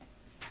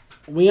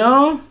We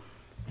on?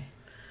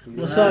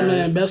 What's up,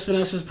 man? Best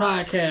Finesses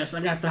Podcast.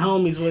 I got the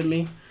homies with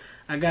me.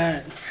 I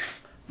got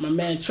my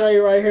man Trey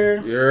right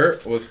here.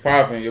 What's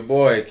poppin'? Your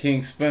boy,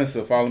 King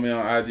Spencer. Follow me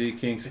on IG,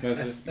 King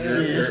Spencer.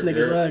 This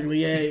nigga's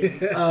ugly,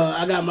 yeah.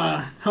 I got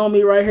my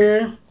homie right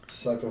here.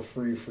 Sucker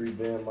free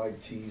band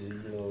Mike Teasy,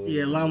 you know.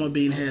 Yeah, llama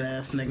bean head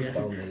ass nigga.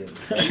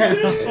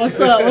 Nigga.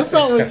 What's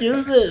up with you?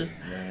 What's this?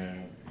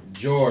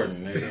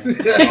 Jordan, nigga.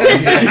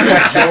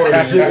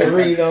 Jordan,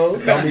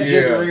 Jiggerino. Call me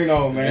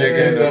Jiggerino, man.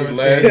 Jiggerino,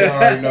 17, you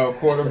already know.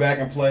 Quarterback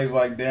and plays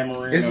like Dan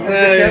Marino. It's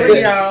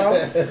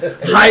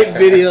Hype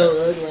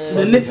video.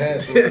 The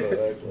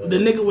The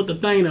nigga with the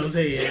Thanos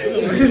head.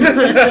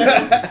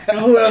 And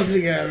who else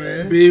we got,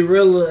 man? B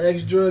Rilla,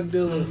 ex-drug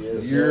dealer.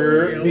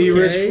 Yeah, B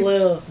Rich okay.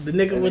 Flair. The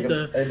nigga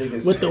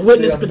with the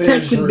witness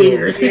protection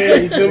beard. Yeah,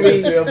 you feel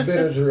me?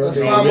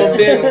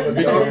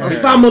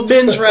 Osama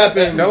bin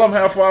trapping. Tell them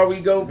how far we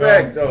go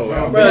back, though.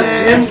 Bro,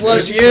 10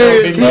 plus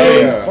years.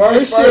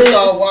 First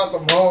I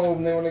welcome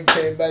home, then when they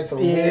came back to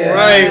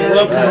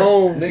Welcome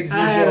home. Niggas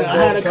I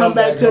had to come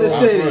back to the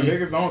city.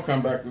 Niggas don't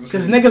come back to the city.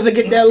 Cause niggas will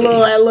get that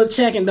little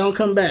check and don't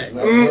come back.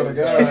 That's what I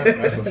got.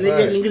 That's a fact.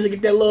 Niggas will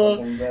get that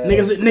little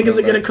niggas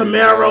will get a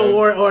Camaro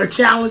or a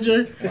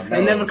Challenger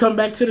and never come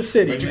back to the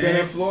city. But you been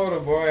in Florida,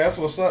 boy. That's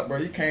what's up, bro.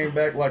 You came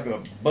back like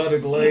a butter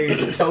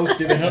glazed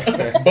toasted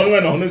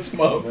bun on this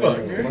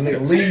motherfucker. My nigga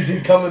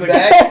Leezy coming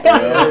back.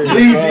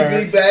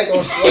 Leezy be back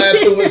on slap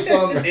through with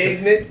something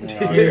ignorant.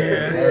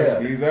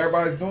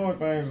 Everybody's doing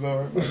things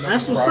though.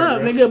 That's what's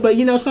up, nigga. But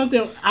you know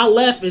something? I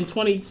left in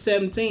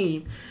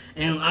 2017.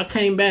 And I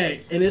came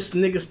back, and this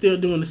nigga still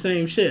doing the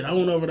same shit. I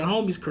went over to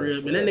homie's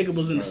crib, and that nigga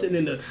was sitting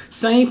in the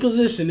same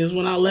position as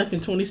when I left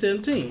in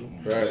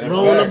 2017. Right,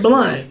 rolling a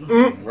blunt.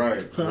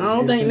 Right. So I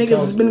don't think niggas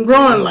has been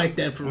growing like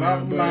that for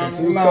real.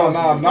 No,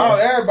 not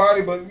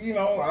everybody, but you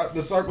know,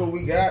 the circle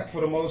we got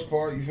for the most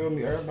part, you feel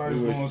me? Everybody's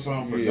doing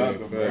something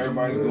productive.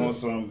 Everybody's doing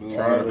something new.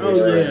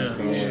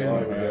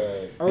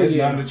 It's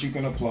nothing that you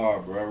can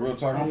applaud, bro. Real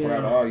talk, I'm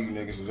proud of all you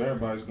niggas, because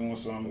everybody's doing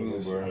something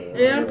new, bro.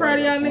 Yeah, I'm proud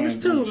of y'all niggas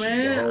too,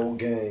 man. The whole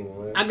gang,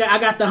 man. I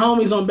got the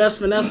homies on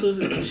Best Finessers.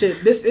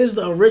 Shit, this is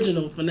the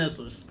original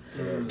Finessers.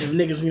 If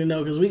niggas, you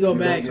know, because we go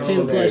back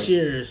 10 plus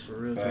years.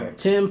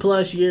 10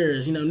 plus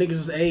years. You know, niggas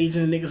is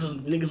aging,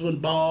 niggas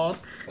went bald,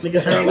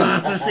 niggas heard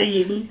lines of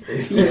seeing.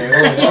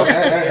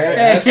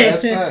 That's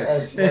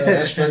facts.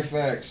 That's straight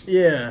facts.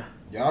 Yeah.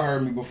 Y'all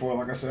heard me before.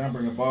 Like I said, I'm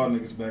bringing bald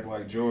niggas back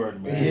like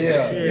Jordan, man.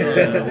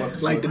 Yeah.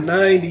 Like the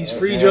 90s,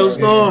 Free Joe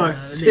Star.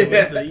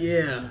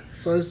 Yeah.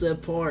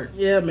 Sunset Park.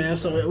 Yeah, man.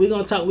 So we're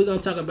gonna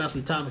talk about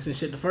some topics and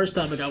shit. The first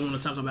topic I want to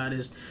talk about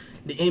is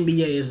the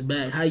NBA is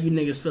back. How you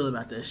niggas feel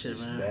about that shit,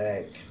 man?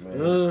 Back,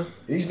 man.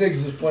 These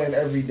niggas is playing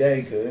every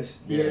day, cuz.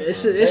 Yeah,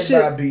 it's they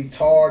shit. might be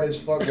tarred as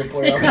fuck to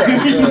play outside.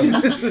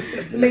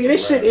 Nigga,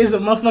 this shit is a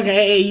motherfucking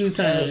AAU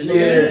time.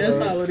 Yeah,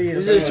 that's all it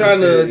is. It's just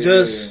trying to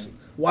adjust.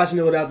 Watching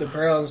it without the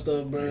crowd and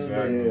stuff, bro.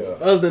 Exactly. Yeah.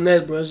 Other than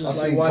that, bro, it's just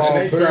like watching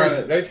They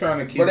it. trying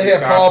to keep. But they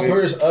had Paul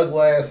Pierce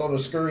ugly ass on the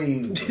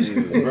screen.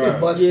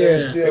 It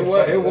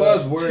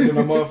was weird in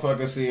the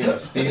motherfucker seeing a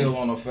steal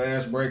on a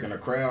fast break and the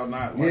crowd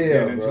not like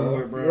that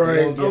into it, bro.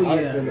 Right.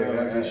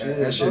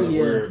 That shit's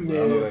weird. I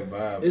know that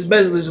vibe. It's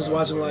basically just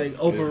watching like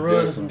open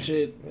run or some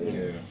shit.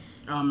 Yeah.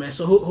 Oh man,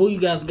 so who you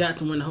guys got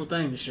to win the whole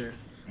thing this year?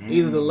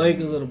 Either the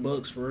Lakers or the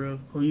Bucks, for real.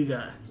 Who you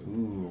got?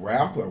 Ooh,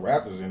 I'm putting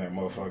Raptors in that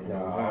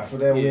motherfucker. For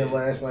that win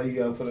last night, you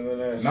gotta put him in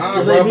there.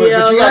 Nah, bro, but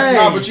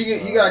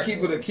you gotta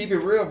keep it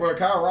real, bro.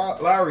 Kyle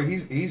Lowry,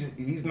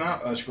 he's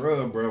not a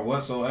scrub, bro,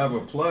 whatsoever.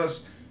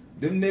 Plus,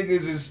 them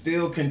niggas is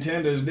still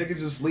contenders. Niggas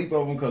just sleep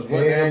over them because what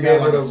they ain't got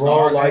able like a to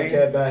star roll like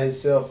that by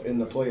himself in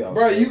the playoffs.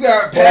 Bro, you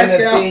got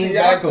Pascal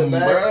Siakam,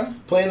 bro.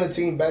 Playing a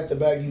team back to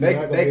back.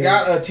 They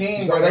got a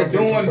team, bro. They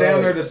doing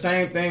down there the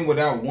same thing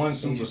without one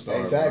superstar.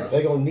 Exactly.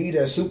 They gonna need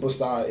that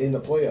superstar in the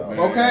playoffs.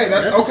 Okay,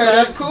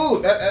 that's cool.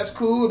 That's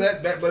cool.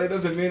 But it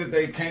doesn't mean that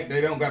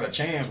they don't got a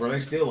chance, bro. They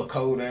still a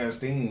cold ass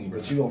team,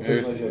 bro. But you gonna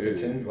pick like a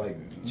contender like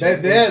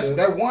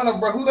that one of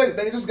bro. Who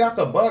they just got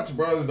the Bucks,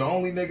 bro. Is the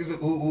only niggas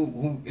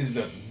who is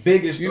the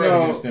biggest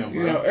threat against them,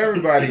 bro. You know,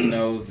 everybody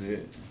knows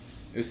it.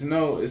 It's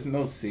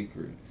no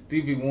secret.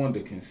 Stevie Wonder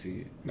can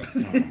see it. This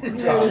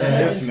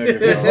nigga.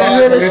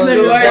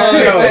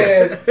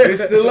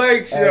 It's the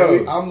Lake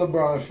Show. I'm a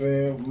LeBron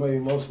fan. Maybe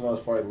most of us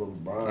probably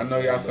LeBron. I know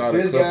y'all saw the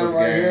this guy Clippers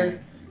right game. Here.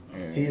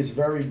 Yeah. He is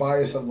very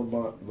biased of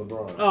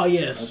LeBron. Oh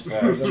yes,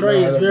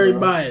 Trey is very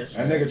biased.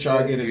 That nigga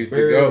try to get his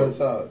beard.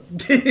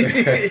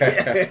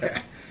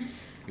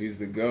 He's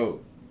the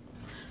GOAT.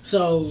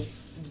 So,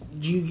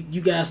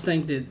 you guys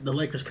think that the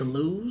Lakers could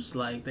lose?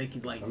 Like they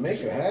could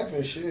make it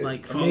happen? Shit.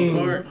 Like fall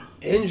apart.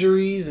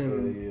 Injuries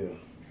and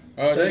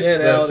oh, they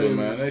special,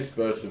 man. They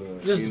special.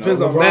 Just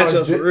depends on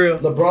matchups for real.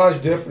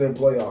 LeBron's different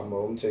in playoff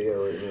mode. I'm tell you that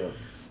right now.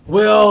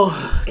 Well,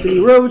 to be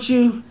real with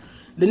you,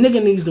 the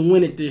nigga needs to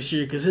win it this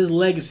year because his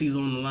legacy's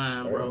on the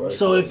line, bro.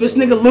 So if this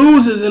nigga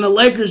loses in a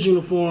Lakers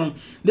uniform,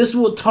 this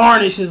will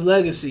tarnish his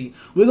legacy.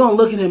 We're gonna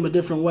look at him a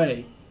different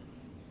way.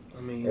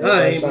 I mean, mean,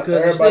 I ain't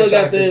because he still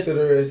got that.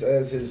 Consider it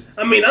as his.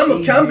 I mean,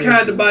 I'm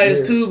kind of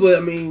biased too, but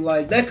I mean,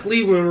 like that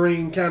Cleveland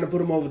ring kind of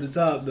put him over the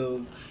top,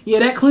 though. Yeah,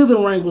 that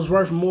Cleveland ring was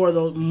worth more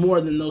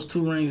than those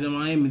 2 rings in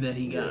Miami that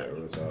he got.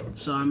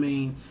 So I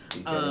mean,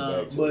 he came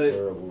back to a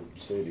terrible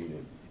city.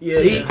 Yeah,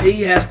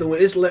 he has to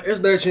win. It's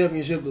their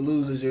championship to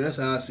lose this year. That's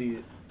how I see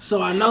it. So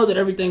I know that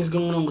everything's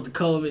going on with the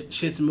COVID.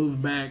 Shit's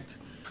moved back.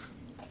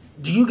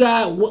 Do you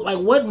guys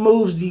what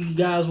moves do you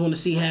guys want to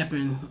see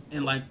happen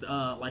in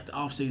the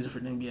off season for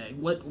the NBA?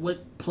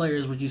 What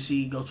players would you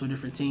see go to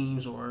different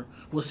teams, or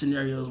what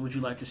scenarios would you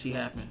like to see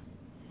happen?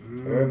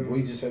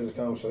 We just had this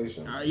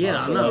conversation. I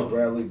feel know. like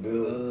Bradley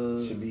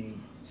Beal should be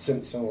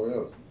sent somewhere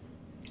else.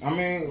 I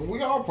mean,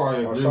 we all probably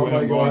agree with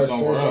somebody him going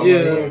somewhere somewhere else.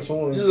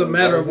 Yeah, this is a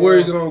matter of where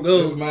he's gonna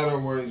go. It's a matter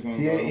of where he's gonna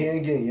go. He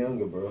ain't getting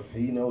younger, bro.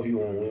 He know he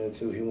won't win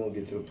too. He won't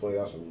get to the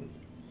playoffs and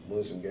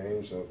win some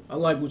games. So I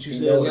like what you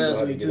said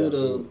last week too,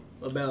 though,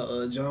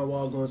 about John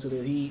Wall going to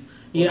the Heat.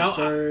 Yeah,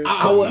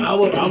 I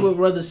would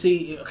rather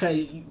see.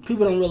 Okay,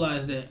 people don't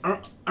realize that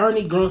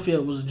Ernie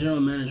Grunfeld was a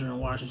general manager in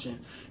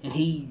Washington, and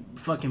he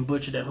fucking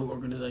butchered that whole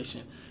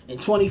organization. In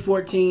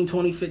 2014,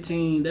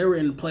 2015, they were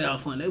in the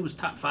playoff hunt. They was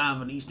top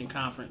 5 in the Eastern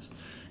Conference.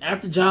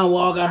 After John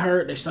Wall got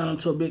hurt, they signed him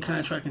to a big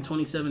contract in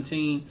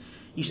 2017.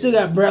 You still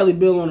got Bradley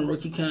Beal on a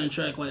rookie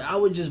contract. Like, I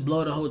would just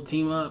blow the whole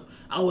team up.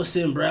 I would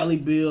send Bradley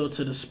Beal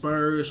to the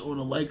Spurs or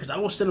the Lakers. I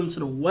would send him to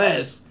the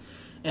West,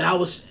 and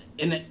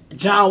if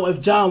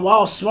John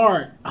Wall's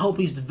smart, I hope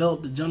he's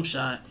developed the jump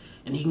shot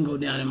and he can go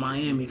down in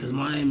Miami, because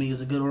Miami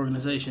is a good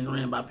organization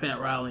ran by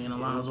Pat Riley and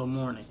Alonzo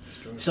Mourning.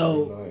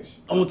 So,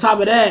 on top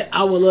of that,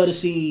 I would love to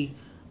see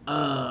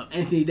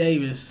Anthony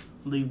Davis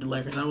leave the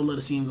Lakers. I would love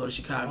to see him go to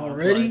Chicago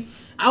already.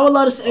 I would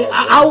love to see.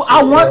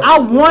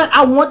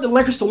 I want the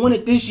Lakers to win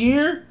it this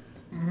year,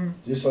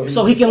 just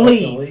so he can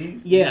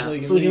leave. Yeah, so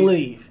he can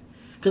leave.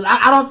 Because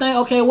I don't think.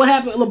 Okay, what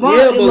happened?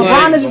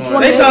 LeBron isn't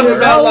 28 They talking years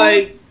about old.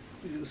 like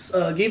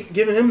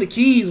giving him the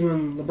keys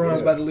when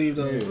LeBron's about to leave,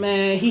 though. Yeah.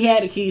 Man, he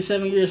had the keys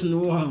 7 years in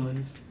New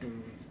Orleans.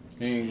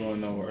 He ain't going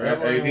nowhere.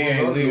 AD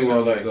ain't leaving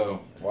though.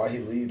 Why he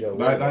leave though?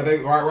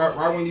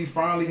 Right when you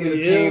finally get a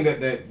team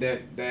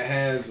that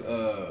has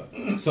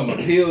some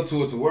appeal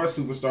to it, to where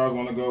superstars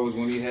want to go, is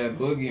when he had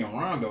Boogie and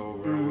Rondo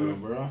over there with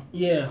him, bro.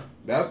 Yeah,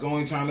 that's the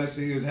only time that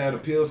city has had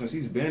appeal since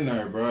he's been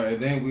there, bro. And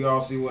then we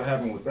all see what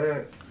happened with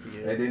that.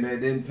 Yeah. And then they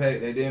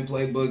didn't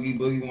play Boogie.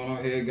 Boogie went on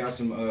ahead, got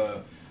some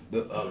a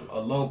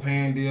low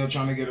paying deal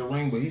trying to get a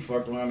ring, but he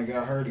fucked around and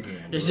got hurt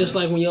again. It's just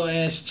like when your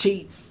ass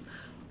cheat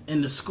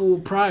in the school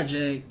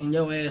project and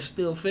your ass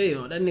still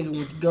failed. That nigga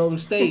went to Golden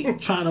State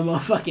trying to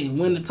motherfucking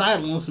win the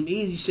title on some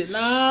easy shit.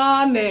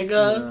 Nah,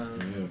 nigga.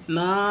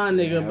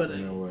 But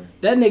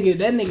that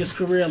nigga's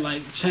career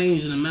like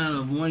changed in a matter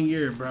of 1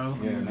 year, bro.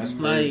 Yeah, that's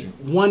crazy. Like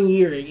 1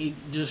 year, it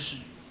just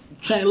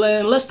changed.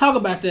 Let's talk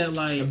about that.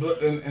 Like,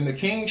 and the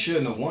Kings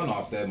shouldn't have won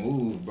off that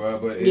move, bro.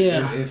 But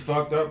it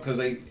fucked up because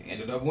they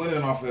ended up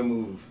winning off that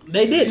move.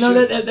 They did.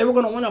 They were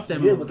gonna win off that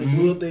move. Yeah, but they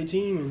blew up their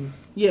team.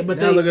 But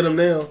now look at them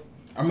now.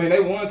 I mean, they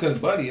won because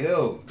Buddy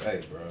held.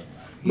 Hey, bro.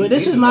 But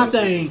this is my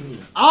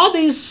thing. All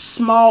these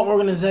small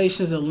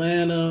organizations,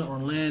 Atlanta,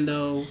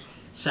 Orlando,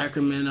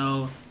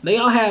 Sacramento, they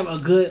all have a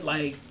good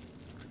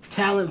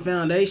talent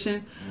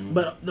foundation. Mm-hmm.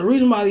 But the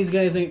reason why these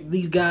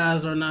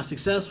guys are not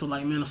successful,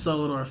 like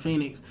Minnesota or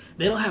Phoenix,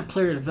 they don't have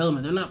player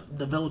development. They're not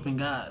developing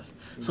guys.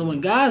 Mm-hmm. So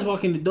when guys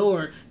walk in the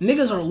door,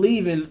 niggas are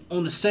leaving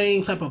on the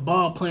same type of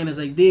ball plan as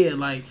they did.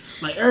 Like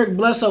Eric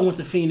Bledsoe went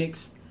to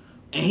Phoenix.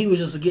 And he was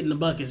just getting the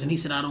buckets, and he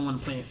said, I don't want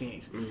to play in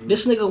Phoenix. Mm-hmm.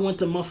 This nigga went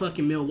to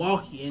motherfucking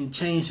Milwaukee and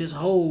changed his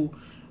whole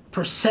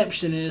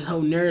perception and his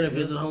whole narrative,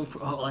 his whole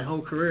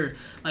career.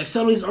 Like,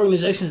 some of these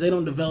organizations, they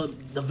don't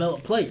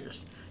develop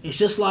players. It's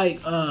just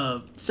like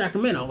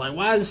Sacramento. Like,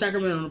 why isn't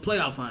Sacramento in the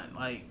playoff hunt?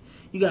 Like,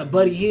 you got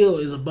Buddy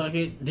Hield is a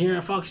bucket.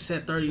 De'Aaron Fox just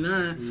had 39.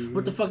 Mm-hmm.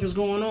 What the fuck is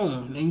going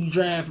on? And you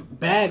draft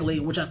Bagley,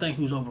 which I think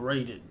he's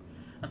overrated.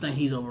 I think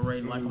he's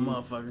overrated like a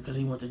motherfucker because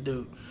he went to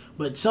Duke.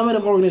 But some of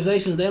them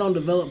organizations, they don't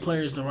develop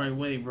players the right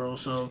way, bro.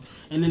 So,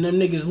 and then them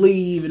niggas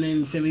leave, and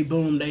then feel me,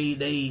 boom, they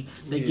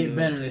get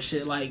better and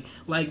shit. Like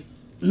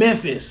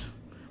Memphis,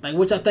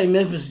 which I think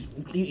Memphis,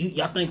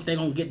 y'all think they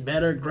gonna get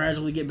better,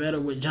 gradually get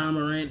better with John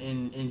Morant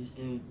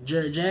and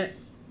Jared Jack?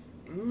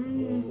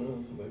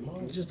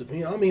 It just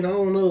depends. I mean, I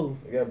don't know.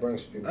 They gotta bring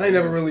some people. I ain't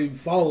never really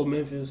followed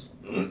Memphis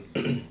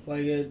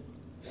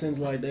since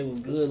they was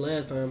good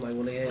last time, like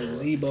when they had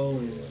Zebo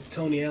and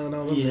Tony Allen,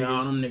 all them niggas.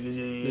 All them niggas,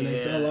 Then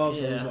they fell off,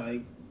 so it's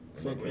like,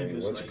 fuck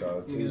Memphis.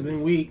 Niggas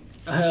been weak.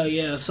 Hell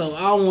yeah. So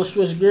I don't want to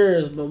switch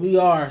gears, but we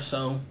are.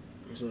 So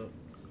what's up?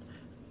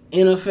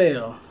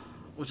 NFL.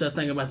 What y'all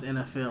think about the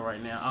NFL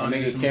right now?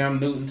 Nigga Cam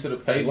Newton to the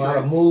Patriots. A lot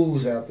of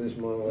moves out this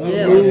month.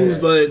 Yeah, moves,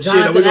 but shit,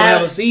 are we gonna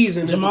have a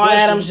season? Jamal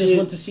Adams just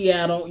went to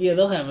Seattle. Yeah,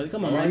 they'll have it.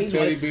 Come on, man. He's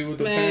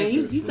man.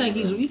 You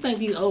think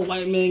these old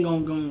white men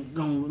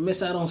gonna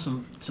miss out on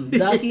some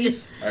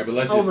duckies? All right, but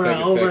let's just take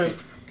a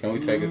second. Can we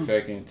take a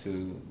second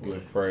to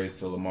give praise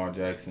to Lamar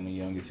Jackson, the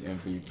youngest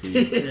MVP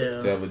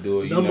Yeah. to ever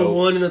do it? Number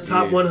one in the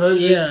top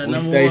 100. Yeah, We number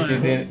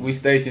stationed one. we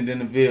stationed in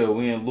the Ville.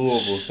 We in Louisville,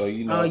 so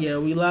you know. Oh yeah,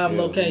 we live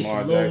Yeah, location,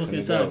 Lamar Louisville, Jackson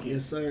is Kentucky.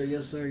 Yes, sir.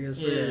 Yes, sir.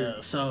 Yes, Yeah, sir.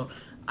 so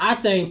I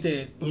think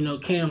that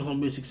Cam's gonna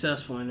be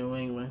successful in New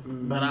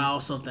England, but I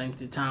also think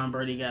that Tom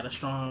Brady got a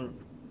strong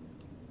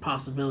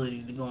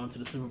possibility to go into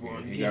the Super Bowl.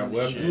 He again got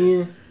this weapons.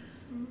 year.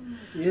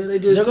 Yeah, they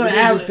did. They're gonna They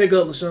did just have- pick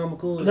up LaShawn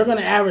McCoy. They're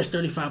gonna average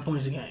 35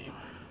 points a game.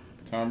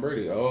 Tom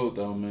Brady old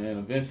though, man.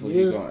 Eventually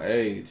Yeah. he's gonna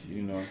age,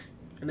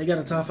 And they got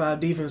a top 5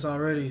 defense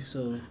already,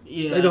 so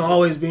Yeah, they're gonna so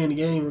always be in the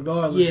game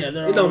regardless. Yeah,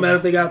 they're it don't always- matter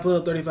if they got to put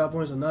up 35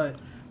 points or not.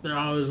 they're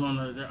always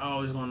gonna.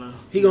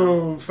 He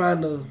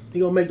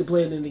gonna make the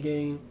play in the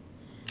game.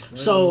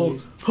 So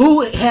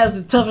who has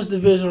the toughest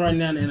division right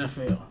now in the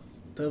NFL?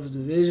 Toughest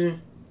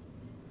division,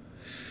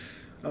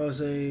 I would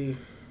say.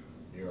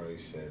 You already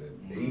said it.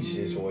 He's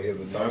just want him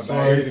to talk That's about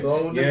why his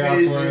own yeah,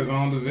 division. that's why his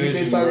own He been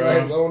division, talking about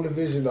bro. his own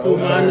division the Who whole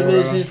my time.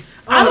 division?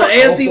 I don't know,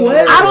 AFC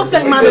West. I don't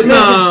think my He been-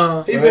 division.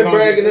 Nah, He been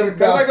bragging them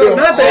about them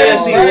Not the all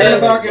AFC year, West.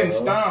 about getting bro.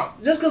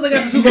 stomped. just because they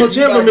got the Super Bowl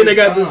champion, mean they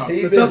got He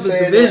the been toughest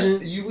saying division.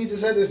 that. We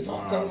just had this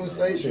talk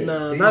conversation.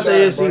 Nah, He's not the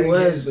trying to AFC bring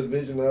West. his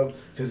division up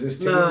because his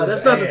team Nah, was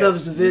that's not the ass.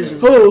 toughest division.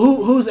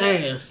 Who's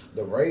ass?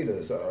 The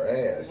Raiders are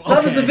ass.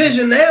 Toughest Okay.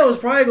 division now is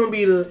probably gonna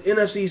be the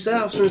NFC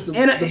South since the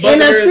And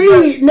Buccaneers NFC,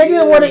 got-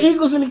 nigga, where the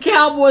Eagles and the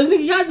Cowboys,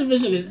 nigga, y'all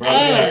division is Bro,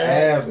 that's ass.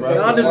 ass, bro. Y'all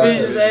That's the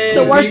division's worst. ass.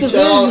 The worst Beat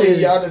y'all division. in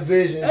y'all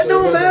division. That so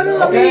don't it doesn't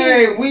matter.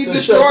 Okay, we So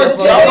destroyed shut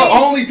the y'all. fuck The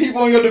up. only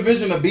people in your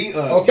division to beat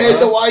us. Okay, bro.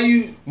 so why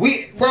you?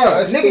 Bro,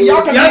 That's nigga, cool.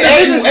 y'all can Y'all be 8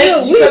 division and still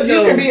 8 weak, because you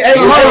though. can be 8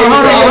 Hold on,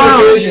 hold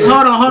on,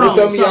 We hold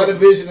come on. to y'all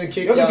division and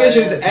kick Your y'all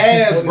division's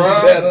ass, Would it be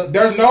bro. better?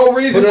 There's no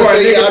reason But for a let's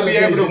say nigga y'all to be able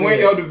to division win then.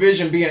 your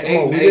division being 8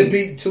 Oh, and we 8. didn't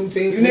beat two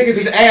teams. You niggas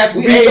is ass.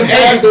 We We beat 8 the and 8.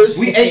 Packers.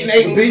 We 8 and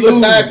 8. We beat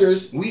the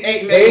Packers. We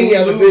 8 and They 8. in We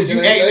your lose. division,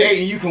 You ain't 8 and they? 8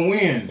 and you can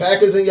win.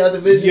 Packers in y'all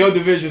division. Your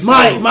division's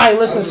Mike, cold.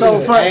 listen. So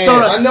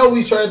I know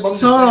we tried, but I'm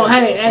just So,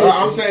 saying. hey, Bro, hey,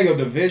 I'm saying your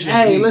division.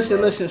 hey, weak, listen,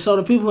 bro. listen. So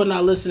the people who are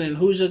not listening,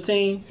 who's your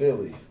team?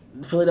 Philly.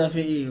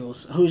 Philadelphia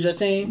Eagles. Who's your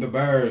team? The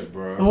Bears,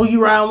 bro. Who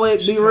you riding with?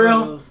 Be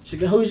Chicago.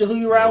 real. Who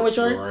you riding with,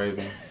 The Trey?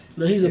 Ravens.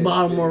 No, he's a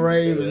Baltimore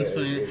Ravens Yeah,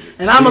 fan, yeah.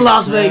 and I'm a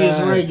Las Vegas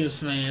Nice. Raiders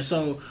fan.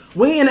 So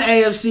we in the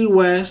AFC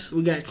West.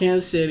 We got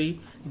Kansas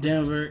City,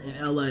 Denver, and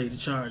LA, the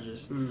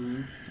Chargers.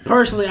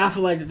 Personally, I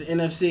feel like that the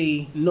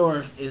NFC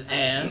North is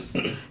ass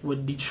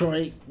with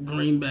Detroit,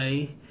 Green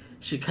Bay,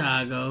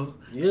 Chicago,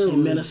 Yeah,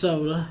 and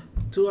Minnesota.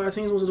 2 of our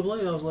teams went to the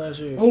playoffs last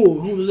year.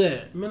 Who was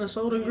that?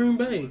 Minnesota and Green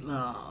Bay.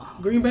 Nah.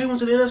 Green Bay went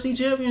to the NFC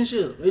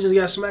Championship. They just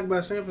got smacked by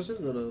San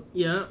Francisco though.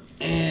 Yeah,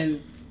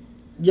 and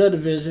your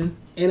division,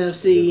 Doesn't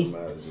NFC.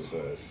 matter, just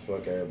us.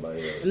 Fuck everybody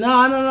else.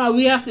 No.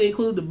 We have to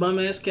include the bum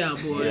ass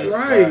Cowboys, Yes,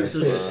 Right. facts, the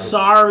bro.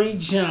 sorry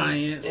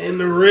Giants. And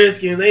the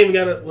Redskins, they even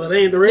got a well, they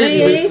ain't the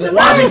Redskins. They ain't the the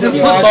Washington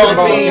Redskins.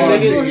 football team, Yeah.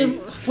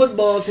 nigga.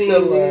 Football team.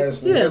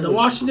 Civilized, Yeah, nigga. the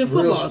Washington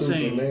Real football stupid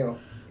team. Now.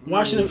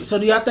 Washington. So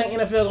do y'all think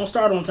NFL gonna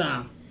start on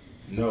time?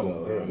 No,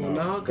 bro. No.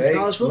 No, because They-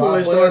 college a football lot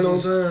ain't of starting players on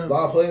is- time. A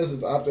lot of players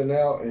is opting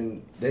out,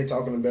 and they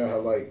talking about how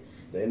like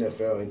the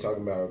NFL ain't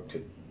talking about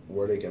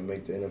where they can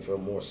make the NFL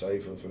more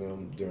safer for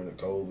them during the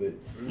COVID.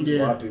 A lot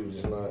Yeah. of people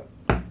just not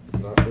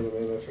feeling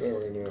the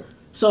NFL right now.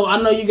 So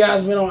I know you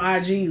guys been on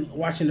IG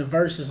watching the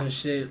verses and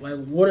shit.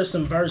 Like, what are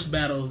some verse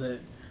battles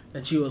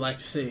that you would like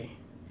to see?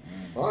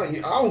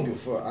 I don't give a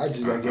fuck. I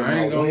just gotta get I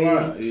my ain't gonna Wayne,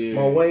 lie, yeah.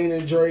 my Wayne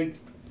and Drake.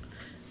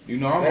 You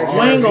know, I'm That's an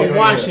We ain't R&B gonna nigga.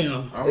 watch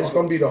him. I'm It's a-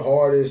 gonna be the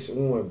hardest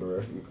one,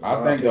 bro.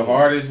 I think the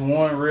hardest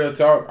one, real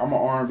talk. I'm an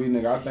R&B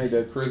nigga. I think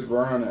that Chris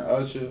Brown and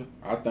Usher.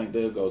 I think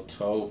they'll go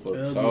toe for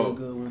That'll be a toe.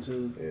 good one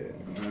too.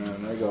 Yeah.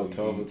 Man, they go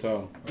toe for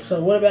toe.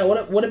 So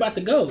what about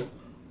the GOAT?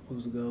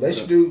 Who's the go? They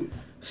should do.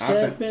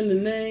 Step in the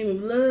name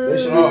of love. They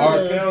should Oh, R.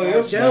 Kelly, R.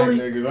 he'll smack Kelly.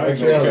 niggas. I R. ain't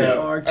Kelly. gonna Say cap.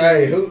 R.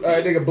 Kelly.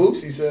 Hey, nigga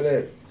Boosie said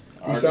that.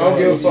 He R. said, I don't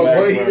give a Kelly fuck smack,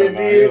 what he bro. done Nah,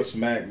 he'll did,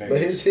 smack niggas. but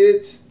his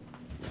hits.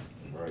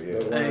 Bro,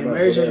 yeah. Hey,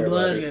 Mary J.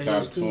 Blige It's got top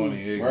his too.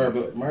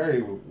 20.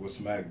 Mary would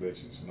smack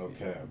bitches, no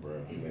cap, bro.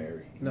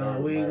 Mary.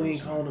 No, we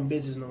ain't calling them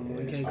bitches no more.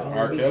 We can't call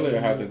R. them bitches. Kelly no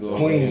had more. to go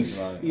Queens.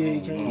 against, like, Yeah,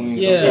 you can't. Queens,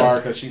 Yeah. I'm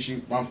sorry, cause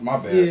she my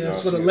bad. Yeah, y'all.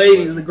 it's for the She-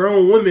 ladies, the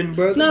grown women,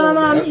 bro. No.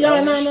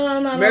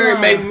 Mary Mary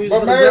make music But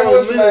for the Mary grown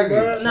was women, smacking.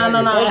 bro. No, hold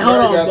Mary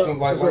on, got but- some,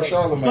 like where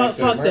Charlamagne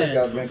said, Fuck Mary's got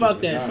that. vintage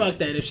Fuck that. vagina. Fuck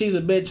that. If she's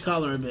a bitch,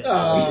 call her a bitch.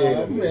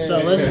 Oh, man. So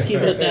let's just keep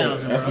it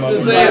 1,000. That's bro. my- I'm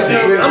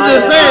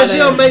just saying she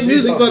don't make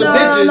music for the No,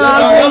 bitches. no, That's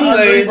I all feel I'm you.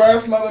 saying.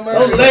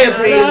 Those lay I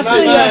opinions, feel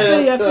you, not I feel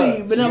mine. you, I feel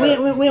you. But no,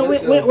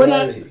 Listen, we're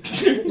not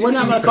buddy. we're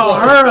not gonna call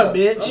her a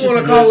bitch. I want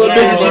to call her a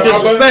bitch if she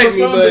disrespect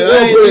me, but I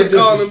ain't just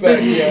calling them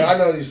disrespect. bitches. Yeah, I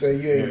know you say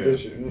you ain't Yeah.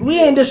 disrespect. We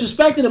ain't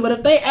disrespecting them, but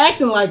if they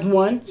acting like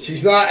one,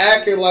 She's not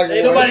acting like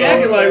Ain't one. nobody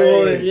acting like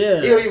one.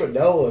 Yeah. You don't even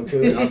know her,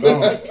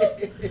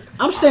 cuz.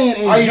 I'm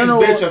saying in I use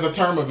general. bitch as a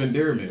term of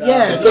endearment.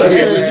 Yeah, So, in yeah,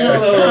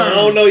 general I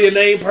don't terms. know your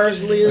name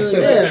personally.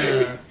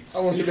 Yeah. I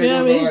want you You to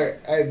feel be me?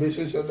 like, hey, bitch,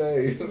 what's your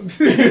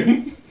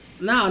name?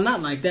 No,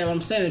 not like that. I'm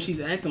saying if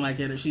she's acting like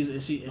that, if she's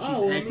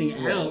acting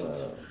out,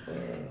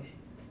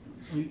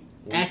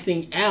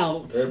 acting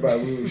out.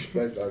 Everybody, we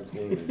respect our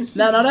queens.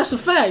 No, that's a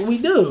fact. We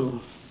do.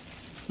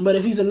 But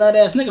if he's a nut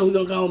ass nigga, we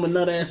gonna call him a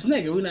nut ass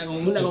nigga. We're not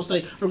gonna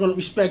say we're gonna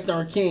respect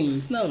our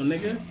kings. No,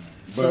 nigga.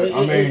 So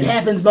it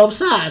happens both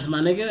sides, my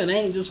nigga. It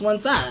ain't just one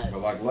side.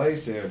 But like Lay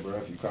said, bro,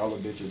 if you call a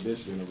bitch a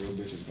bitch, then the real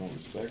bitch is gonna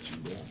respect you,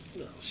 bro.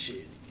 Oh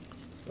shit.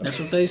 That's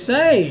what they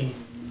say.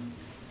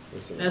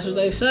 That's what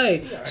they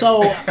say. So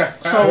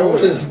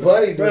what is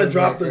buddy Bro, doing?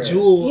 drop the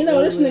jewel. you know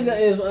this nigga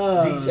is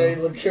DJ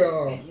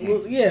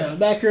LaCure. yeah,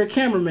 back here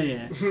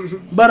cameraman.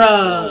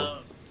 But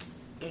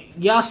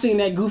y'all seen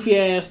that goofy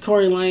ass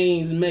Tory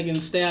Lanez and Megan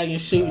Thee Stallion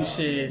shooting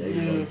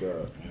shit.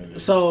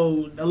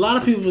 So a lot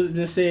of people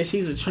just said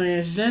she's a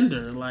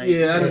transgender. Like,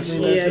 Yeah, I done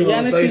seen that too. y'all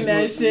on done Facebook. seen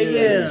that shit.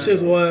 Yeah.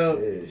 Shit's wild.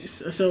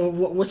 So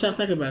what y'all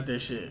think about that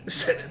shit?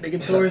 Said that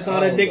nigga Tory saw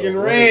that dick and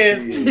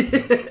ran.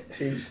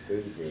 He's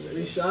stupid. Said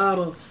he shot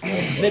him.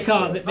 They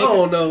call. I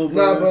don't know,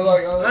 bro. Nah, but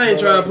like I ain't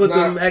trying to put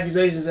them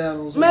accusations out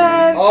on somebody.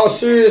 Man, all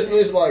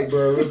seriousness, like,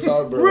 bro, real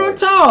talk, bro. real like,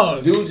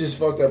 talk. Dude just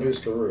fucked up his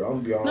career. I'm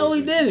gonna be honest. No,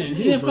 he with you. didn't.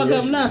 He didn't fuck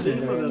up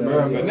nothing.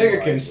 Bro, if a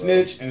nigga can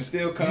snitch and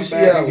still come You see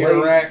back how and get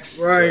late- racks,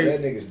 Right.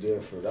 That nigga's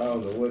different. I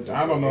don't know what.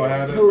 I don't know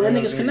how to. Who, that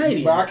nigga's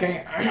Canadian. But I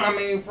can't. I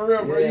mean, for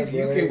real, bro, Yeah,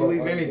 you bro, can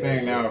believe like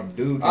anything that, now,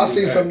 dude. I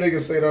seen some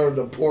niggas say that to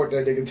deport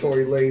that nigga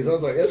Tory Lanez. I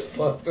was like, that's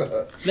fucked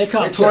up. They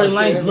call They Tory try to say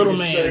Lanez that Little nigga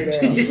Man. straight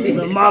out,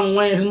 The Marlon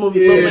Wayans movie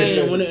Yeah, Little they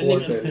said Man. When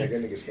deport that it,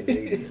 nigga. Nigga's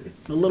Canadian.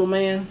 the Little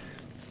Man.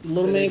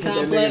 Little Said they Man put that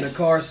nigga in complex. the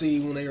car seat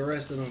when they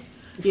arrested him.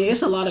 Yeah,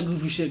 it's a lot of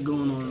goofy shit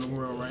going on in the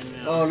world right I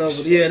now. don't know,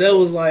 but yeah, that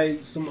was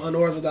like some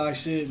unorthodox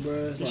shit,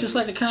 bro. It's just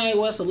like the Kanye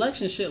West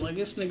election shit. Like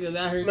this nigga's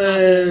out here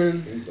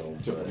man, He's on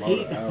To track.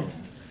 promote the album.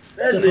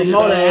 that to nigga,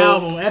 promote an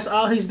dog, album. That's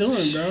all he's doing,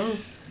 bro.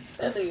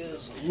 That nigga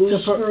is a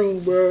loose To pro- screw,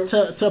 bro.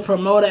 To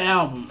promote an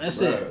album.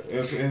 That's it.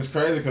 Bruh, it's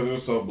crazy because it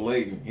was so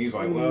blatant. He's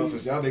like, well,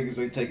 since y'all niggas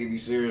ain't taking me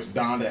serious,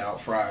 Donda out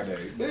Friday,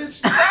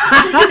 bitch.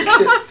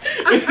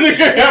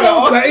 It's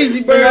so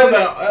crazy, bro.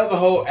 That was a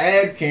whole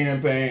ad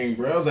campaign,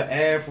 bro. That was an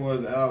ad for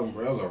his album,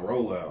 bro. That was a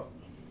rollout.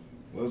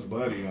 What's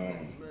Buddy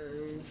on?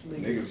 Man, this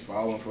nigga- Niggas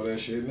falling for that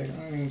shit. Nigga,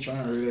 I ain't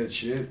trying to hear that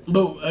shit.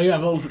 But are y'all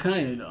voting for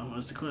Kanye though?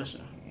 That's the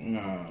question. Nah,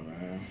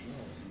 man.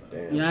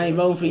 Damn, Y'all ain't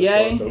voting for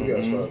That's Ye? fucked up. We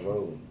gotta start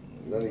voting.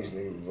 None of these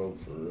niggas vote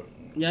for real.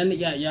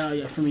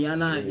 Y'all from y'all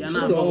not You don't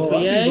voting vote, for I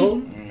be Ye?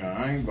 voting. Nah,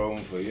 I ain't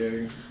voting for Ye. I don't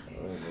vote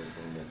for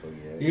no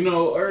motherfucker. You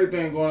know,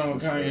 everything going on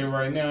with Kanye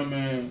right now,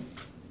 man,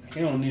 he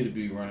don't need to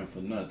be running for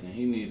nothing.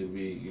 He need to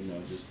be,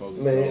 just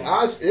focused Man,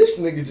 on... this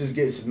nigga just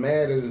gets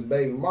mad at his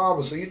baby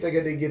mama. So you think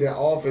if they get in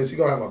office, he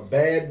gonna have a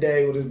bad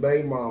day with his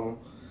baby mama.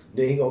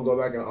 Then he gonna go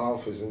back in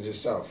office and just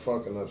start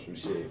fucking up some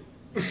shit.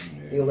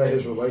 He'll let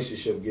his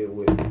relationship get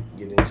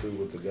into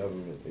with the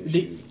government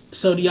issues.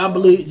 So do y'all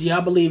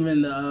believe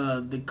in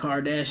the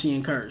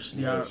Kardashian curse?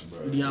 Do y'all, Yes,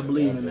 bro. do y'all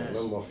believe in That that?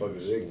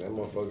 motherfucker's ignorant. That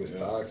motherfucker's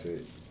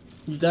toxic.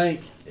 You think?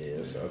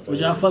 Yes, I think. Would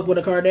y'all fuck with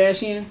a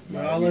Kardashian?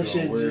 Man, all that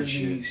shit just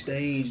be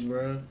staged,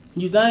 bro.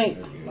 You think?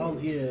 All,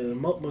 yeah,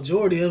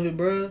 majority of it,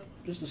 bro.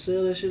 Just to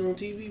sell that shit on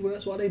TV, bro.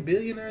 That's why they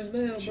billionaires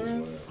now,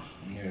 bro.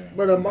 Yeah.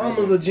 Bro, the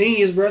mama's a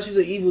genius, bro. She's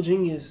an evil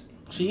genius.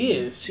 She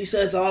is, She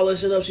sets all that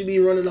shit up. She be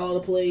running all the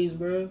plays,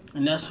 bro.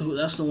 and that's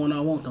the one I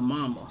want, the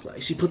mama.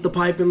 Like, she put the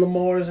pipe in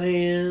Lamar's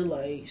hand.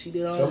 Like, she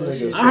did all Some that niggas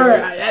shit. I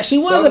heard she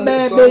was a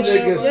bad some bitch.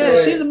 niggas Yeah,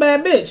 said- she's a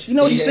bad bitch. You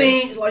know She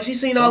she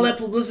seen all that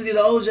publicity the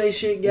OJ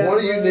shit got. One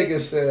of you bro.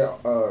 niggas said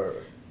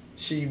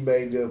she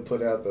made them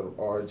put out the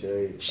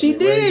RJ. She Ray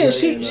did. J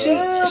She and, she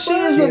is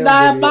Kim a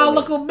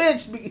diabolical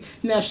bitch.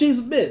 Now she's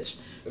a bitch.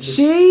 That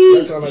She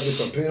kind of like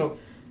just a pimp.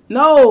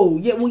 no,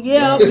 yeah, well,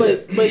 yeah,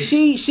 but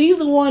she's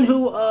the one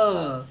who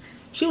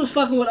she was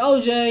fucking with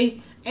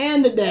OJ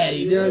and the daddy.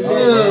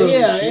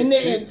 Yeah,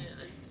 and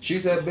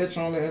She's that bitch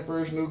on the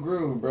Emperor's New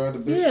Groove, bro. The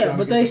bitch yeah, trying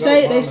but to they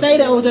get the say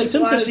Obama that shit. OJ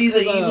Simpson. Why she's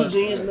an is, evil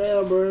genius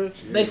now, bro.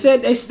 They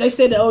said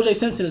that OJ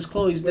Simpson is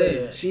Chloe's Yeah,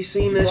 dad. she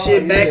seen that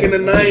shit back in the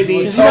Yeah.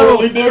 90s.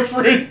 Totally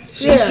different.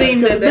 She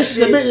seen that bitch,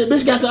 shit. the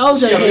bitch got the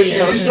OJ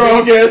She's head.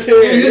 strong ass She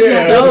head. used to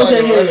Yeah. be built like OJ a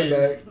head. running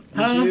back.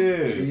 Huh? She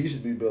Yeah. used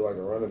to be built like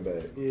a running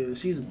back. Yeah,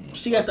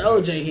 She got the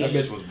OJ That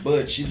head. bitch was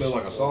butch. She built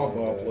like a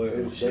softball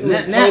player.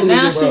 Now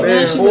she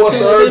Before looks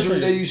surgery,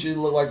 different. they used to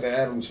look like the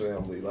Addams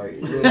family. Like,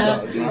 real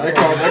talk. They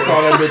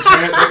call that bitch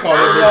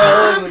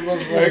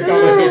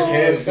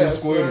Hanson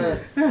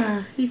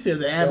Squidward. He said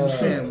the Adams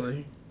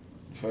family.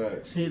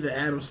 Facts. He the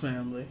Adams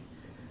family.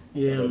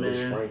 Yeah, That bitch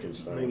man.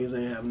 Frankenstein. niggas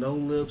ain't have no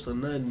lips or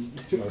nothing.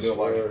 I Built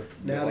like swear.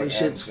 Now like they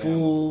shit's Adam Sandler.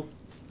 full.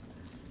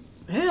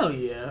 Hell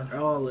yeah.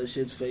 All that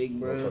shit's fake,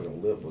 bro.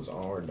 Motherfucking lip was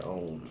ironed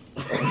on.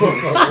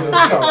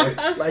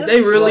 Like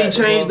they really Flat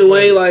changed the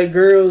way like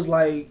girls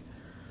like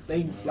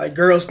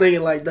girls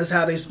thinking like that's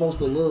how they supposed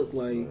to look.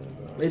 Like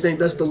they think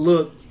that's the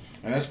look.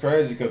 And that's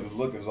crazy because the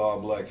look is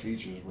all black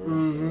features, bro.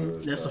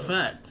 Mm-hmm. That's a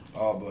fact.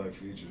 All black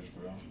features,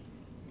 bro.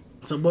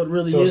 So what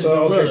really So is the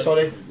okay, look?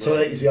 so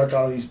they see, I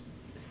call these.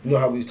 You know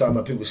how we was talking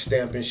about people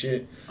stamping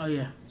shit. Oh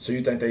yeah. So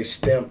you think they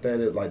stamped that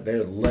as like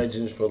they're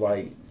legends for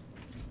like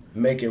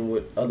making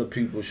what other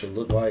people should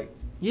look like?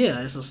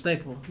 Yeah, it's a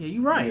staple. Yeah,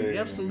 you're right. Yeah,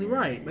 You're absolutely yeah.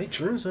 right. They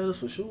trendsetters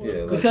for sure.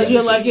 Yeah, like Because that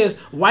you're shit. like this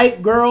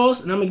white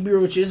girls, and I'm gonna be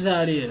real with you. This is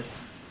how it is.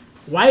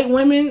 white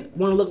women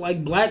want to look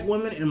like black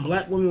women, and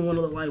black women want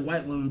to look like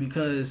white women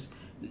because,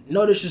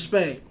 no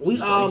disrespect,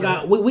 we all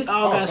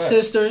got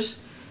sisters.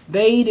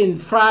 They didn't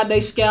fried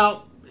they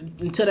scalp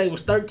until they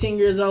was 13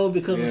 years old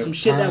because of some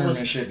shit that was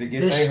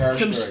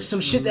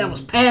some shit that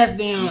was passed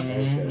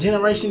down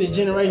generation to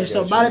generation.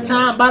 So by the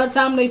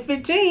time they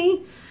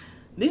 15,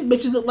 these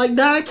bitches look like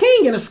Don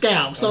King in a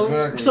scalp.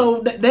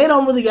 So they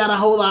don't really got a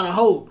whole lot of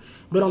hope.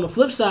 But on the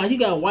flip side, you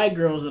got white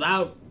girls that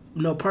I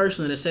know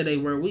personally that say they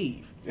wear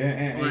weave.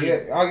 And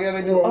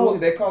they do. Oh,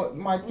 they call it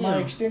my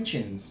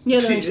extensions.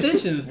 Yeah, the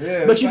extensions.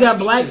 But you got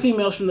black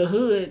females from the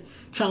hood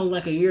trying to look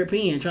like a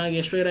European, trying to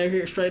get straight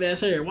ass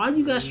hair. Why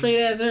you got straight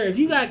ass hair? If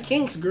you got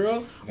kinks,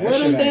 girl, wear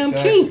them damn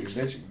kinks.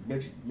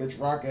 Bitch,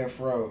 rock that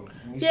fro.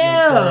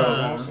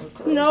 Yeah,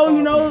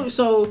 you know.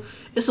 So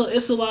it's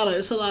a lot of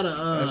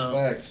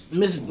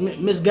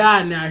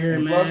misguiding out here,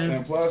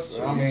 man. Plus,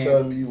 I mean, you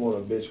telling me you want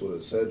a bitch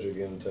with a Cedric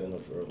Entertainer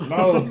fro?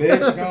 No,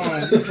 bitch, come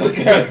on.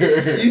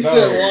 You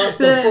said rock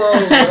the fro.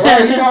 Bro,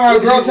 you know how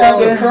girls have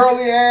the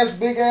curly ass,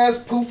 big ass,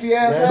 poofy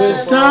ass hair? But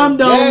some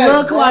don't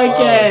look like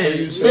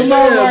that.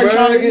 Somebody like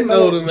trying to get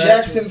no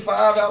Jackson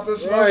 5 out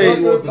this motherfucker.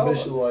 You want the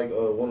bitch to like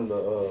one of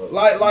the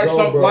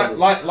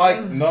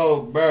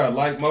no, bro,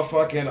 like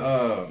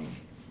motherfucking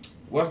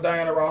what's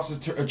Diana Ross's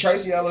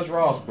Tracy Ellis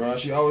Ross, bro?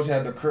 She always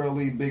had the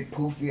curly, big,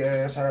 poofy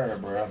ass hair,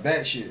 bro.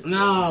 That shit.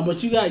 Nah,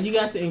 but you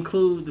got to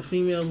include the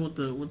females with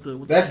the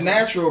That's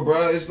natural,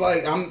 bro. It's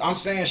like I'm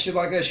saying shit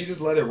like that. She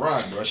just let it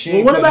rock, bro.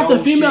 Well, what about the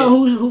female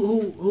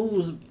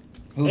whose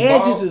edges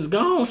bald? Is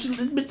gone?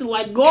 This bitch is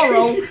like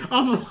Goro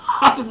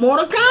off of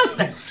Mortal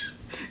Kombat.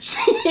 She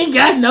ain't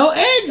got no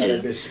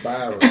edges. That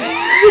spiral.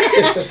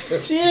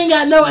 She ain't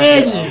got no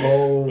edges.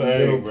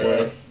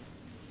 Bro.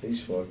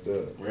 He's fucked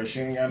up. Bro, she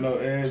ain't got no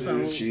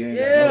edges. She ain't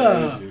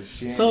got no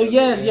edges. So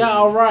yes,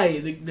 y'all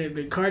right.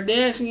 The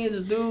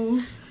Kardashians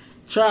do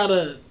try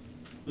to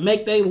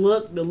make the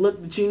look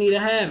that you need to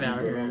have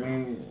out here. I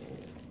mean,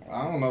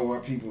 I don't know why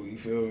people, you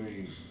feel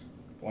me,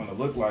 want to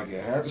look like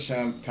it. Half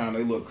the time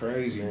they look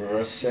crazy, man, bro.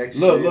 Look.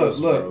 Sex I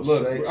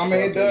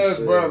mean, it does,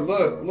 bro.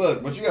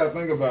 Look. But you gotta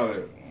think about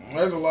it.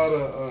 There's a lot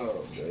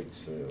of sex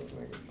sales,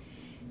 nigga.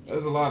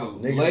 There's a lot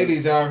of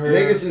ladies out here.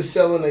 Niggas is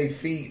selling their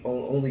feet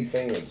on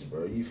OnlyFans,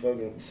 bro. You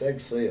fucking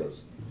sex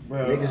sales.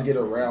 Bro, niggas get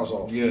aroused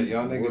off. Yeah,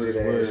 y'all niggas is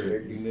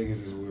weird. You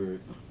niggas is weird.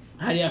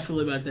 How do y'all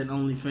feel about that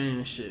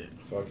OnlyFans shit?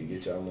 Fuck it,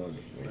 get y'all money.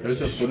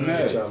 It's a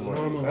finesse. Get y'all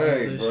money.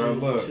 Hey, bro,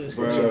 look, get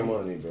your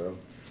money, bro.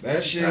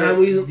 That shit. Time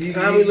we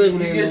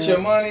living in. You get your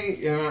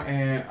money,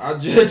 and I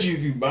judge you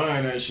if you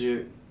buying that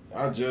shit.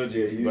 I judge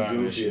you if you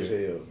buying that shit.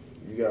 Hell.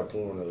 You got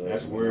porn.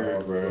 That's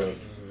weird, bro.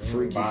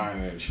 Freaky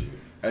buying that shit.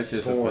 That's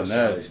just a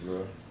finesse,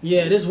 bro.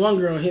 Yeah, this one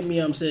girl hit me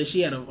up and said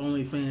she had an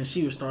OnlyFans.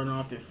 She was starting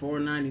off at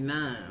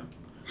 $4.99.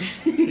 I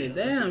said,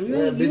 "Damn,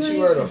 bitch,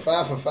 you heard a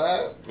 5 for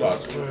 5?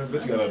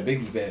 Bitch got a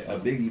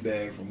biggie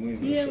bag from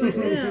Wendy's. Yeah, but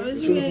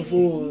damn, 2 for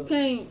 4. You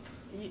can't.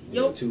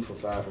 2 for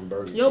 5 from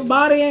Burger King. Your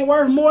body ain't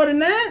worth more than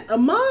that a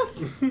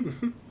month.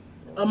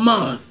 A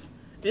month.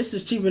 This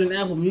is cheaper than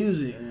Apple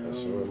Music. I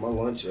swear, my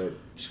lunch at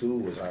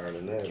school was higher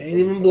than that. Can't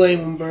even blame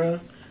them,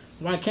 bro.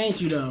 Why can't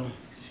you though?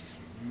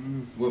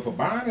 Well, for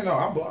buying it,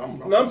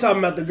 I'm talking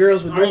about the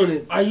girls for doing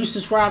it. Are you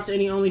subscribed to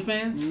any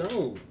OnlyFans?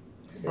 No.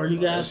 Are you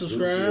guys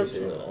subscribed?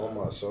 On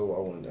my soul, I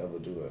wouldn't ever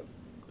do it.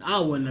 I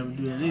wouldn't ever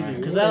do that either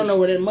because I don't know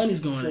where that money's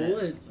going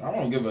at. I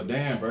don't give a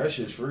damn, bro. That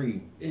shit's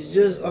free. It's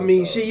just, I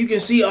mean, shit, you can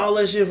see all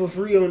that shit for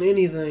free on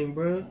anything,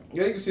 bro.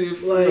 Yeah, you can see it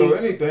for free on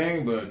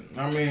anything, but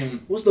I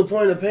mean, what's the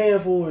point of paying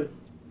for it?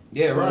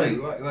 Yeah, right.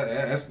 Like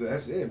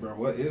that's it, bro.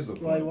 What is the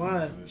point? Like,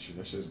 why?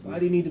 That's just why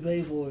do you need to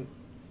pay for it?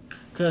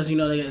 Cause you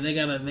know they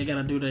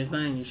gotta do their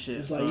thing and shit.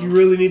 It's like you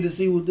really need to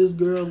see what this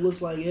girl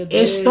looks like.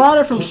 It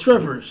started from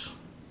strippers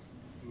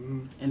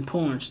and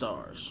porn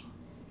stars.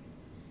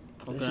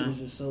 Okay. That shit is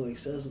just so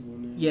accessible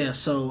now. Yeah,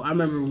 so I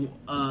remember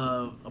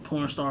a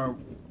porn star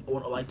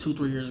like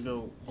 2-3 years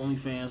ago.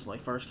 OnlyFans like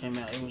first came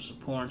out. It was a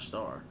porn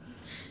star,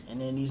 and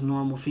then these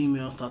normal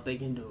females thought they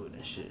can do it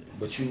and shit.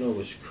 But you know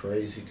what's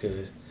crazy?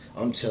 Cause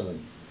I'm telling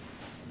you,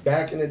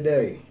 back in the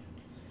day,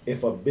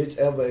 if a bitch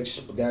ever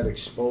got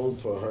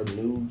exposed for her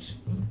nudes,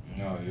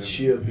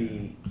 she'll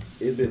be,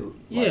 it'd be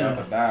like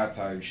a die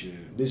type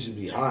shit. This would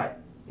be hot.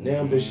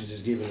 Now bitches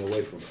just giving it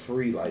away for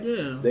free. Like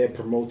they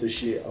promote the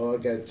shit. Oh, I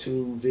got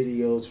 2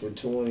 videos for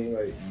 20.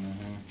 Like,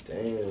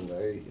 damn,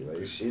 like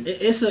shit.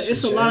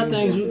 It's a lot of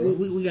things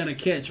we gotta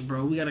catch,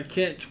 bro. We gotta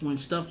catch when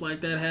stuff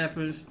like that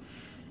happens.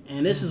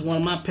 And this is one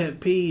of my pet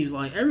peeves.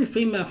 Like every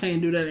female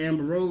can't do that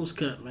Amber Rose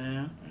cut,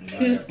 man.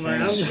 Like,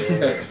 I'm just some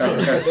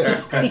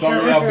of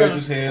y'all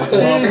bitches had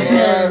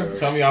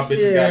some of y'all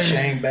bitches got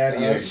Shane Batty.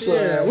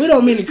 Yeah, we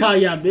don't mean to call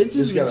y'all bitches.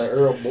 Just got an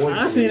Earl Boy.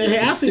 I seen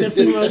the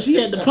female. She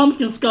had the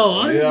pumpkin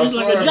skull. It's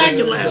like a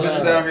jacket lamp.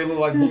 Bitches out here look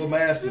like Bull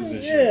Masters and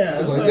shit. Yeah,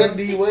 it's like that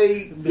D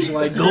Wade. Bitch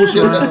like Ghost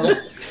around.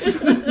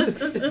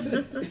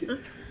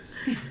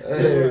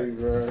 Hey,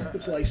 bro.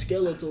 It's like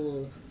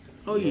Skeletor.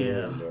 Oh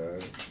yeah.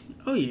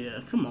 Oh yeah.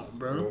 Come on,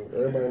 bro.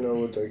 Everybody know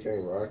what they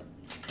can't rock.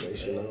 They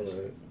should know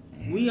that.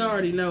 We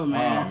already know,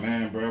 man. Oh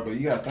man, bro, but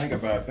you gotta think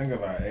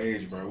about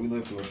age, bro. We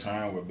lived through a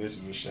time where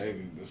bitches were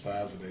shaving the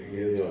size of their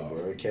heads off.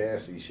 Bro,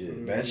 Cassie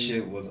shit. That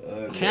shit was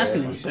ugly.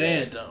 Cassie was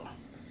bad though.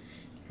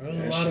 There's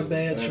a lot of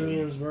bad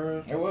trends,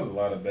 bro. There was a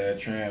lot of bad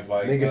trends.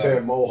 Like niggas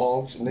had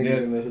mohawks. Niggas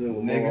in the hood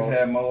with niggas mohawks.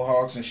 had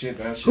mohawks and shit.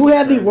 That shit Who was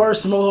had the crazy.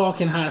 worst mohawk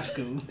in high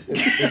school?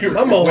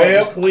 My mohawk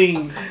was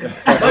clean.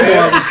 My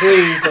mohawk was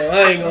clean, so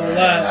I ain't gonna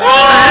lie.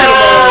 I had a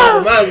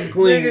mohawk, but mine was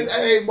clean. Niggas,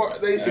 hey,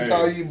 they used to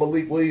call you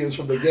Malik Williams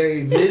from the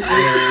game, bitch.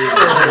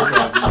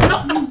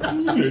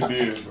 You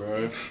did,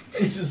 bro.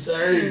 It's the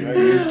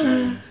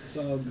same. It's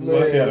all good.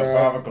 Plus, he had a bro.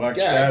 5 o'clock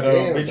God shadow.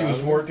 damn, Bitch, you was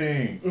dog.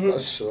 14. I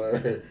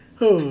swear.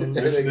 Who?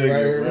 This That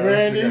nigga, bro.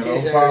 Randy? This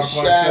nigga, Yeah, 5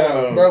 o'clock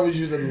shadow. Bro was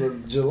using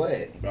the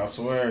Gillette. I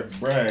swear,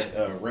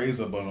 Brad,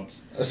 razor bumps.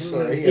 I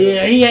swear.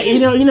 Yeah, he had, you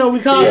know we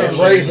call Yeah, them.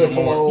 razor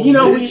cologne. You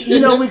know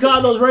bitch. we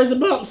call those razor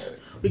bumps.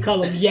 We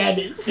call them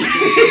yabbits.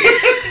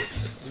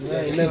 I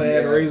ain't never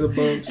had razor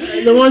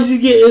bumps. The ones you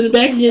get in the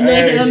back of your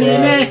neck and under your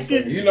bro. neck.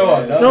 You know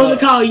another. Those are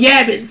called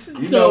yabbits.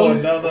 You So know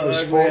another Those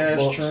ugly folk ass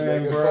bumps,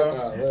 trend, nigga, bro.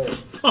 fuck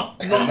all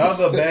that.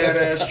 Another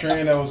badass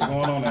trend that was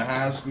going on in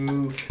high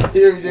school.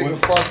 Every nigga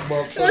What- fuck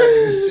bumps on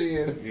his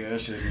chin. Yeah,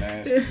 that shit's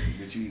nasty.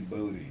 Bitch, you eat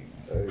booty.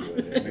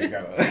 They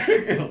got a that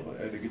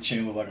nigga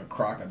chin look like a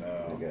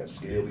crocodile. They got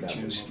Scaly scared by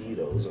chin.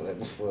 mosquitoes on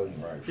that fuck.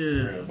 Right, for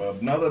Yeah. real. But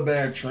another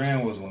bad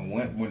trend was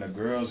when the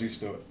girls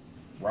used to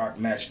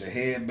match the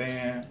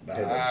headband, the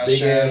Had the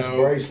big ass eyeshadow.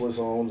 bracelets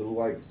on to look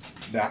like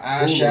The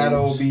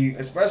eyeshadow Hulu's. be,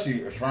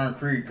 especially at Fern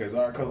Creek, because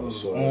our color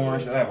was Oh,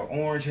 orange. They have an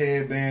orange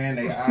headband.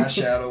 Their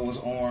eyeshadow was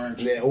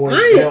orange. that orange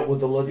I ain't- belt with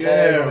the little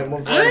tag on that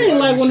motherfucker. I ain't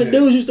like when the Shit.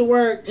 dudes used to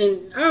wear, and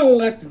I don't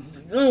want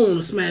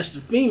to smash the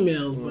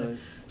females, but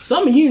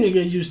some of you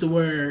niggas used to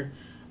wear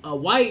a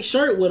white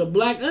shirt with a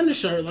black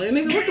undershirt. Like,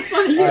 nigga, what the fuck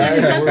are you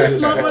that's got weird this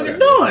as motherfucker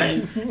fuck.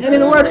 doing? And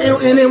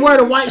then wear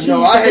the white shoes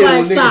No, I with the hate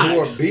when black niggas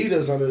wore socks.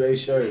 beaters under their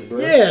shirt, bro.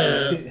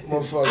 Yeah.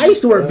 Motherfucker. I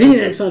used to wear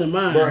V-necks under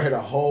mine. Bro had a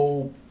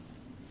whole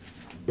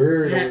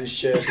beard on his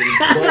chest and he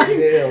butted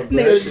down. bro.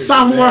 That Nigga, shit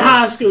sophomore nasty.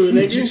 high school, You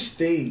nigga.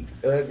 stink.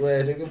 Ugly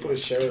ass nigga, put a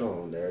shirt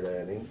on there,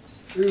 daddy.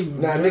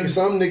 Nah, nigga,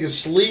 some niggas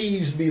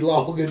sleeves be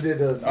longer than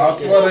the. I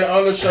swear the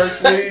undershirt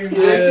sleeves, Yeah.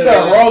 man. You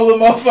start rolling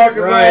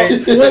motherfuckers Right.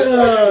 out.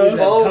 What,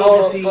 Fold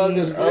tall them tee.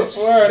 motherfuckers, bro. I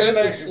swear, Cut they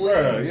the like, sleeves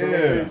bruh, on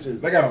yeah.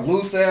 bitches. They got a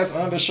loose ass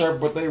undershirt,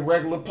 but they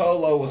regular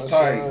polo was I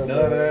tight. swear,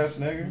 Dud bro. ass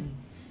nigga.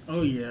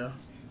 Oh yeah,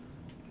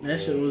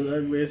 that shit was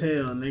ugly as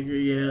hell,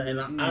 nigga. Yeah,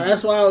 and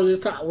that's why I was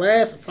just talking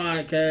last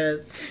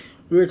podcast.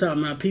 We were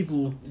talking about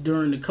people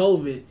during the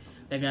COVID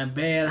that got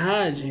bad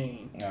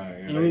hygiene. Nah, yeah,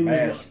 And they we was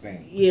mask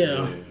thing.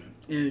 Yeah,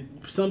 and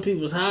some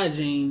people's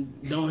hygiene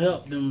don't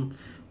help them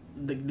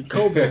the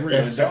COVID They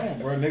risk. don't,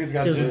 bro. Niggas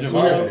got Because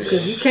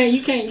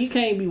gingivitis. you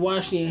can't be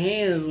washing your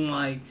hands, and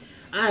like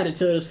I had to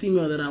tell this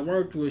female that I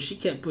worked with, she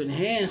kept putting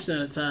hand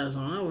sanitizer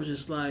on. I was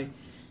just like,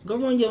 go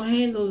run your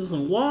hands into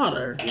some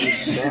water. That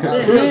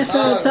hand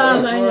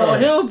sanitizer ain't gonna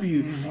help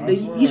you.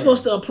 You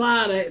supposed to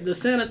apply the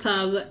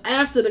sanitizer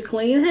after the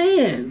clean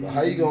hands.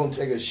 How you gonna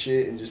take a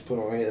shit and just put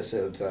on hand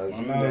sanitizer?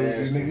 I know,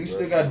 nigga, you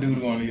still got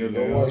doo-doo under your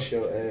Don't nails. wash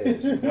your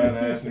ass. That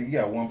ass nigga, you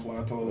got one ply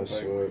I toilet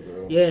paper. swear,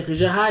 bro. Yeah, because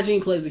your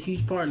hygiene plays a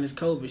huge part in this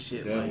COVID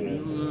shit. Like,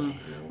 Definitely.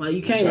 like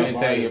you Trying can't.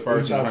 to tell your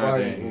personal Try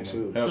hygiene, vitamins, you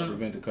know, too. help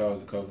prevent the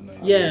cause of COVID-19.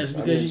 Yes, I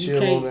because need you chill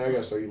on can't. there. I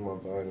gotta start eating my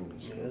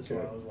vitamins. Yeah, that's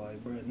why I was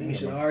like, bro, niggas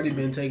should have already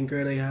been taking care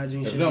of their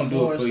hygiene If shit you don't do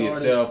before it for started.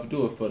 yourself,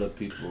 do it for the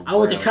people. I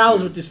went to around college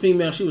you. with this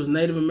female. She was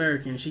Native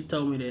American. She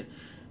told me that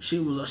she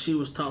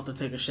was taught to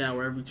take a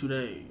shower every 2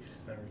 days.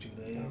 Every 2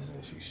 days.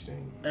 She stink.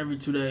 Every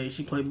 2 days,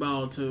 she played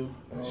ball too.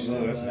 I don't Shit,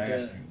 know that's about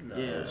nasty. that.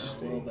 Nah, Yeah.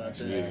 I don't know about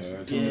Yeah, that.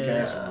 that's Yeah. in the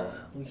casserole.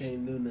 We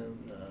can't do nothing.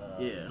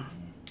 Nah. Yeah.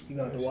 You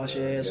got to wash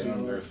your ass.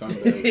 Down there with some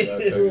days, you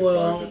gotta take it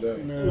Well, twice a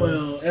day. Nah.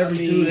 Well, every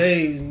I 2 mean-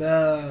 days,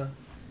 nah.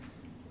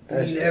 You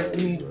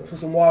need to put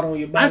some water on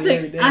your I body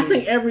every think day. I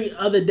think every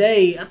other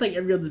day. I think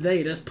every other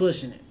day. That's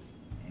pushing it.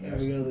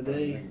 Every other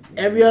day.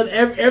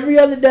 Every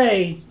other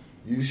day.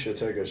 You should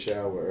take a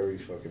shower every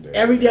fucking day.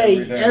 Every day.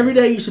 Every day. Every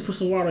day you should put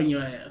some water on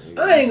your ass.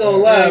 I ain't gonna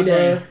lie, Every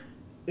day. bro.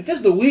 If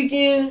it's the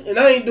weekend and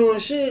I ain't doing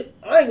shit,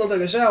 I ain't gonna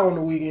take a shower on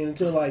the weekend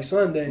until like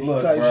Sunday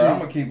Look, type bro, I'm shit.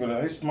 gonna keep it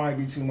up. This might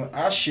be too much.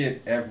 I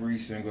shit every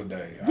single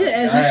day. Yeah,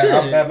 as you should.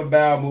 I have a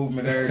bowel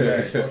movement every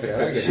day. Okay,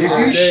 I If get you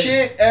it.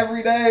 shit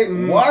every day,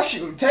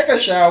 take a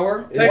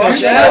shower. Take a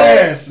wash your shower.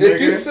 ass,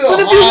 If you nigga. feel But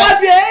if you hot,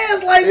 wipe your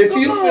ass, like, if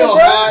come you on, feel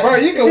bro. hot, Bro,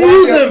 you If can you wipe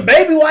your using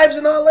baby wipes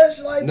and all that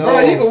shit, like, No. Bro,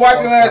 you can wipe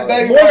your ass,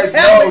 baby Moist wipes. No,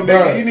 towels,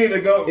 nigga, bro. you need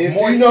to go. If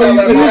moist you know you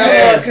towel can your use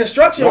have- ass.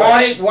 construction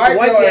Wipe wipe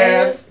your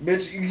ass. ass,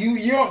 bitch.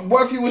 You don't.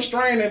 What if you was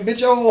straining,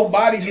 bitch? Your whole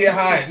body get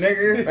hot,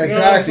 nigga. You know what I'm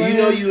Exactly.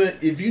 saying?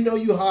 If you know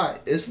you hot,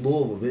 it's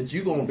Louisville, bitch.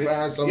 You gonna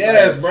find something.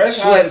 Yes, bro.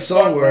 It's hot sweat as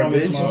fuck somewhere, on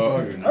this bitch.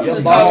 motherfucker. I'm Your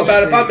just balls talking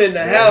about if I'm stink. in the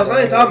Yeah, house. I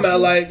ain't bro. talking about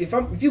like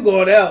if you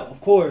going out,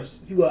 of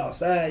course. If you go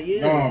outside,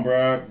 yeah. No,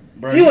 bro.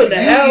 Bro, You in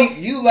the house.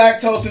 You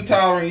lactose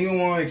intolerant. You don't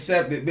want to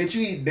accept it, bitch.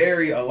 You eat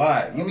dairy a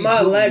lot. You I'm be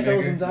not pooping,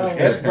 lactose nigga. intolerant.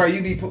 That's bro.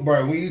 You be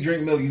bro. When you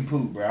drink milk, you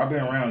poop, bro. I've been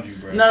around you,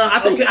 bro. No,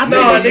 I think Okay, I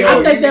no, think, nigga,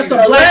 I think that's a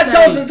a black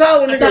lactose thing.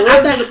 intolerant nigga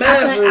runs to the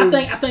bathroom.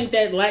 I think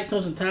that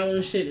lactose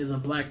intolerant shit is a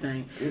black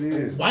thing. It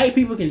is. White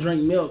people can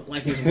drink milk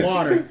like it's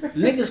water.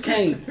 Niggas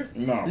can't.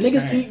 No,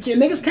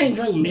 Niggas can't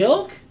drink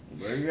milk.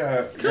 Bro, you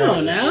got, Come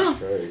on now.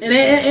 crazy. It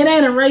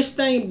ain't a race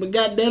thing, but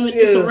goddamn it,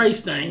 it's Yeah. a race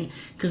thing.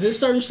 Cause there's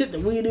certain shit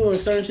that we do and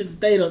certain shit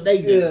that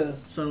they do. Yeah.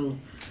 So,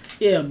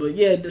 yeah, but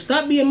yeah,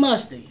 stop being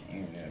musty.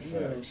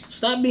 facts.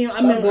 Stop being.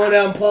 Stop going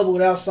out in public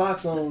without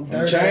socks on.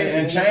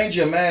 And change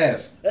your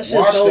mask. That shit's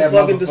Wash so that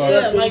fucking motherfucker.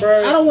 disgusting, like,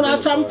 bro. I don't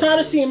want. I'm tired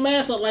of seeing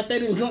masks look like they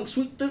didn't drunk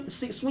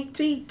sweet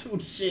tea to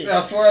the shit. I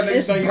swear niggas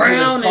It's don't use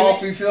brown this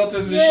coffee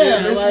filters and yeah,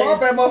 shit. This like- swap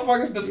that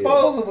motherfucker's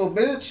disposable,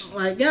 bitch.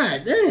 Like,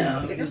 god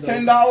damn. It's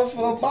 $10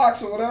 for a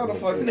box or whatever the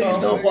fuck it Niggas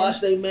costs, don't nigga. wash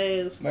their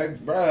mans.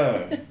 Like,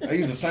 bruh, they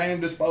use the same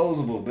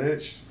disposable,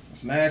 bitch.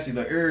 It's nasty.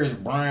 The ear is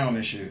brown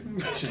and shit.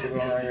 Shit going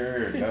around your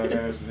ear, dog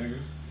ass nigga.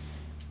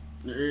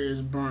 The ear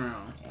is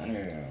brown.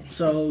 Yeah.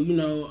 So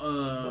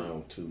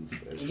Brown tooth.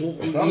 Some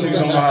niggas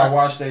don't know how to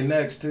wash their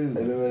necks too.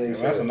 Hey, man, Yeah, they that's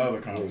said- another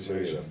they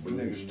conversation. said But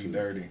niggas be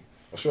dirty.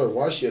 I swear,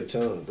 wash your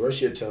tongue.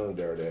 Brush your tongue,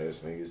 dirty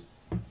ass niggas.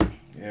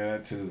 Yeah,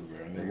 that too,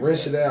 bro. Niggas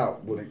Rinse got- it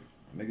out. With,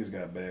 Niggas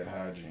got bad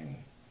hygiene.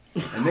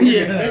 And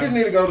niggas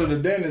need to go to the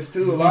dentist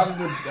too. A lot of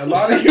you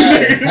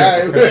niggas,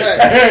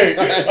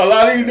 hey, a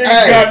lot of you niggas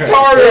Hey, got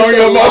tartar there's on a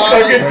your lot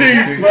motherfucking of-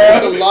 teeth, there's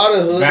bro. a lot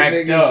of hood Backed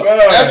niggas. up.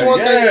 That's one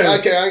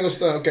Yes. thing. Okay, I ain't gonna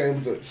stand. Okay,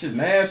 but Shit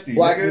nasty,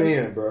 black nigga.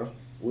 men, bro.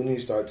 We need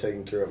to start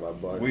taking care of our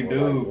body. We more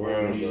do, like bro.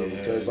 women, Yeah.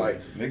 Because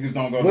like Niggas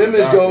don't go. women to the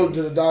doctor. go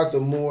to the doctor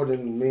more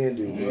than men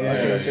do, bro. I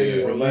Yeah, can't tell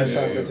you yeah, the last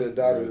time I yeah. went to the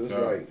doctor. Real It's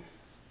talk. like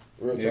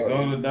real Yeah, talk.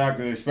 go to the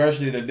doctor,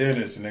 especially the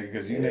dentist, nigga,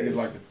 because you Yeah. niggas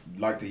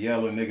like to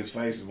yell in niggas'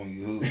 faces when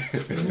you hoop.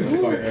 Fuck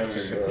out of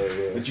here.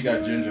 Yeah. But you got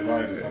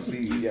gingivitis. I see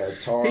You you.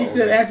 got tar. he on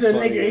said the after a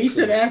front of nigga, your he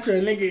said tooth. after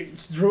a nigga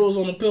drools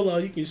on the pillow,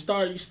 you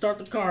start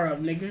the car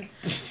up, nigga,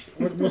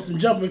 with some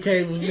jumper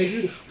cables,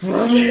 nigga.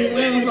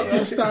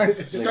 Start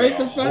straight Nigga,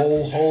 the a fuck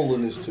whole hole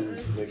in his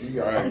tooth, nigga.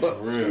 You Right, got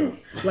for real.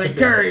 like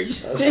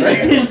courage.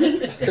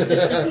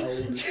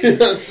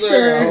 yes,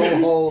 sir. A whole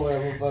hole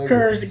in that motherfucker.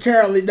 Courage the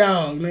cowardly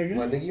dog, nigga.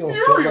 My nigga, you don't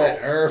feel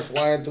that air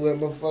flying through that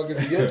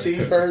motherfucker. Your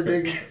teeth hurt,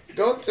 nigga.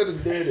 Go to the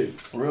dentist.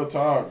 Real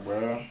talk,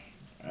 bro.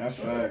 That's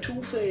fact.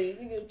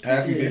 Nigga.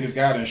 Half you niggas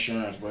got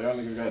insurance, bro. Y'all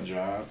niggas got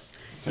jobs.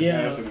 Take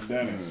Yeah. your ass to the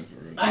dentist.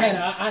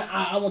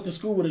 I went to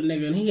school with a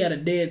nigga and he had a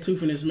dead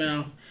tooth in his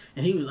mouth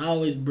and he was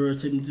always, bro,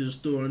 take me to the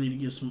store. I need to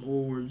get some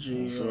oral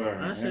gel.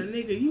 Sure. I said,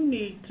 nigga, you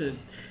need to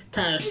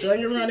tie a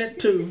string around that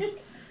tooth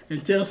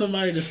and tell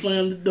somebody to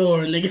slam the door,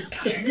 nigga.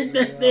 Get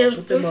that damn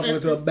Put that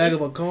motherfucker to the back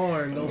of a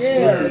car and go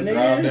Yeah, flip it. nigga.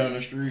 Drive down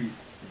the street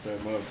with that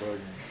motherfucker.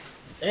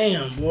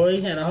 Damn, boy,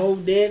 he had a whole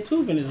dead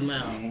tooth in his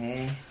mouth.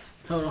 Mm-hmm.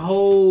 Had a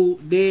whole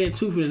dead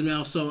tooth in his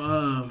mouth.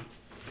 So,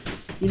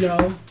 you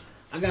know,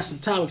 I got some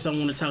topics I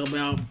want to talk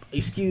about.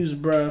 Excuse,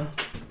 bruh,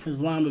 his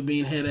llama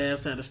being head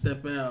ass had to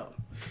step out.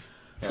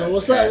 So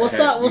what's up? What's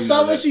up? What's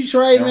up with you,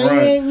 Trey,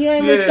 man? You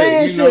ain't been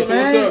saying you know, shit, so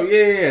man. what's up?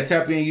 Yeah.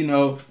 Tap in, you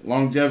know,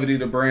 longevity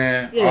the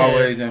brand, Yeah.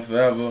 always and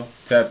forever.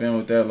 Tap in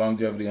with that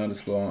longevity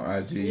 _ on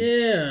IG,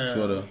 Yeah.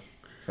 Twitter,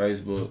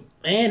 Facebook.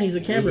 And he's a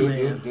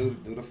cameraman. Do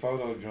the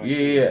photo joint.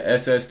 Yeah,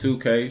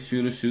 SS2K,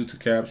 shoot to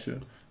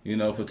capture. You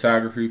know,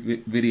 photography,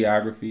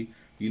 videography.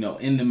 You know,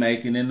 in the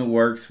making, in the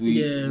works.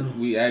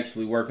 We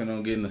actually working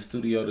on getting the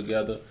studio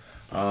together.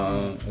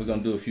 We're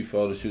gonna do a few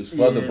photo shoots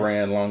for the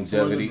brand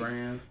longevity, For the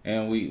brand.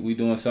 and we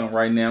doing something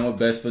right now with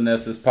Best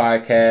Finesses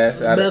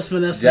podcast out Best of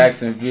Finesses.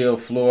 Jacksonville,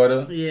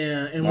 Florida.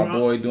 Yeah, and My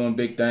boy doing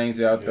big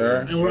things out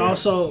there. and we're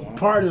also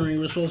partnering.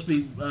 We're supposed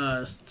to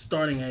be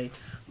starting a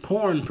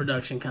porn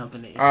production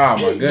company. Oh my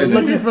We're goodness!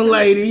 looking for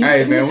ladies.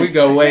 Hey man, we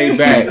go way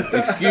back.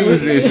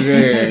 Excuse this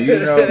man.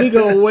 You know, We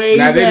go way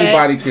not back.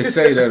 anybody can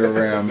say that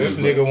around me. This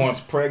nigga wants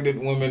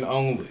pregnant women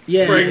only.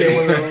 Yeah.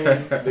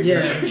 Pregnant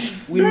Yeah.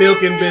 We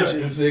milking bitches.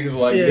 This nigga's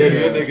like, Yeah.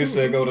 that nigga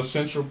said go to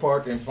Central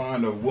Park and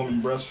find a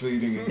woman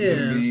breastfeeding and Yeah,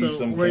 give me so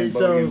some wait,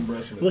 Cambodian so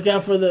breast milk. look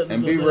out for the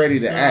And be ready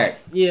to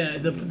act. Yeah,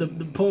 the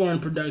porn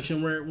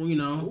production where you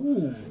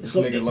know it's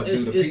This nigga like do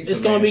the pizza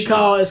it's gonna man be shit.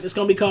 called it's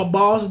gonna be called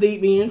Balls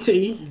Deep ENT.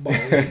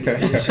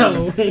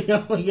 So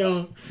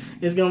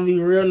it's gonna be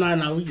real nice.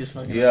 Now we just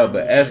fucking Yeah,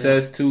 but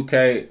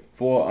SS2K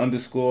 4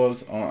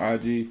 underscores on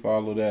IG.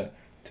 Follow that.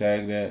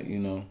 Tag that. You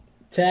know.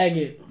 tag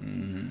it,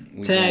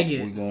 We Tag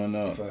going, it. We going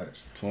up.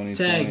 Facts. 2020.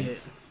 tag it.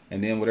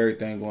 And then with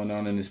everything going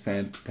on in this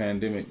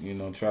pandemic, you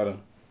know, try to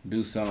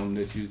do something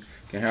that you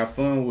can have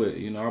fun with.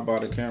 You know, I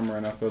bought a camera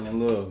and I fell in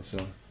love. So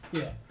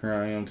Yeah. here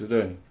I am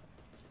today.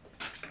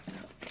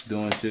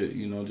 Doing shit,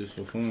 you know, just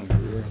for fun, for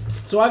real.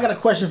 So I got a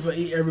question for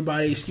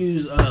everybody.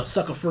 Excuse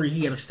Sucker Free.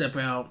 He got to step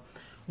out.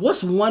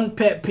 What's one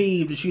pet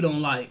peeve that you don't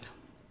like?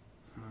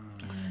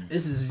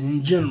 This is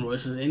in general.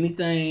 This is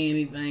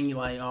anything you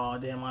like. Oh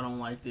damn, I don't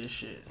like this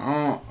shit.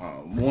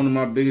 One of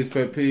my biggest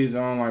pet peeves, I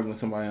don't like when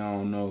somebody I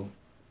don't know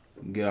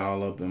get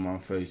all up in my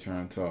face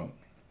trying to talk.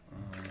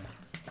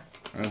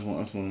 That's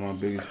one of my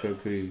biggest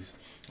pet peeves.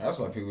 That's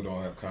like people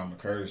don't have common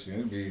courtesy.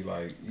 It'd be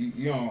like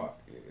you know,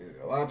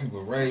 a lot of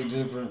people rage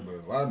different, but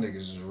a lot of niggas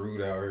is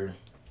rude out here.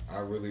 I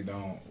really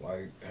don't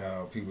like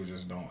how people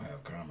just don't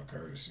have common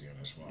courtesy in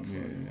this motherfucker.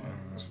 Yeah.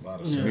 Like, there's a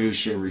lot of serious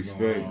shit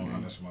respect going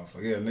on this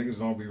motherfucker. Yeah, niggas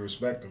don't be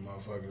respecting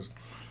motherfuckers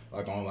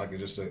like on like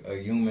just a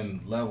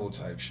human level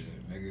type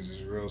shit. Niggas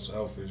is real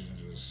selfish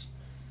and just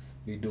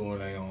be doing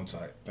their own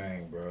type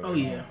thing, bro. Oh,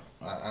 yeah.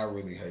 I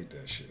really hate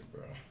that shit,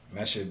 bro. And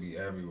that shit be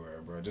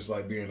everywhere, bro. Just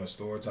like being a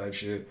store type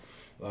shit.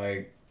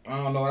 Like, I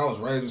don't know, I was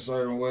raised a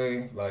certain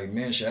way. Like,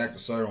 men should act a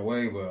certain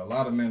way, but a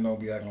lot of men don't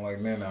be acting like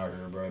men out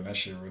here, bro. And that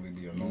shit really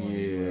be annoying.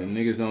 Yeah, bro.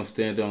 Niggas don't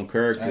stand on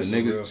character. That's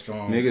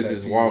Niggas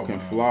is walking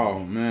flaw,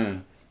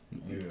 man.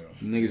 Yeah.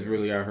 Niggas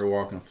really out here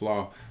walking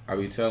flaw. I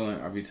be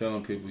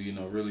telling people, you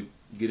know, really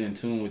get in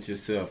tune with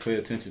yourself. Pay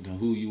attention to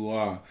who you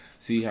are.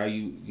 See how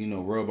you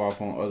know, rub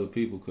off on other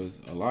people, because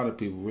a lot of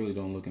people really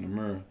don't look in the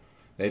mirror.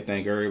 They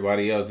think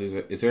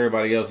it's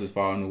everybody else's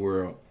fault in the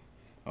world.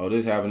 Oh,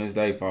 this happened, it's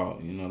their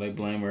fault. You know, they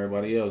blame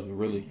everybody else, but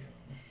really,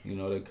 you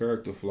know, their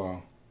character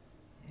flaw.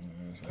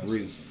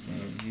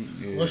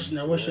 What's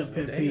your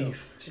pet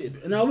peeve?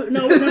 No, we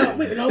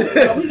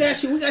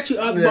got you. We got you,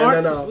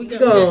 Mark. No. We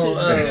got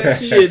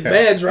you. Shit,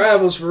 bad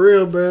drivers for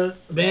real, bro.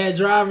 Bad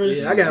drivers.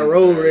 Yeah, I got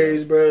road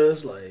rage, bro.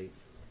 It's like,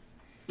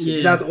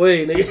 get out the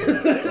way, nigga.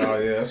 Oh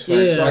yeah, that's facts.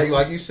 Yeah.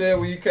 Like you said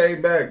when you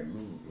came back,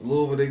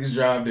 Louisville niggas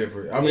drive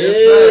different. I mean, yeah,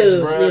 it's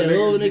facts, bro. Yeah,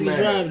 Louisville niggas mad.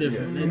 drive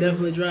different. They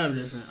definitely drive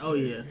different. Oh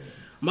yeah.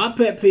 My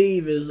pet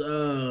peeve is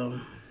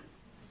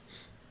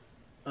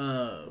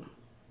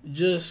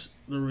just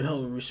the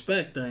whole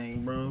respect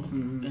thing, bro,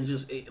 and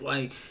just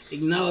like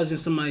acknowledging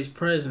somebody's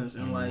presence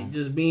and like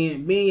just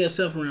being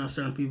yourself around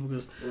certain people,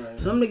 because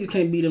some niggas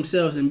can't be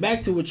themselves. And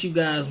back to what you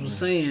guys was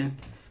saying,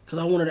 because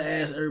I wanted to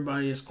ask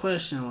everybody this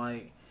question,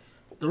 like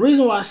the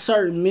reason why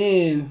certain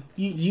men,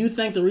 you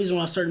think the reason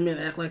why certain men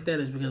act like that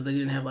is because they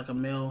didn't have like a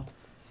male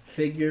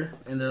figure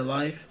in their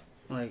life,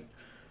 like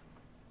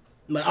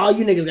all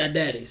you niggas got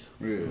daddies.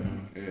 Yeah.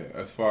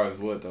 As far as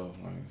what though?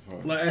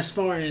 As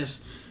far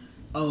as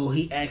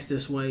he acts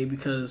this way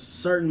because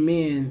certain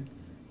men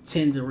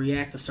tend to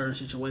react to certain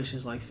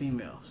situations like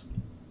females.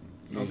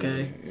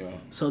 Okay? Yeah.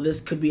 So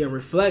this could be a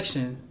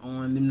reflection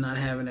on them not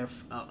having a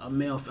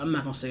male, I'm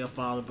not going to say a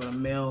father, but a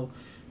male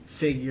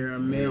figure, a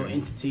male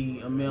entity,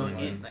 a male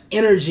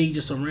energy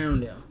just around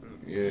them.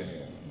 Yeah.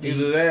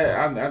 Either that,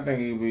 I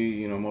think it would be,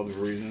 you know,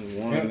 multiple reasons.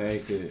 One, they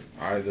could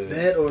either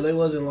that, or they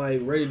wasn't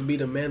like ready to be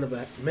the man of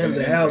the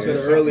house at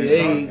an early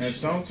age. And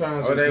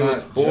sometimes or it's they not were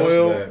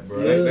spoiled. just that,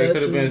 bro. They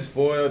could have been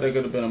spoiled. They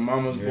could have been a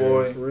mama's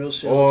boy. Real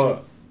shit.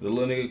 Or the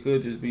little nigga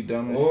could just be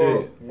dumb as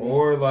shit.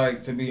 Or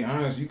like, to be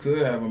honest, you could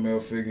have a male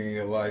figure in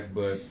your life,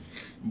 but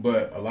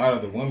a lot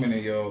of the women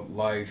in your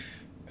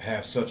life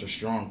have such a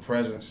strong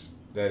presence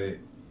that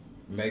it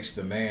makes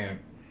the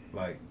man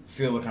like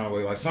feel a kind of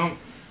way.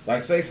 Like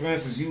say for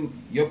instance,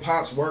 your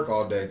pops work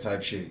all day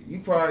type shit. You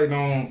probably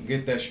don't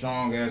get that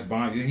strong ass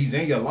bond. He's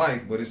in your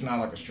life, but it's not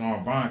like a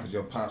strong bond because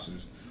your pops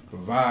is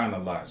providing a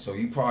lot. So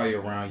you probably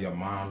around your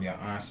mom, your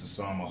aunts, or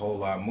something a whole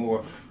lot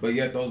more. But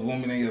yet those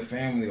women in your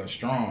family are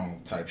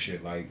strong type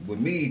shit. Like with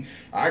me,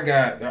 I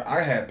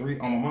had 3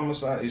 on my mama's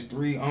side. It's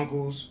 3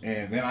 uncles,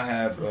 and then I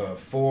have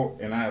 4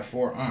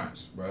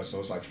 aunts, bro. So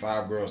it's like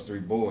 5 girls, 3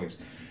 boys.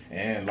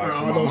 And like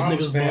all my those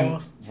mom's niggas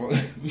family, all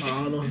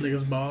those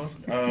niggas bald?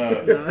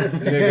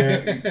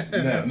 Nigga,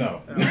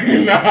 no.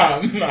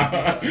 Nah.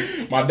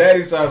 My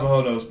daddy's side's a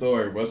whole other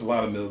story, but it's a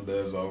lot of milk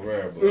duds over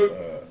there.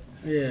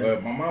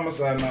 But my mama's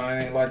side, no, I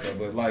ain't like that.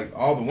 But like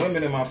all the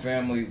women in my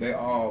family, they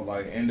all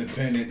like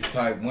independent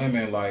type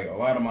women. Like a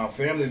lot of my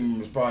family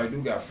members probably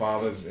do got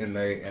fathers in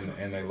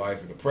their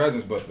life in the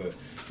presence, but the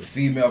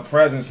female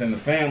presence in the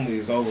family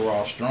is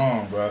overall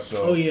strong, bro.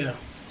 So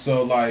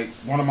So, like,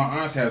 one of my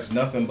aunts has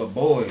nothing but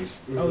boys.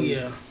 Oh,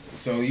 yeah.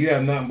 So, you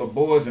have nothing but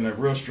boys and a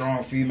real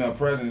strong female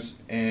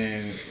presence.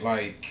 And,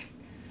 like,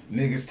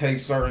 niggas take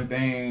certain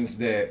things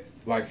that,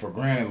 like, for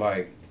granted.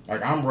 Like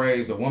I'm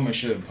raised, a woman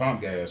shouldn't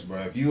pump gas,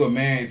 bro. If you a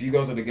man, if you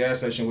go to the gas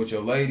station with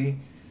your lady,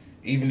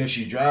 even if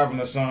she's driving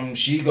or something,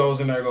 she goes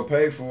in there to go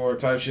pay for it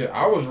type shit.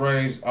 I was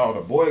raised,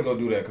 the boy go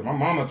do that. Because my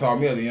mama taught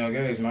me at a young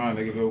age, nah,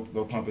 nigga,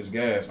 go pump his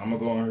gas. I'm going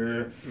to go in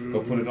here,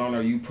 go put it on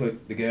there, you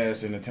put the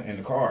gas in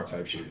the car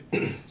type shit.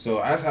 So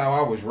that's how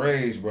I was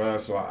raised, bro.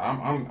 So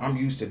I'm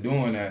used to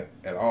doing that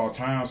at all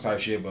times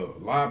type shit. But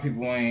a lot of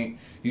people ain't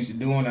used to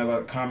doing that,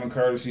 like common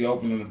courtesy,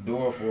 opening the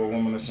door for a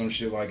woman or some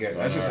shit like that.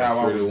 That's just how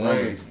I was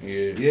raised.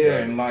 Yeah,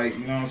 and like,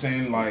 you know what I'm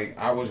saying? Like,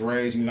 I was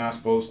raised, you're not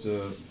supposed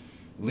to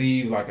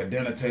leave like a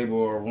dinner table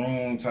or a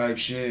room type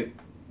shit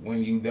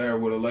when you there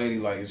with a lady.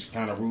 Like, it's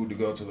kind of rude to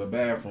go to the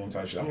bathroom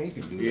type shit. I mean,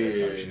 you can do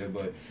that type shit,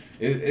 but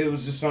it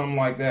was just something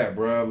like that,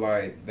 bro.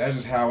 Like, that's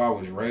just how I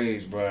was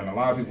raised, bro. And a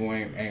lot of people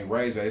ain't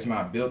raised that. It's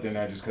not built in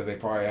there just because they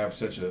probably have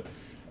such a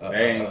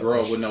they ain't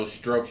grow up with no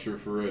structure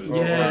for real.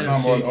 Or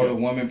some or the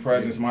woman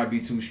presence might be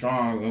too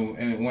strong.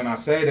 And when I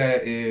say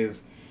that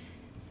is,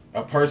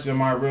 a person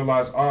might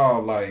realize,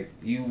 like,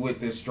 you with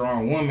this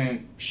strong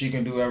woman, she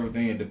can do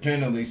everything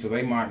independently, so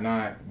they might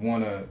not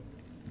want to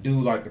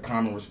do like the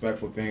common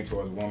respectful thing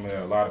towards a woman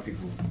that a lot of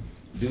people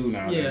do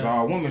nowadays. Yeah.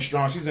 Oh, a woman's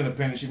strong, she's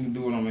independent, she can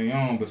do it on her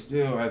own, but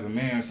still, as a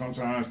man,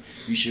 sometimes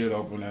you should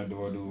open that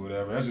door, do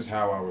whatever. That's just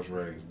how I was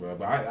raised, bro.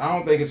 But I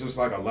don't think it's just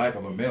like a lack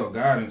of a male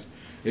guidance.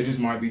 It just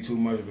might be too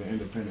much of an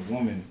independent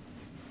woman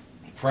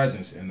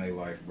presence in their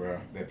life, bro,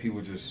 that people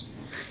just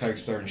take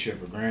certain shit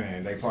for granted,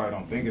 and they probably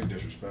don't think it's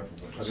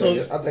disrespectful.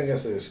 I think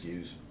that's an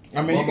excuse.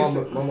 I mean,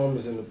 my mom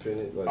is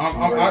independent. Like,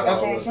 that's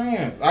what I'm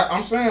saying.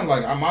 I'm saying,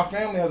 like, my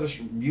family has a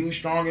huge,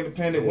 strong,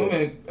 independent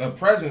woman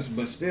presence,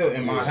 but still,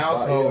 in my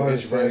household, I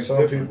it's understand. Some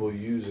different. people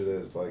use it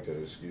as like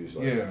an excuse.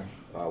 Like,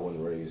 I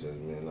wasn't raised as a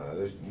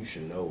man. You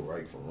should know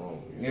right from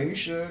wrong. You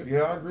should.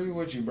 Yeah, I agree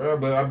with you, bro.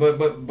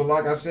 But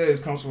like I said, it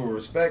comes from a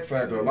respect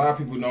factor. A lot of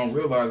people don't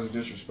realize it's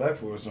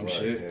disrespectful or some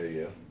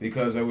shit.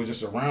 Because they were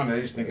just around. They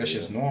just think that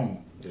shit's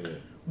normal. Yeah.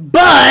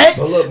 But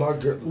look, my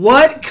girl,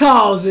 what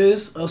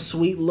causes a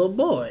sweet little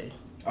boy?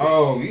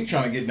 Oh, you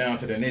trying to get down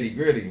to the nitty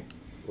gritty?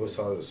 What's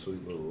called a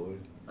sweet little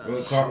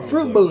boy?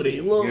 Fruit booty,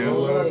 little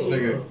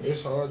nigga.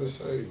 It's hard to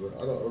say, bro.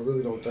 I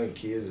really don't think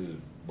kids is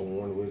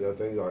born with it. I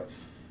think like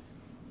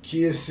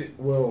kids.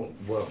 Well,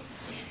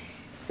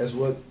 that's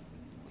what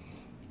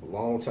a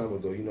long time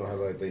ago. You know how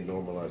like they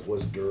normalize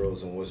what's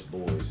girls and what's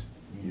boys.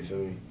 You feel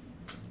me?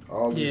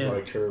 All these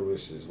like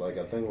characteristics. Like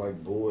I think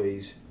like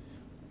boys,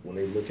 when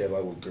they look at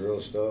like what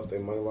girl stuff they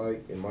might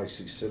like, it might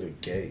consider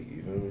gay.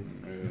 You feel me?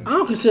 I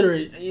don't consider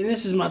it, and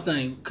this is my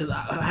thing, because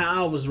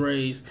how I was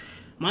raised.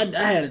 I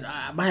had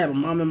a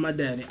mom and my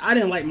daddy. I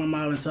didn't like my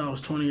mom until I was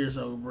 20 years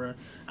old, bro.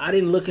 I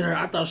didn't look at her.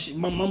 I thought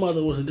my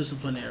mother was a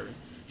disciplinary.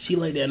 She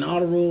laid down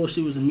all the rules.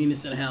 She was the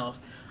meanest in the house.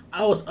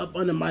 I was up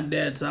under my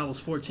dad till I was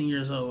 14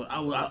 years old.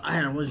 I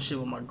had a relationship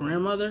with my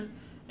grandmother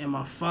and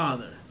my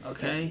father,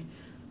 okay?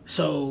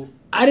 So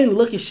I didn't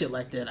look at shit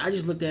like that. I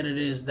just looked at it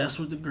as that's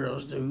what the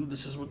girls do.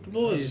 This is what the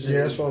boys do.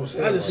 Yeah, that's what I'm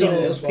saying. I just see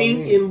it as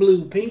pink and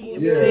blue. Pink and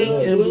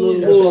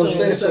blue. That's what I'm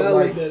saying. So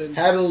like,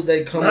 how do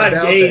they come about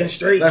gay that? And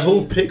straight like,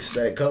 who picks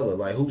that color?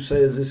 Like, who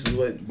says this is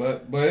what?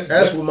 But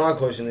that's what my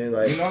question is.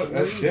 Like, you know,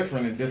 that's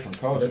different in different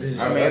cultures.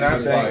 I mean,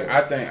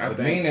 I think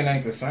the meaning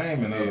ain't the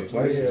same in other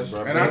places,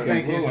 bro. And I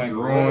think it's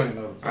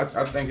growing.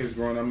 I think it's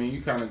growing. I mean,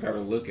 you kind of got to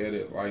look at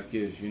it like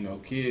this. You know,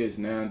 kids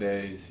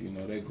nowadays, you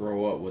know, they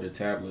grow up with a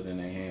tablet in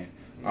their hand.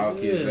 All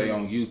kids, they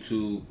on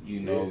YouTube, you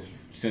know,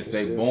 since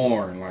they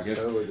born. Like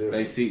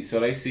they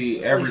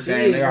see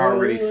everything. They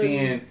already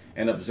seeing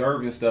and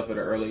observing stuff at an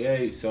early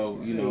age. So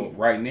you know,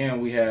 right now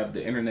we have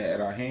the internet at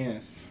our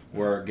hands,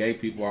 where gay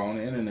people are on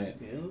the internet.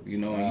 You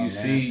know, and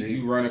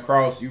you run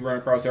across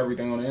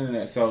everything on the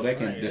internet, so they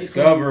can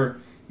discover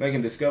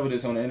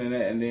this on the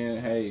internet, and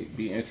then hey,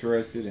 be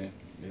interested in.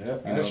 Yeah,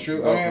 that's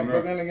true. I mean,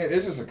 but then again,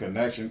 it's just a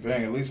connection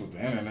thing, at least with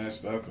the internet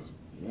stuff, because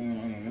the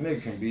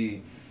nigga can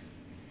be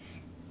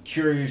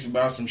curious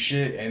about some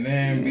shit and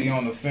then be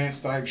on the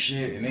fence type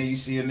shit, and then you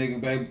see a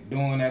nigga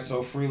doing that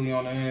so freely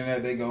on the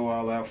internet, they go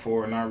all out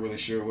for it, not really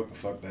sure what the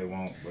fuck they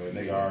want, but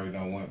nigga already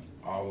done went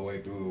all the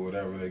way through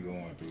whatever they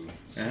going through.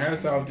 And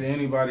hats off to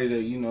anybody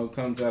that, you know,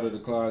 comes out of the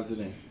closet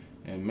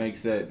and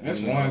makes that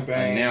one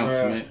thing,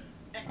 announcement.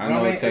 Bro. I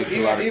know it takes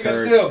a lot of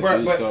courage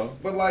to do so.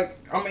 But like,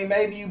 I mean,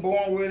 maybe you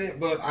born with it,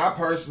 but I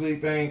personally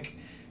think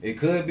it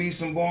could be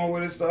some born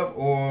with it stuff,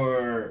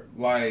 or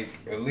like,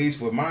 at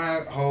least with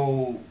my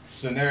whole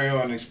scenario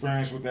and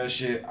experience with that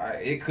shit,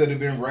 it could have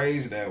been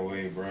raised that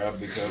way, bro.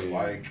 Because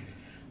like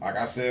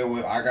I said,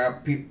 I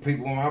got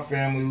people in my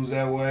family who's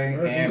that way.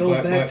 And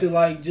go back to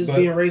like just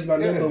being raised by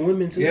nothing but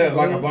women too. Yeah,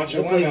 like a bunch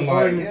of women,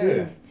 like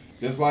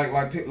just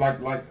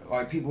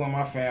like people in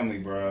my family,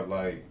 bro.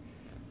 Like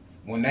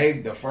when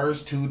the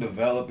first 2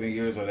 developing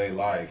years of their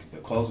life, the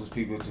closest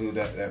people to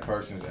that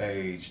person's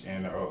age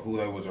and who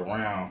they was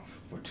around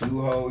for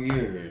 2 whole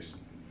years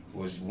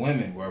was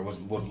women, where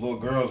was little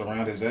girls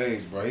around his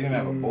age, bro. He didn't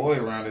have a boy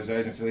around his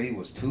age until he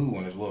was 2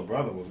 when his little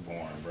brother was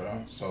born,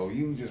 bro. So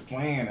you just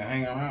playing and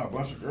hanging around a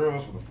bunch of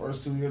girls for the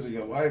first 2 years of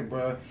your life,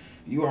 bro.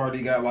 You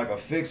already got like a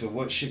fix of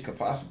what shit could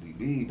possibly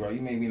be, bro.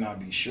 You maybe not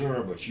be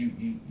sure, but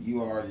you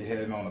already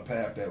heading on the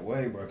path that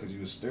way, bro, because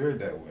you was stirred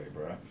that way,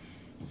 bro.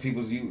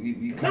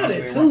 You not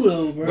at 2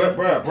 though, bro.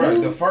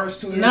 Bro, the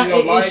first 2 years of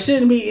your life, it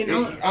shouldn't be. I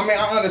mean,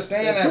 I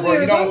understand that,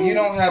 bro. You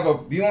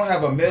don't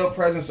have a male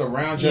presence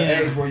around your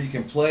age where you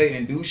can play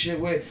and do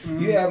shit with.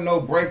 You have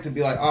no break to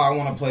be like, I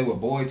want to play with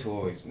boy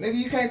toys, nigga.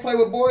 You can't play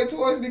with boy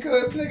toys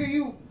because nigga,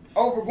 you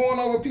going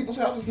over people's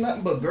houses,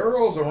 nothing but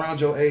girls around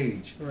your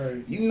age.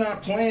 Right. You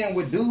not playing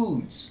with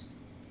dudes.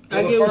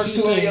 For the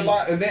first 2 of your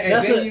life,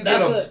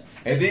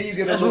 and then you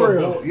get a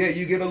little boy. Yeah,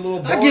 you get a little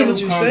boy. I get what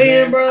you're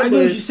saying, bro. I get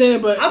what you're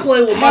saying, but I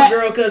played with my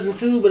girl cousins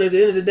too. But at the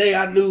end of the day,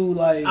 I knew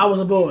like I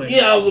was a boy.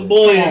 Yeah, I was a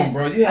boy. Come on,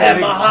 bro. You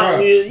had my Hot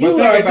Wheels.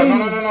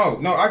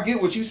 No. I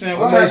get what you're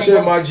saying. I made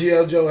sure my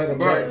GL Joe had a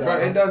black bro.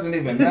 It doesn't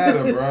even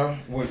matter, bro.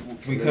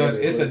 Because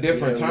it's a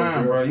different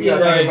time, bro. You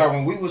gotta think about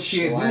when we was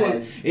kids.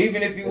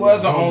 Even if you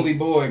was an only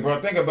boy, bro.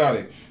 Think about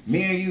it.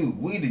 Me and you,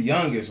 we the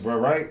youngest, bro,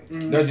 right?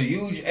 There's a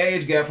huge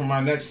age gap from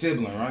our next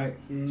sibling, right?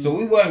 So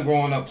we wasn't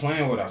growing up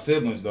playing with our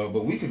siblings, though,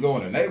 but we could go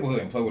in the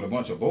neighborhood and play with a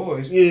bunch of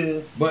boys.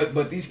 Yeah.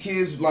 But these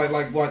kids like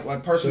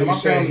personally, so my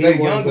family, they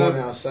younger. Going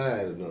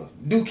outside enough.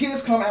 Do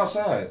kids come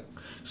outside?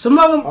 Some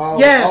of them,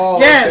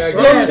 yes.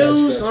 Some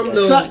do, some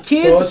don't.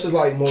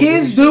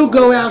 Kids do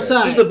go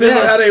outside. Just depends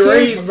on how they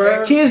raised,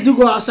 bro. Kids do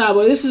go outside,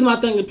 but this is my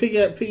thing to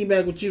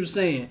piggyback what you were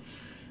saying.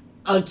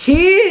 A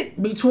kid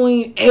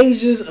between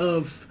ages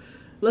of,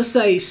 let's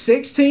say,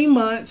 16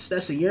 months,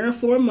 that's a year and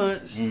 4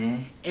 months,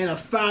 and a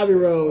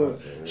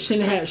 5-year-old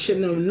should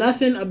know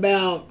nothing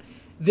about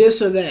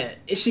this or that.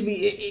 It should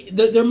be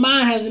their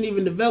mind hasn't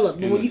even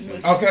developed.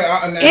 Innocence.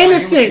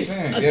 Innocence.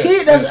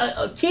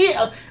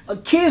 A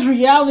kid's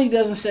reality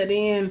doesn't set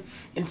in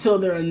until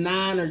they're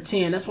 9 or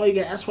 10. That's why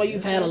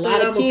you've had a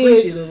lot of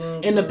kids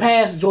in the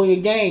past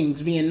joining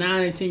gangs, being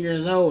 9 and 10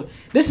 years old.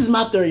 This is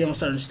my theory on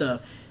certain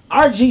stuff.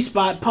 Our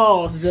G-spot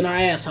pause is in our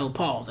asshole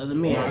pause as a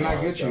man. And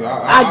I get you.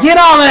 I get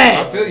all of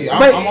that. I feel you.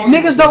 But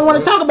niggas don't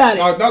want to talk about it.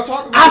 Don't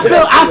talk about it.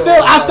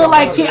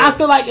 I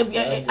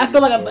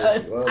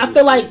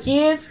feel like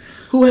kids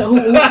who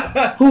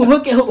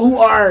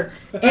are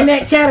in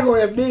that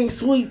category of being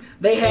sweet,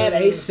 they had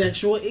a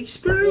sexual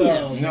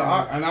experience. Ain't no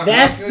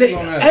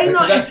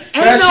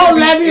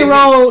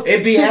 11-year-old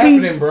it be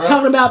happening, bro.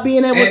 Talking about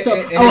being able to.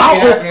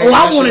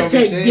 I want to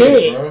take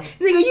dick, nigga.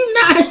 You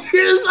 9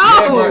 years old.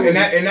 Yeah, bro.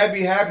 And that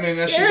be happening.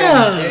 That shit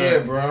don't be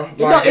said, bro.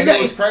 Like, and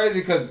it was crazy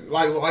because,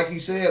 like you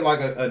said,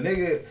 like a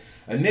nigga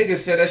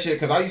said that shit.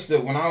 Because I used to,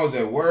 when I was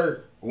at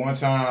work one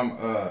time,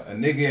 a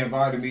nigga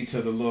invited me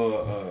to the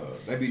little.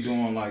 They be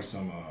doing like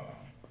some.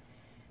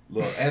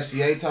 Little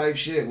FCA type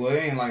shit. Well,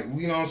 it ain't like,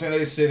 you know what I'm saying?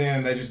 They sit in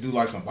and they just do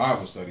like some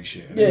Bible study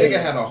shit. And the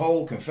nigga had a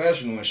whole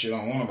confessional and shit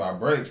on one of our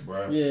breaks,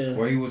 bro. Yeah.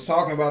 Where he was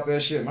talking about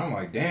that shit. And I'm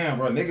like, damn,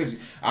 bro, niggas,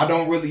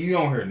 you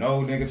don't hear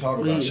no nigga talk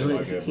about shit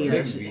like that,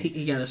 bro.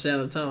 He got a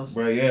salad toss.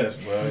 Bro, yes,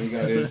 bro. He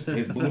got his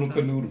boodle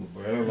canoodle,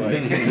 bro.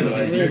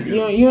 Like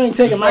you ain't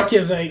taking my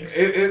kids' eggs.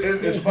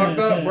 It's fucked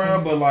up,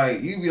 bro. But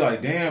like, you be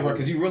like, damn, bro,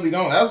 because you really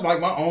don't. That's like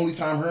my only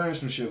time hearing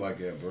some shit like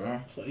that, bro.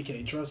 So you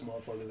can't trust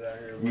motherfuckers out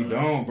here, bro. You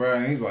don't, bro.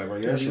 And he's like, bro,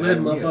 yeah, shit. Let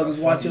motherfuckers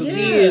watch your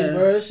kids,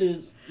 bro. That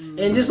shit's...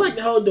 And just like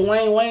the whole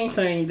Dwayne Wayne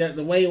thing,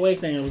 the Wade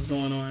thing that was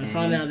going on, and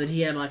found out that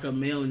he had like a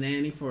male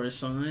nanny for his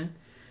son,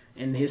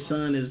 and his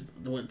son is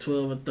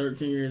 12 or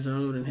 13 years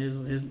old, and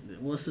his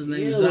what's his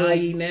name,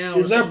 Zai now.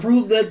 Is there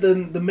proof that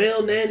the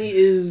male nanny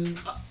is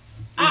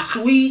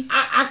sweet?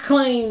 I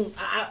claim.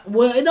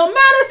 Well, it don't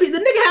matter if the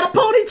nigga had a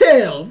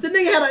ponytail. If the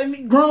nigga had a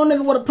grown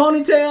nigga with a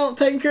ponytail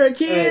taking care of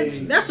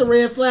kids, that's a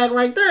red flag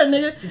right there,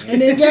 nigga.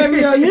 And then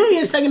Gabrielle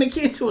Union's taking the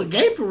kid to a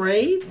gay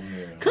parade.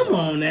 Come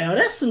on now,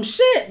 that's some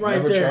shit right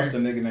Never there. Never trust a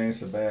nigga named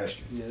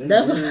Sebastian. Yeah, they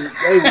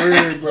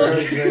weird, bro.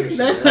 They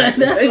just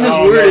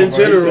weird in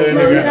general,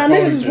 bro.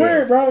 Niggas is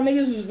weird, bro.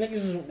 Niggas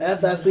is.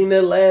 After I seen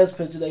that last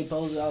picture they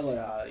posted, I was like,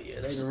 oh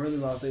yeah, they done really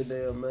lost their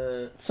damn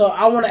man. So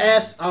I want to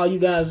ask all you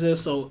guys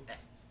this. So,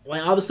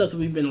 like all the stuff that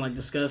we've been like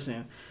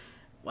discussing,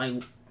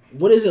 like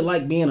what is it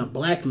like being a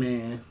black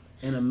man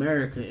in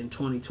America in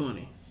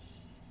 2020?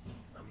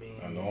 I mean,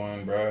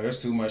 annoying, bro.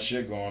 There's too much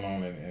shit going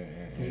on,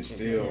 and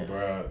still,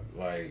 bro,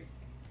 like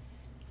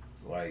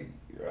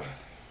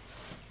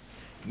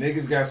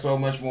niggas got so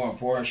much more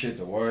important shit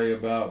to worry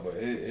about, but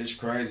it's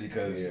crazy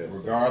because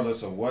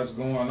regardless of what's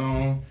going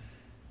on,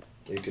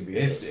 it could be.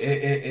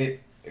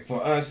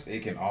 For us,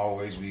 it can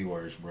always be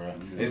worse, bro.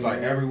 It's like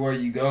everywhere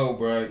you go,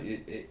 bro.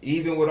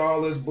 Even with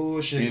all this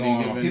bullshit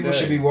going on, people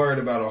should be worried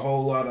about a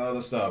whole lot of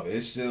other stuff.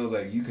 It's still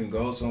like you can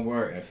go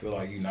somewhere and feel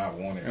like you're not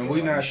wanted, and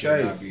we not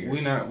safe.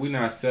 We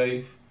not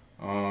safe.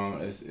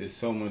 It's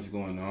so much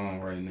going on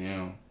right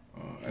now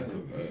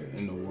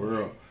in the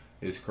world.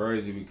 It's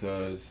crazy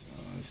because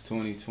it's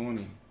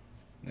 2020.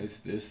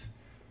 This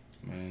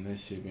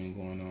shit been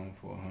going on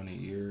for 100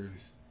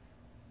 years.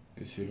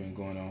 This shit been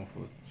going on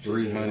for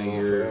 300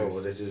 years.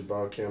 Well, they just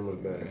brought cameras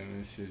back.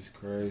 And this shit's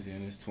crazy,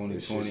 and it's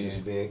 2020,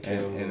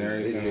 and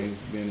everything's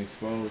being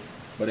exposed.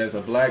 But as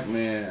a black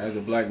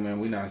man,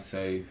 we not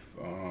safe.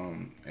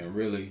 And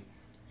really,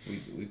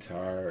 we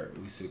tired.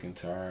 We sick and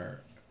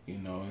tired. You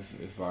know,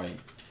 it's like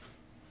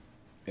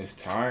it's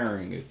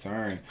tiring. It's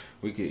tiring.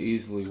 We could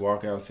easily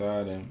walk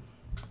outside and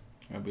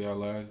that'd be our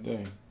last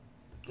day.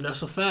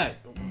 That's a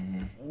fact.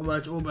 Mm-hmm.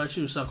 What about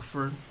you, Sucker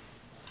Fur?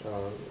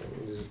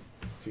 Just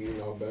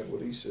feeding off back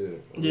what he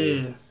said.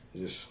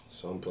 Just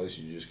some place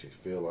you just can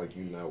feel like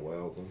you're not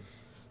welcome.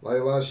 Like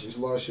a lot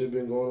of shit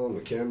been going on.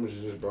 The cameras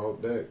just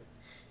brought back.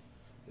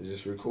 They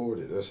just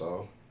recorded. That's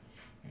all.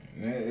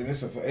 And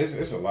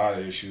it's a lot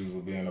of issues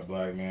with being a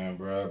black man,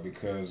 bro,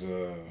 because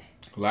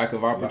lack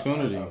of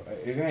opportunity.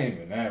 It ain't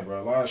even that,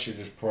 bro. A lot of shit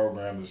just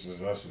programmed us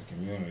as a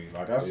community.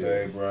 Like I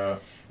say, bro,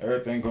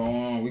 everything going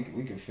on,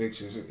 we can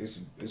fix it.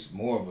 It's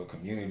more of a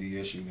community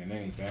issue than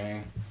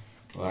anything.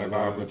 Lack of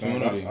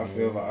opportunity.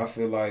 I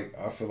feel like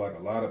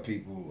a lot of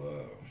people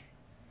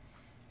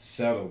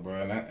settle,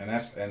 bro, and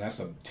that's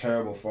a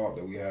terrible fault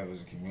that we have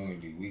as a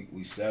community.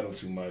 We settle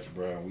too much,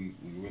 bro. We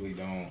really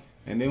don't.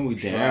 And then we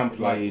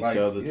downplay each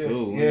other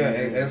too.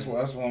 Yeah, that's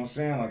what I'm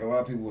saying. Like a lot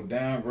of people would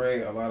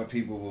downgrade. A lot of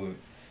people would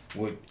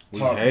would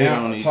talk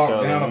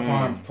down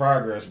upon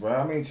progress, bro.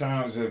 How many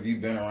times have you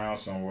been around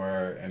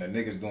somewhere and a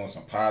nigga's doing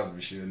some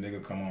positive shit, a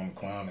nigga come on and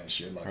clown that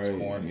shit like it's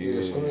corny?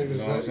 Yeah, some niggas, you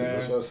know what I'm saying?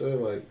 That's what I said,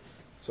 like,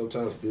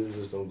 sometimes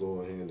business don't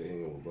go hand in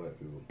hand with black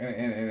people.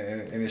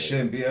 And it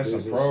shouldn't be. That's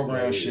some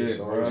program shit,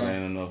 bro.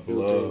 Ain't enough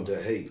love.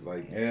 To hate.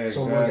 Like,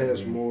 someone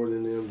has more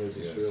than them that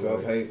just feel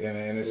self-hate,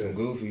 and it's some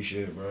goofy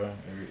shit, bro.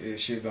 It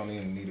shit don't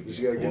even need to be.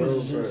 You gotta get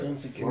over it.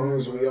 As long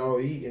as we all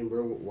eating,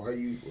 bro, why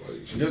you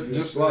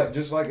just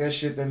like that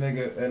shit that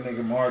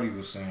nigga Marty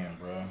was saying,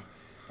 bro.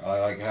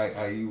 Like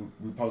how you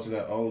reposted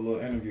that old little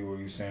interview where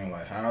you saying,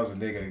 like, how's a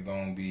nigga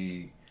gonna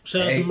be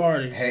shout out to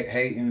Marty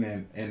hating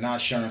and not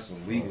sharing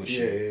some legal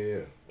shit.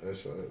 Yeah.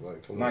 That's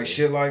like, come on,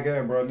 shit like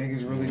that, bro.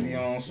 Niggas really be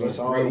on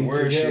some real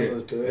weird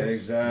shit.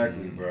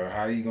 Exactly, bro.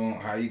 How you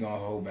gonna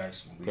hold back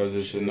some? Because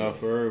it's enough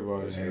for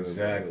everybody.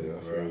 Exactly,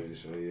 bro.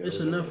 It's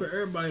enough for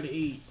everybody to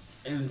eat.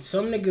 And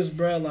some niggas,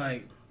 bro,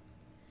 like,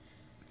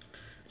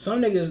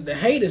 some niggas, the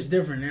hate is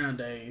different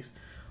nowadays.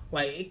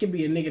 Like, it could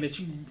be a nigga that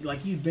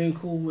you've been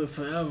cool with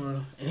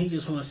forever, and he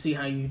just want to see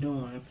how you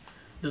doing.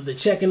 The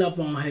checking up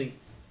on hate.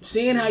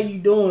 Seeing how you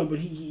doing, but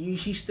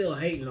he's still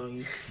hating on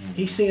you.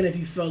 He's seeing if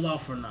you fell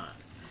off or not.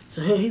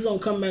 So he's gonna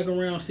come back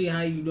around, see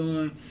how you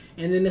doing,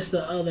 and then it's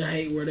the other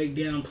hate where they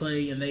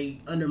downplay and they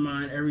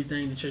undermine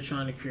everything that you're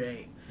trying to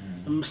create.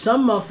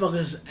 Some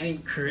motherfuckers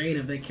ain't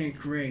creative; they can't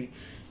create.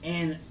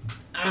 And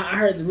I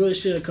heard the real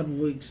shit a couple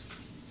weeks.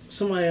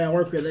 Somebody that I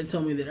work with, they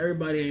told me that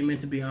everybody ain't meant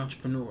to be an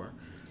entrepreneur.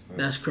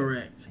 That's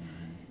correct.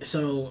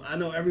 So I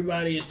know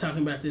everybody is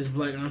talking about this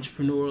black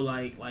entrepreneur,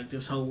 like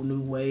this whole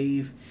new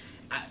wave.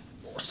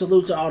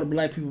 Salute to all the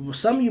black people, but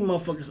some of you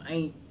motherfuckers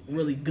ain't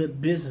really good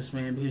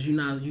businessmen because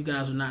you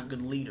guys are not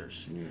good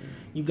leaders.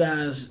 You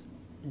guys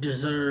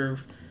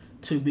deserve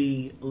to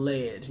be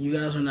led. You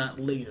guys are not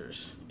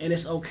leaders, and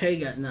it's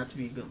okay not to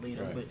be a good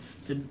leader. Right.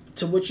 But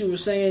to what you were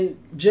saying,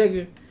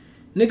 Jigga,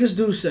 niggas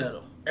do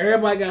settle.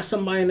 Everybody got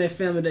somebody in their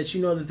family that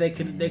you know that they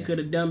could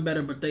have done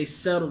better, but they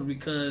settled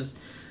because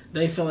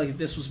they felt like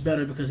this was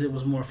better because it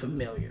was more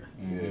familiar.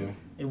 Yeah,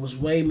 it was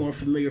way more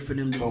familiar for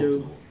them to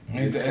do.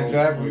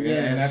 Exactly,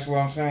 yes. And that's what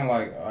I'm saying.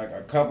 Like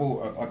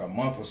a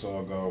month or so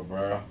ago,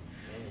 bro.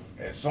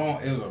 It was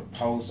a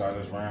post I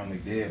just randomly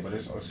did, but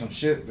it's some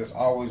shit that's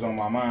always on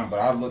my mind. But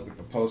I looked at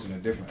the post in a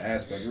different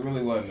aspect. It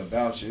really wasn't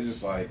about shit.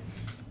 It's just like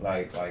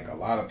a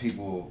lot of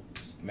people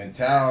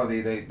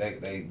mentality.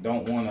 They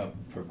don't want to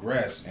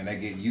progress and they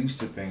get used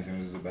to things,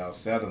 and it's about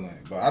settling.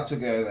 But I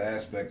took it as an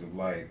aspect of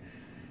like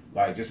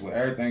just with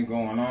everything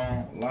going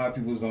on. A lot of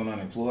people's on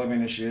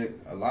unemployment and shit.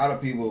 A lot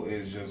of people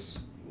is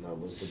just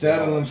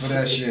settling for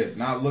that shit,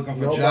 not looking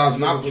for jobs,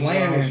 not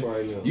planning.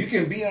 Right, you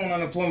can be on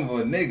unemployment,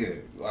 but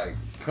nigga, like,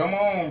 come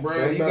on,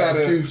 bro. You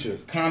gotta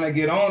kind of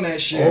get on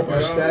that shit, bro.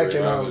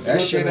 That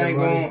shit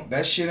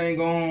ain't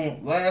gonna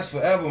last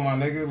forever, my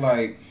nigga.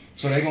 Like,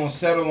 so they gonna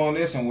settle on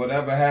this and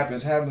whatever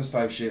happens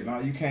type shit. Nah,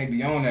 you can't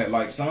be on that.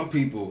 Like, some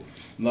people,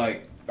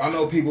 like, I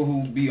know people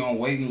who be on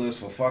waiting lists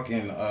for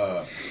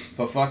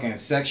fucking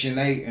Section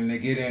 8 and they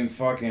get in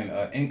fucking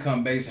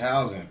income-based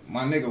housing.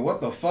 My nigga, what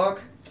the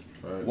fuck?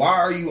 Right. Why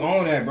are you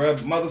on that, bro?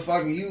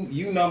 Motherfucking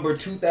you number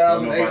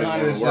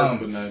 2,800 or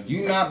something.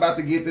 You not about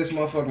to get this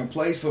motherfucking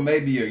place for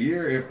maybe a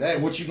year. If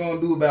that, what you gonna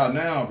do about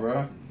now, bro?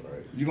 Right.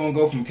 You gonna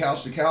go from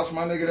couch to couch,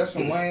 my nigga? That's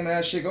some lame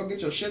ass shit. Go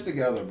get your shit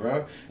together,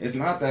 bro. It's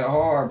not that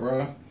hard,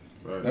 bro.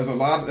 Right. There's a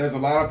lot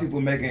of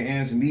people making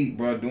ends meet,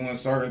 bro, doing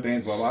certain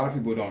things, but a lot of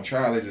people don't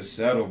try. They just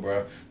settle,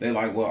 bro. They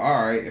like, well,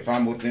 all right, if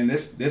I'm within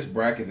this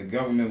bracket, the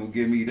government will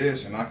give me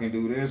this, and I can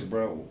do this,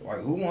 bro.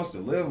 Like, who wants to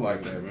live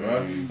like that, bro?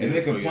 And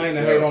they complain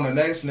and hate on the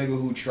next nigga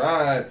who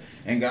tried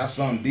and got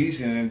something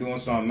decent and doing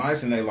something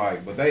nice, and they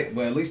like, but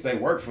at least they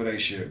work for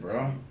their shit,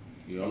 bro.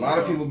 A lot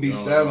of people be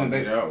selling.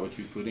 They out what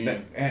you put in,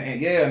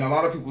 and a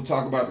lot of people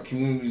talk about the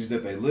communities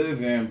that they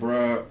live in,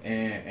 bruh,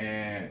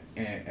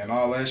 and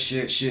all that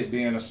shit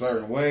being a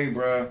certain way,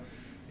 bruh.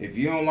 If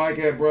you don't like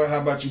that, bruh,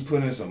 how about you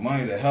put in some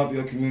money to help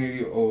your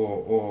community,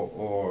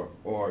 or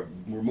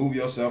remove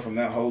yourself from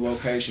that whole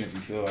location if you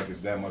feel like it's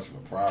that much of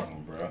a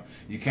problem, bruh.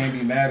 You can't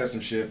be mad at some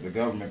shit the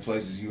government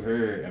places you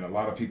here, and a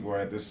lot of people are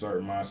at this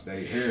certain mind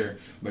state here,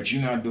 but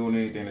you're not doing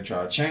anything to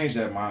try to change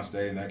that mind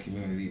state in that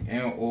community,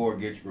 or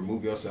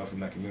remove yourself from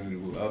that community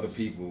with other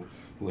people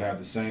who have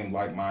the same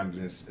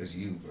like-mindedness as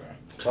you, bruh.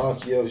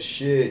 Talk your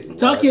shit.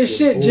 Talk your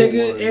shit,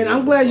 Jigga. And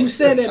I'm glad you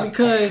said that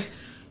because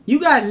you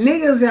got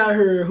niggas out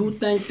here who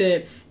think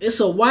that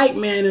it's a white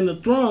man in the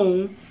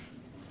throne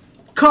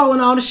calling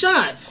all the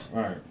shots.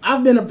 Right.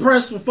 I've been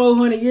oppressed for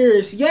 400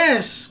 years.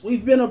 Yes,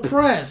 we've been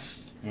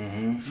oppressed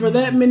for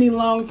that many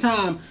long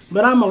time.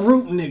 But I'm a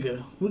root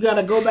nigga. We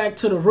gotta go back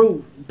to the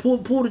root. Pull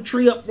the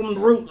tree up from the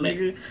root,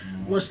 nigga.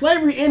 When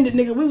slavery ended,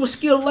 nigga, we were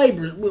skilled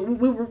laborers.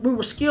 We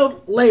were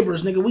skilled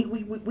laborers, nigga.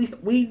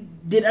 We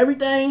did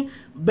everything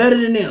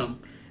better than them.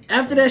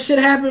 After that shit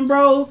happened,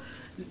 bro,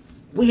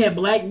 we had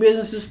black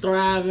businesses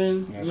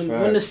thriving.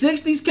 When the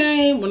 60s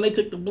came, when they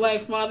took the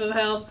black father of the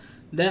house,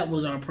 that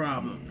was our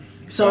problem.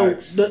 So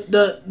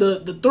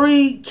the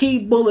three key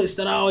bullets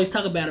that I always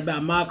talk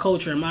about my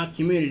culture and my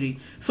community.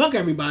 Fuck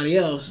everybody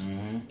else.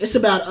 Mm-hmm. It's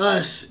about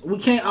us. We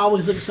can't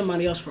always look at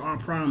somebody else for our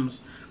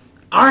problems.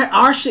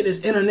 Our shit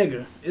is inner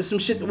nigga. It's some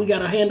shit that we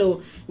gotta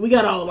handle. We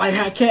gotta, like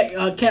how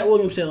Cat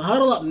Williams said,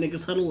 huddle up,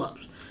 niggas, huddle up.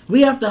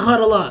 We have to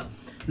huddle up.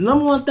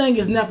 Number one thing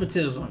is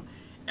nepotism.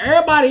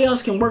 Everybody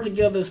else can work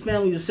together as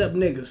families except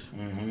niggas.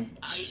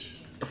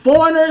 Mm-hmm.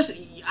 Foreigners,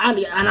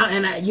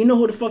 you know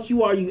who the fuck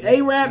you are. You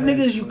Arab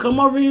niggas, you come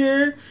over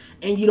here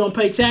and you don't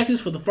pay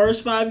taxes for the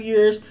first 5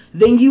 years.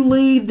 Then you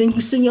leave. Then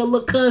you send your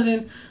little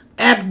cousin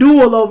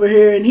Abdul over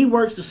here and he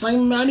works the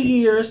same amount of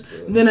years.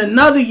 Then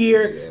another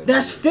year.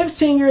 That's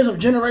 15 years of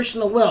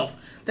generational wealth.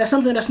 That's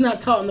something that's not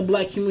taught in the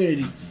black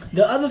community.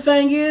 The other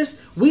thing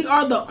is, we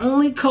are the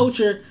only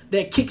culture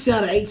that kicks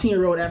out an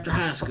 18-year-old after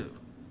high school.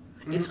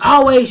 It's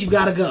always, you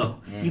gotta go.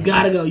 You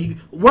gotta go.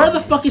 Where the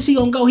fuck is he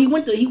gonna go? He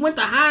went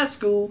to high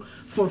school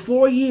for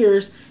 4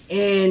 years,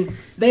 and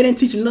they didn't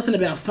teach him nothing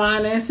about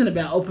financing,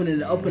 about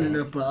opening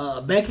up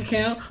a bank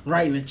account,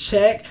 writing a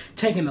check,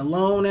 taking a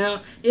loan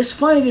out. It's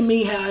funny to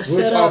me how it's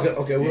set up.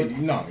 Okay,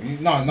 no.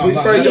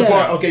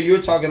 Okay,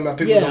 you're talking about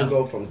people don't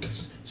go from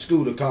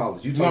school to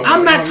college.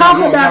 I'm not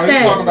talking about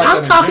that.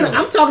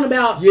 I'm talking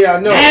about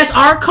as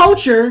our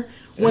culture.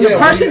 When the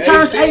person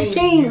turns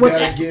 18,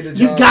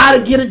 you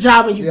gotta get a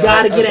job and you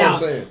gotta get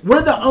out.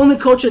 We're the only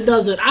culture that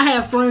does that. I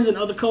have friends in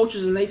other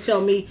cultures and they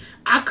tell me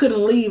I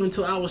couldn't leave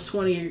until I was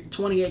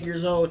 28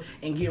 years old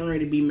and getting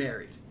ready to be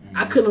married.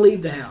 I couldn't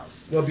leave the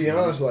house. No, be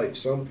honest, like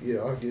I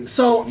get it.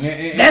 So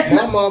that's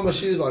my mama.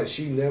 She was like,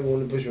 she never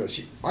wanted to push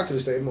me. I could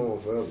have stayed home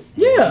forever.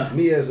 Yeah.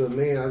 Me as a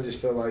man, I just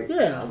felt like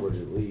I would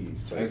just leave.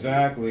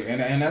 Exactly,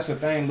 and that's the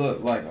thing.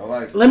 Look, like.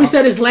 Let me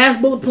say this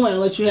last bullet point. I'll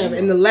let you have it.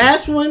 And the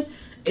last one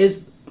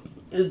is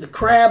the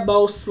crab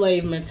boss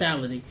slave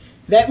mentality.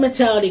 That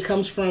mentality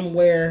comes from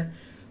where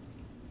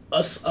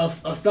a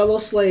fellow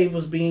slave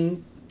was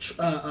being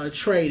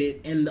traded,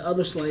 and the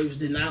other slaves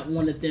did not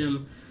want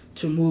them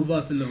to move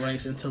up in the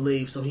ranks and to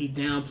leave, so he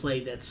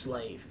downplayed that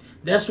slave.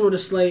 That's where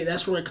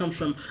it comes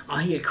from. Oh,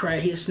 he a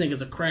crab. This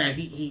nigga's a crab.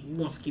 He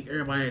wants to keep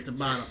everybody at the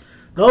bottom.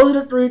 Those are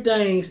the three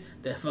things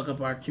that fuck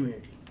up our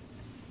community.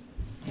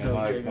 And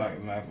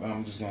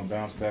I'm just gonna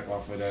bounce back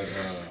off of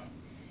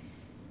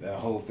that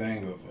whole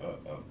thing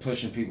of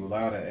pushing people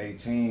out at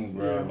 18,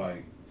 bro. Yeah.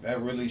 Like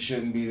that really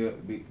shouldn't be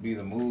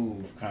the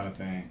move, kind of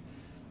thing.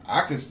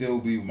 I could still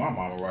be with my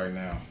mama right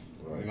now.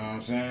 Right. You know what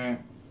I'm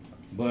saying?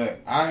 But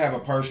I have a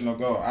personal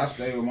goal. I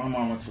stayed with my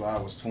mama until I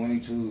was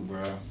 22,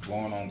 bro,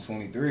 going on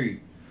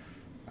 23.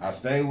 I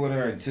stayed with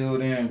her until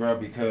then, bro,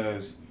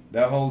 because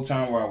that whole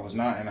time where I was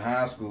not in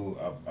high school,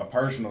 a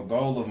personal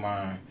goal of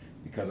mine,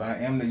 because I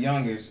am the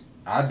youngest,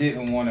 I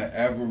didn't want to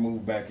ever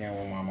move back in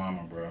with my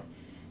mama, bro.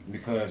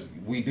 Because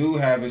we do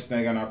have this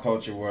thing in our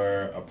culture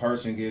where a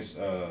person gets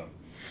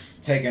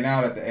taken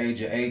out at the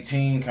age of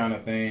 18 kind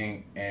of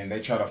thing, and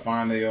they try to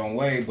find their own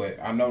way. But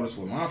I noticed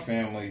with my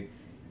family,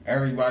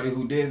 everybody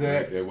who did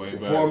that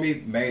before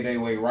me made their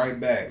way right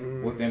back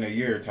within a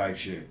year type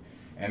shit.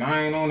 And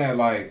I ain't on that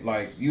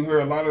like you hear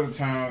a lot of the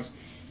times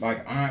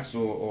like aunts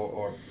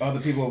or other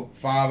people,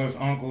 fathers,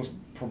 uncles,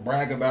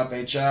 brag about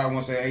their child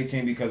once they're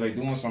 18 because they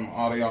doing something.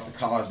 Oh, they off to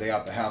college, they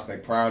out the house, they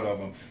proud of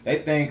them. They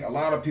think, a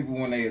lot of people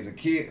when they're a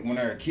kid, when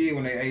they're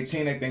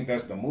 18, they think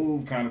that's the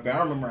move kind of thing.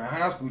 I remember in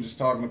high school just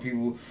talking to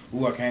people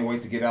who I can't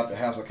wait to get out the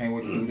house, I can't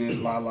wait to do this,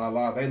 la la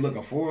la. They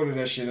looking forward to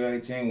that shit at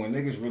 18 when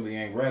niggas really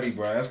ain't ready,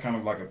 bro. That's kind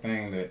of like a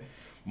thing that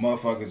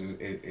motherfuckers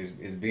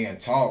is being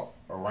taught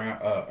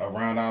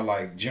around our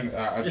like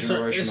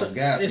generational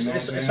gap.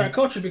 It's our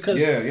culture because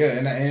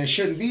and it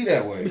shouldn't be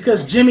that way.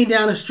 Because Jimmy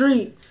down the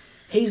street,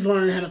 he's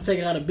learning how to take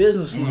out a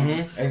business loan.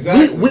 Mm-hmm.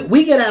 Exactly.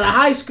 We get out of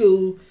high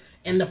school,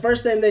 and the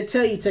first thing they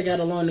tell you, take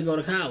out a loan to go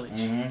to college.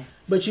 Mm-hmm.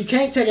 But you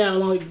can't take out a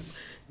loan.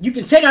 You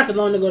can take out the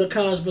loan to go to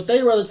college, but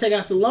they rather take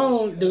out the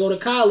loan to go to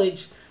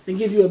college than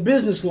give you a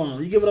business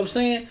loan. You get what I'm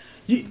saying?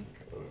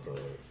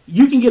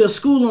 You can get a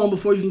school loan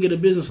before you can get a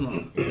business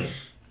loan.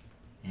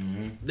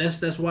 Mm-hmm.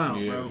 That's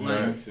wild, bro.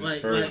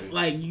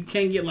 Like you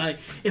can't get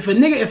if a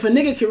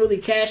nigga can really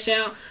cash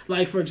out.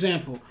 Like for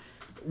example,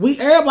 I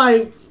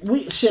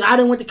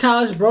done went to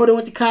college. Bro done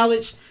went to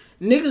college.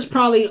 Niggas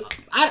probably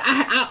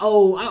I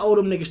owe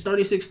them niggas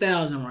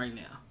 $36,000 right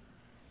now.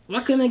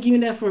 Why couldn't they give me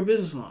that for a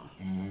business loan?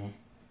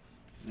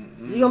 Mm-hmm.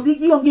 Mm-hmm.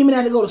 You gonna give me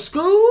that to go to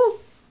school?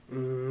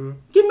 Mm-hmm.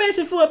 Give me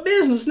that for a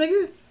business,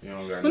 nigga.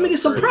 Let me get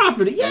some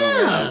property.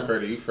 Yeah.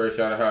 Credit. You fresh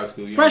out of high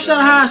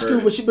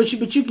school.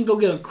 But you can go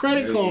get a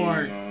credit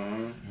card,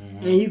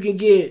 and you can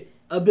get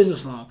a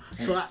business loan.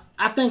 So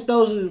I think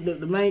those are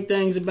the main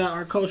things about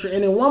our culture.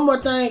 And then one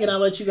more thing, and I'll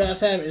let you guys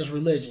have it, is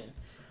religion.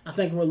 I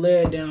think we're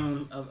led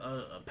down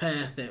a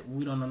path that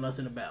we don't know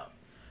nothing about,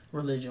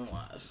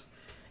 religion-wise.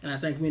 And I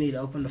think we need to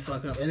open the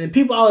fuck up. And then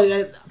people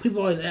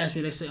always ask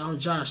me, they say, "Oh,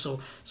 Josh,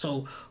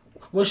 so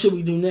what should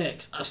we do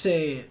next?" I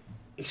said,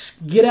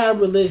 get out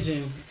of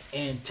religion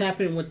and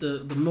tap in with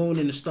the moon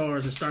and the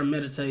stars and start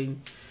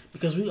meditating,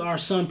 because we are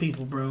sun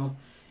people, bro.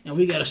 And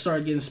we got to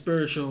start getting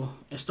spiritual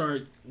and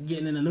start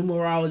getting into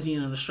numerology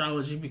and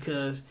astrology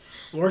because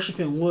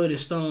worshiping wood and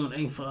stone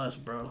ain't for us,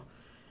 bro.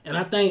 And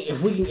I think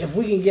if we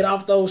can get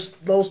off those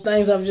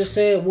things I've just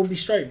said, we'll be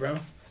straight, bro.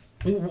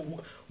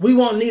 We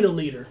won't need a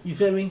leader. You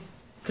feel me?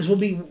 Because we'll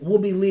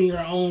be leading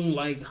our own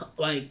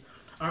like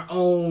our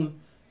own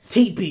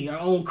teepee, our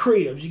own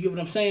cribs. You get what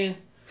I'm saying?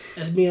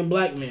 As being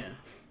black men.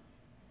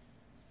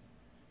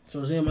 So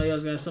does anybody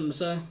else got something to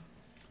say?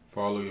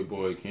 Follow your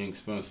boy King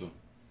Spencer.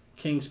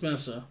 King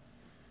Spencer.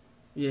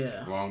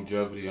 Yeah.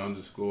 Longevity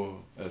 _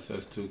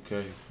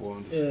 SS2K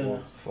 4 Yeah.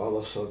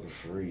 Follow Sucker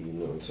Free, you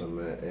know what I'm talking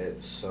about?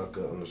 At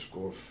Sucker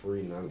 _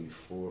 free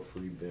 94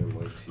 free Ben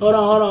like Hold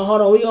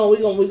on.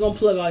 We gonna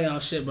plug all y'all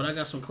shit, but I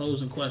got some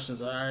closing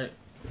questions, alright?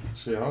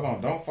 Shit, hold on.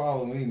 Don't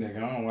follow me,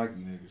 nigga. I don't like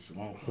you niggas. So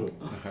don't follow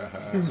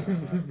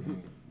me.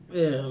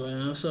 Yeah,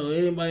 man. So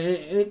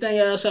anything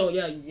else y'all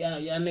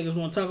niggas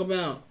wanna talk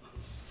about?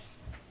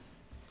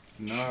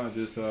 Nah,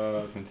 just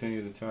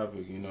continue the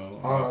topic, you know.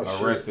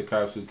 Arrest the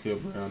cops who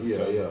killed Brown.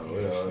 Yeah. We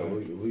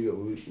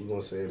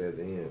gonna say it at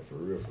the end, for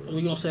real.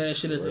 We gonna say that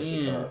shit at the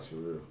end. Cops, for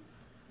real.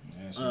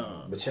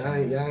 Yeah, but y'all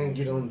ain't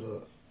get on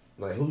the,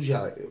 like, who's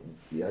y'all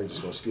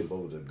just gonna skip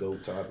over the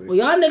GOAT topic? Well,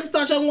 y'all niggas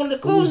thought y'all wanted to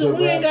close it.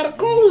 We ain't gotta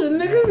close it,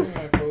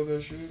 nigga. Close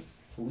that shit.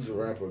 Who's the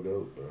rapper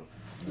GOAT, bro?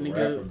 The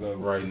rapper GOAT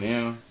right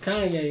now.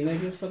 Kanye, nigga.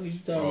 What the fuck is you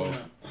talking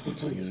about?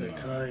 Nigga said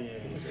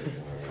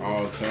Kanye.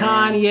 All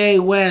time. Kanye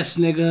West,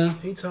 nigga.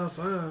 He top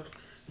 5.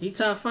 He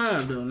top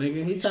 5 though,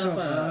 nigga. He top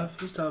 5.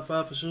 He's top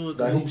 5 for sure.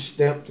 Like, who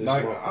stamped this?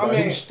 Like,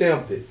 who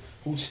stamped it?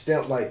 Who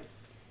stamped, like,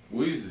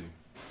 Weezy.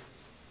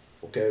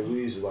 Okay,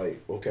 Weezy,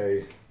 like,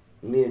 okay,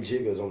 me and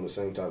Jigga's on the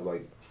same type,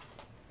 like,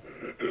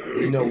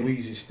 you know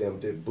Weezy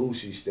stamped it,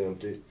 Boosie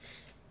stamped it.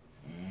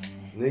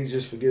 Niggas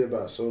just forget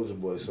about Soulja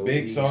Boy. So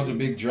Big easy. Soulja,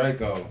 Big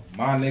Draco.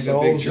 My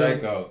nigga, Big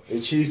Draco.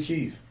 And Chief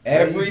Keef.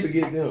 You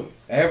forget them.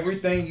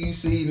 Everything you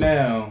see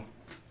now,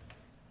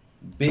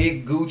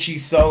 Big Gucci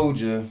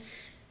Soulja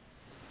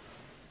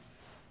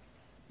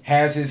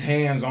has his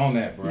hands on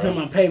that, bro. You talking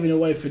about paving the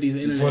way for these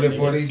internet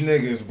for these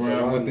niggas,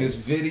 bro. With this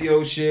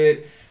video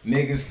shit,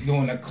 niggas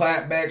doing the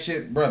clapback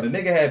shit. Bro, the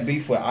nigga had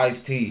beef with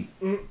Ice-T.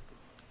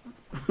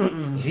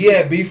 He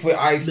had beef with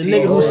Ice-T. The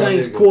nigga who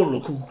sings quarter.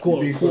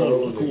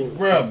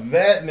 Bro,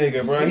 that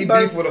nigga, bro. He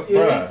beef with a,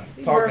 bro.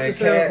 Talk that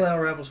cat. Clown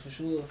rappers for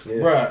sure. Yeah.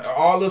 Bro,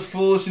 all this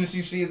foolishness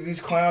you see these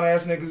clown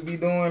ass niggas be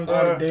doing,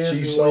 bro.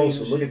 Chief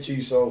Soulja. Look at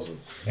Chief Soulja.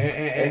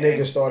 And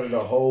nigga started the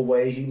whole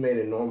way. He made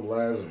it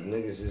normalized.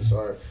 Niggas just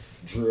started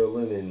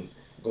drilling and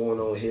going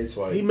on hits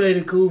like. He made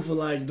it cool for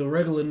like the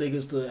regular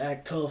niggas to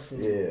act tough.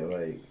 Yeah,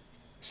 like.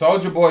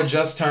 Soulja Boy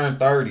just turned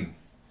 30.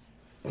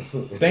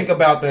 Think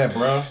about that,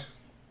 bro.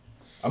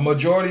 A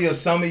majority of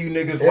some of you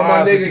niggas' lives.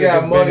 My nigga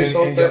got money,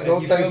 so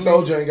don't think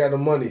Soulja ain't got the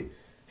money.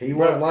 He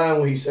wasn't lying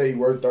when he said he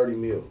worth 30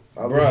 mil.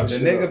 Bro, the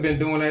nigga been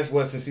doing that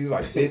since he was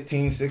like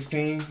 15,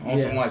 16 on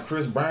some like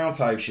Chris Brown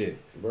type shit.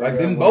 Bro, like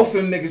them both of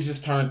them niggas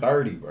just turned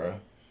 30, bro.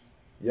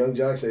 Young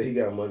Jock said he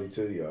got money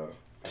too, y'all.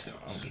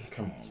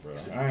 Come on, bro.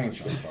 I ain't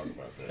trying to talk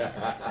about that.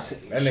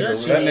 That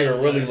nigga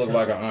really look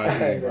like an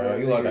auntie, bro.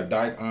 He like a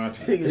dyke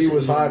auntie. He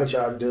was hot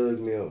about Doug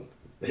Mill.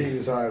 He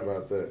was high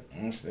about that.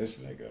 This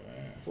nigga,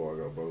 man. Before I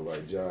go broke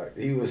like Jock.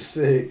 He was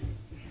sick.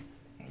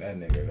 That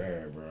nigga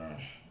there, bro.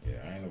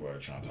 Yeah, ain't nobody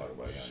trying to talk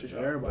about Young Jock.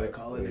 Everybody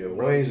calling it.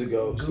 Wayne's a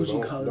GOAT, so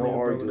don't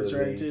argue with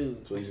me. Too.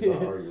 Please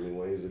don't argue with me.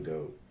 Wayne's a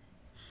GOAT.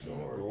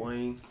 Don't argue.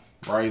 Wayne.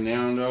 Right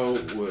now, though,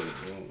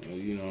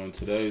 you know, in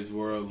today's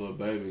world, Lil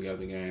Baby got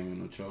the game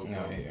in the choke. He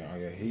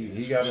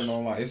got it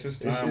on like it's his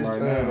time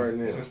right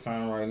now. It's his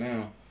time right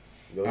now.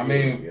 I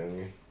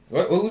mean.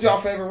 Who's y'all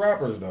favorite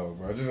rappers though,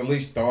 bro? Just at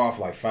least throw off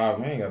like 5.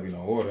 We ain't gotta be no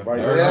order. Right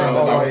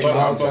now, like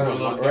all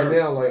time. Right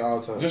now, like all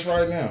time. Just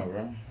right now,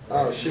 bro.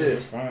 Oh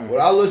shit!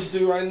 What I listen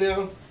to right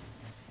now,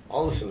 I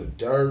listen to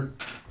Dirt,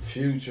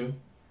 Future,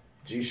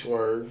 G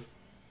Swerve,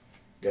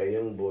 got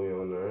Young Boy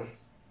on there.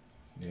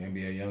 Yeah,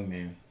 NBA Young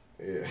Man.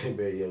 Yeah,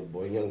 NBA Young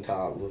Boy, Young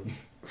Toddler.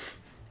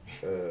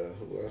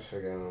 Who else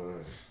I got on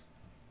there?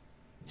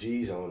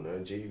 G's on there.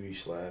 G be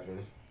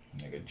slapping.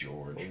 Nigga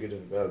George. Don't get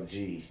about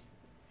G.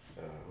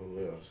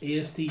 Who else?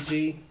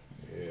 ESTG.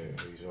 Yeah,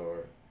 he's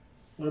hard.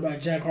 What about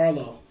Jack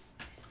Harlow?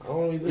 I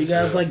don't really listen. You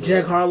guys like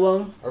Jack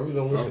Harlow? I really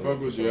don't listen. I fuck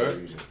with Jack.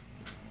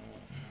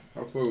 I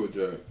fuck with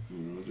Jack.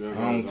 Jack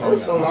I don't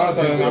talk a lot of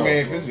times. I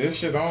mean, if this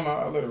shit on,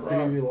 I'll let it rock.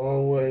 He be a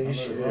long way.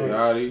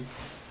 Gotti.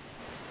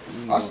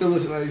 I still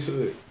listen to that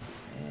shit.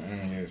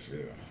 Yeah,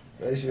 shit.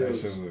 That shit.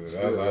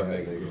 That's our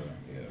nigga.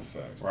 Yeah,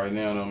 facts. Right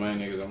now, the main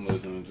niggas I'm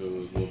listening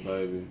to is Lil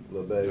Baby.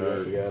 Lil Baby. Drake.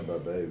 I forgot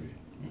about Baby.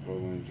 I'm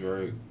fucking with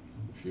Drake,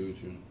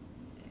 Future.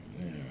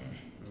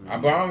 Yeah.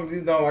 But I'm,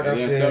 you know, like I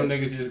said, some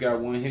niggas just got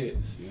one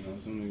hits. You know,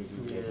 some niggas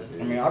just got.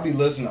 I mean, I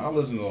listen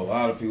to a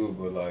lot of people,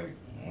 but like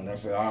I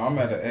said, I'm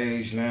at the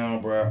age now,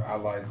 bro. I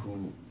like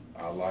who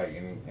I like,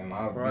 and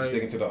I'll be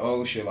sticking to the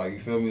old shit. Like, you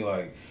feel me?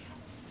 Like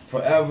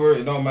forever,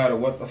 it don't matter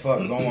what the fuck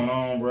going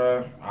on,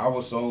 bro. I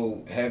was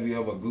so heavy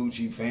of a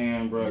Gucci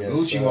fan, bro. Yes,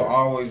 Gucci sir. will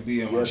always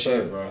be in my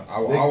shit, bro. I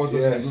will always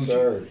listen to Gucci.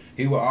 Sir.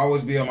 He will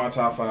always be in my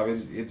top 5.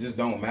 It just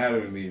don't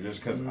matter to me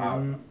just because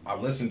I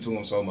listen to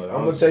him so much.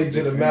 I'm gonna take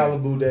you to the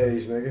Malibu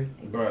days, nigga.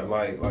 Bro,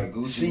 like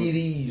Gucci.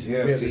 CDs.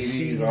 Yeah,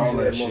 CDs, all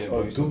that shit.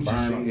 Bro.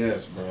 Gucci CD.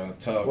 Yes, bro.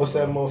 Tough. What's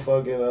bro. that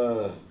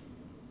motherfucking,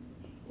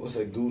 what's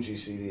that Gucci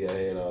CD I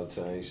had all the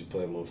time? I used to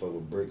play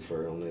motherfucking Brick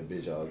Fur on that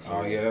bitch all the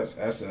time. Oh, yeah, that's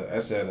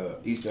at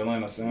East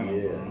Atlanta Center,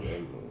 Yeah.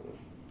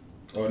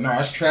 bro. Oh, no,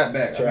 it's Trap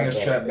Back. I think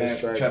it's Trap Back.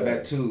 Trap Trap Back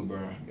Back 2, bro.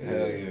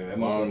 Hell yeah. That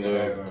Long motherfucker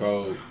live had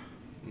Kobe.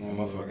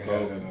 motherfucker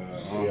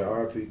had Yeah,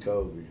 R.P.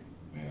 Kobe.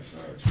 Yeah,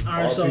 sorry.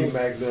 All right, so R.P.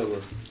 Mac Miller.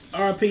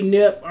 R.P.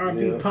 Nip,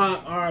 R.P. Yeah.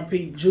 Pop,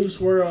 R.P. Juice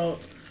WRLD,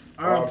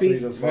 R.P. R.P.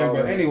 the Man,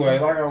 father. but anyway,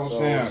 like I was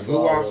saying,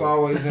 Guwap's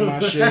always in my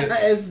shit.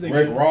 It's the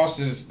Rick good. Ross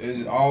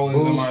is always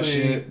in my Boosie.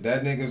 shit.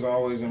 That nigga's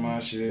always in my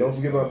shit. Don't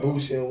forget about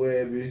Boosie and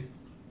Webby.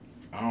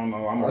 I don't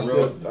know. I'm a I real.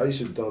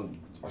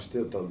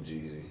 still thump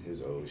Jeezy,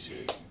 his old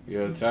shit.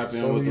 Yeah, tap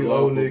in Some with of the you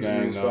local old niggas gang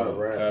need to start though.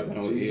 rapping. Tap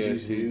in with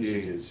Jeezy's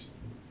music ESTG. is,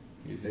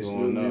 He's his new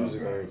going up.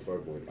 music, I ain't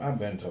fucking with it. I've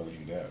been told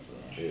you that, bro.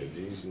 Yeah,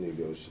 Jeezy need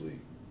to go to sleep.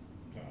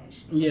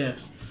 Gosh.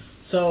 Yes.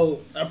 So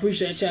I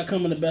appreciate y'all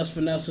coming to Best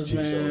Finesses,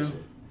 man.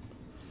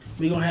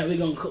 We gonna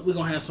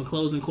have some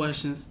closing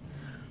questions.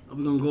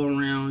 We gonna go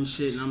around and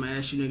shit, and I'm gonna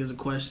ask you niggas the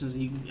questions,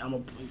 and you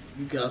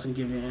guys can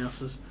give me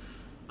answers.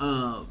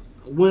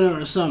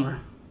 Winter or summer?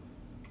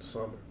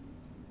 Summer.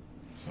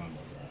 Summer,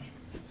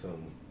 bro.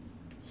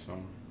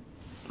 Something.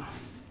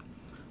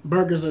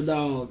 Burgers or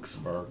dogs?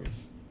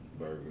 Burgers.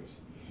 Burgers.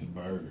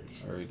 Burgers.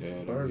 Every day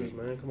of the Burgers, week.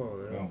 man. Come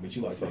on, No, man. but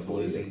you like that Fuck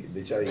glizzy.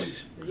 Bitch, I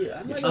eat. Yeah,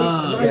 I like Uh,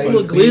 a nice Yeah,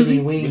 little eat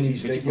glizzy.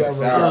 weenies, But you nigga. put Y'all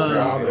sauerkraut remember-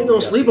 on I it. ain't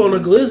gonna sleep on the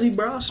glizzy,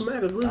 bro. I smack a I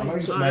know you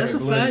glizzy. smack that's a a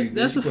glizzy. fact. Bitch,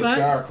 That's you a put fact.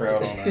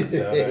 sauerkraut on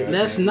that.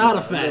 That's not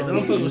a fact. I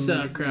don't fuck with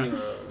sauerkraut.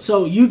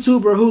 So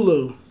YouTube or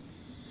Hulu?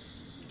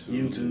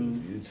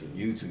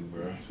 YouTube,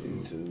 bro.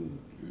 YouTube.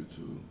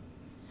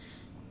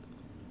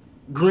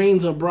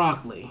 Greens or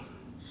broccoli?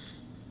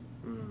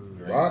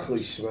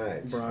 Broccoli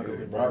smacks.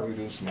 Broccoli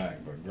do smack,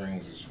 but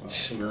greens is fine.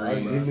 Smack.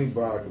 Give me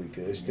broccoli,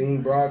 cause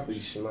steamed broccoli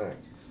smack.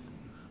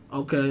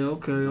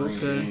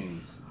 Okay.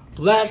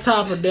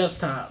 Laptop or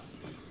desktop?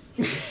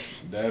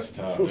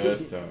 Desktop.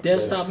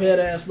 Desktop head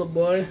ass little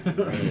boy.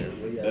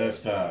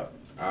 Desktop.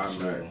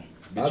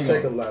 I'll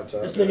take a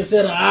laptop. This nigga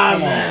said an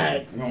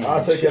iMac.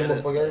 I'll take that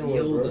motherfucker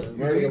everywhere, Yoda.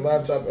 bro. You take a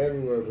laptop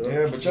everywhere, bro.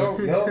 Yeah,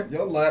 but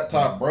your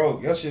laptop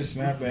broke. Your shit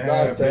snapped in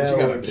half. Not Bitch, you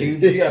got a that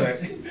cute. one. You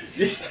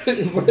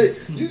got a.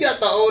 You got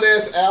the old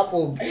ass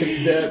Apple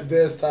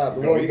desktop,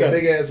 the No, one with you the got-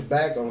 big ass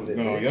back on it.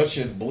 No, your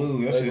shit's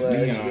blue. Your shit's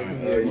Ugly ass neon.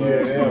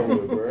 nigga. Yeah, with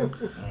it, bro.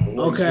 The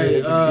one Okay,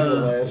 you spent in computer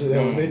labs in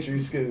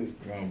elementary school.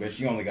 No, bitch,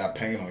 you only got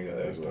paint on your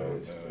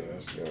desktop.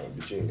 Yeah,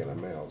 but you ain't got a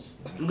mouse.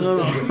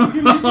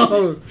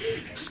 No.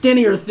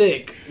 Skinny or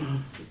thick?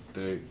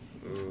 Thick.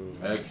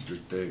 Extra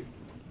thick.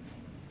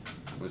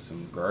 With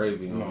some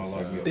gravy on No, the like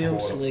side. your- Them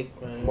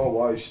slick, man. My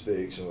wife's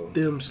thick, so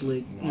Them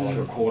slick. Like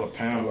a quarter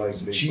pound, I like like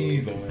some big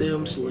cheese boys. on it.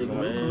 Them slick,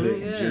 man. Big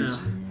Yeah. juicy, you know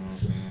what I'm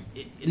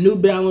saying? New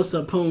Balance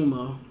or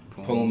Puma?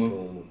 Puma.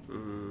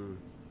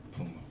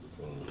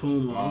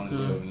 Puma. Long Okay.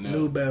 live Nip.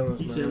 New Balance,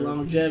 You man. said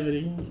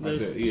longevity. I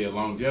said, yeah,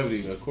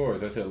 longevity, of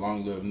course. I said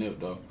long live Nip,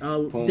 though.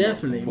 Oh, Puma,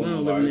 definitely. Puma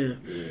Long live life. Nip.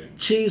 Yeah.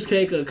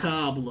 Cheesecake or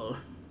cobbler?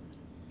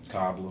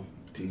 Cobbler.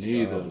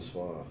 Neither. was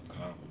fine.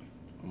 Cobbler.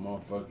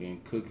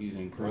 Motherfucking cookies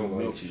and I cream don't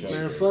like milkshake.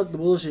 Man, fuck the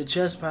bullshit.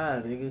 Chest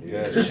pie, nigga.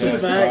 Yeah, That's chest a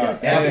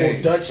fact. pie. Apple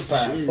Hey, Dutch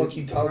pie. Shit, Fuck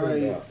you talking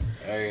right. about?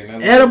 hey,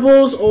 that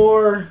Edibles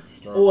or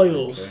Strawberry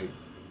oils? cake.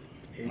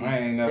 I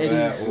ain't never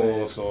Eddie's. had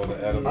oil, so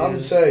the edible.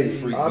 I'm telling you,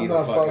 freak I'm me the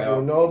not fuck fucking out.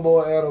 with no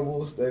more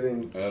edibles. They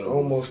didn't Edibles.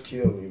 almost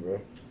kill me,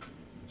 bro.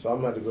 So I'm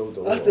gonna have to go with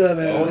the oil. I still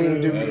haven't I don't had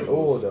even do the edibles.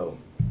 oil though.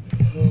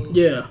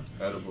 Yeah.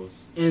 Edibles.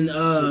 And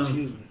Excuse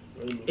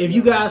me. if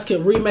you guys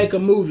could remake a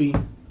movie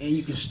and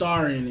you could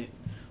star in it,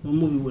 what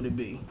movie would it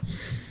be?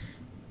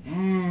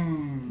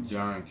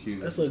 John Q.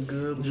 That's a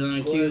good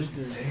John Q.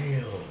 question.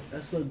 Damn.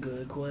 That's a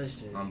good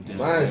question. I'm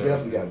Mine's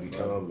definitely gotta be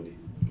comedy.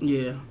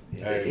 Yeah.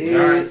 Hey,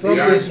 Yeah,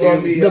 something's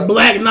gonna be. The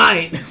Black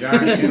Knight. John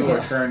Q or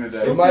Turn of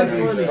the It might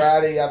Funny. be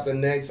Friday after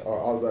next or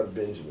All About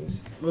the Benjamins.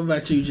 What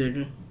about you,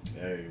 Jacob?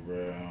 Hey,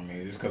 bro. I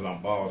mean, just because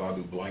I'm bald, I'll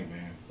do Blank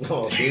Man.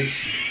 Oh,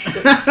 bitch.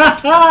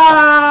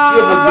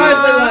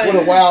 Ah, What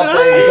a wild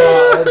things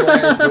are. ugly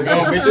ass No,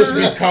 nigga. bitch, just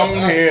be cone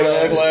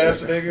head, ugly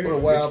ass nigga. What a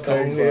wild Bitch,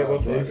 cone things head, are,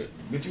 motherfucker. bitch.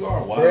 Bitch, you are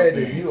a wild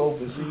Brandon, thing. you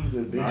open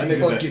season, Nah, bitch. You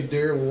niggas fucking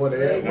deer,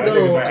 whatever. That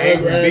nigga's an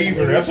angry ugly-ass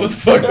beaver. nigga. That's what the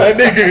fuck that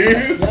nigga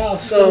is. Y'all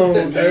So,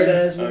 stupid, dirt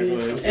man. ass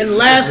nigga. And the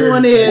last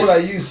one is. What are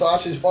you,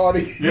 sausage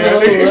party? Yeah,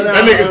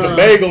 that nigga's the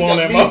bagel on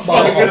that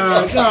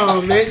motherfucker. Come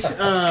on,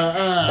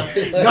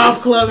 bitch.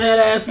 Golf club head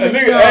ass A nigga.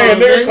 nigga, hey, a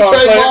nigga called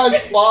Clay. Trayvon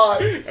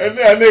spot.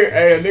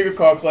 A nigga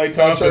called Clay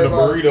Thompson the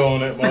Trayvon. burrito on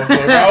that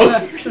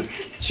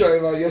motherfucker.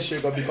 Trayvon, your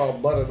shit gonna be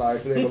called butter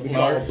knife. It ain't gonna be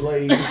called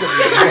blade. No,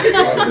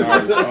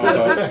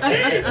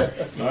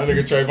 that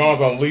nigga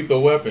Trayvon's on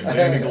Lethal Weapon.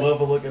 Danny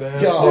Glover looking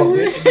at Yo,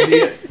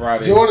 bitch,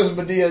 Friday. Jordan's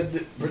Medea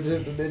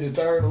presents the Ninja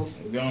Turtles.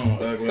 Gone,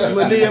 ugly.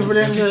 Medea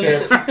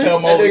presents- Tell That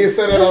nigga Molly.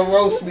 said that on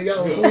roast me.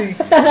 I was weak.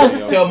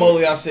 Tell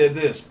Molly I said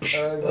this.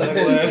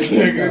 Last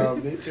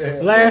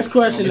nigga. Last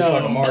question Bitch, like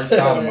though. Amari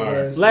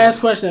Stoudemire. Last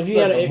question. If you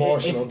had Like a, the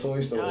Martian if, on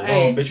Toy Story.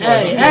 hey, bitch, you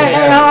hey, like- hey,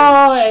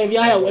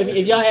 hold on.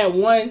 If y'all had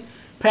one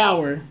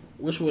power,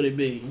 which would it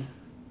be?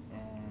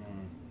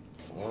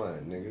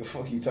 Fine, nigga. The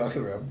fuck you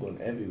talking about? I'm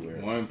going everywhere.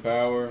 One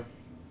power.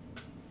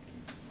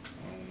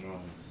 I don't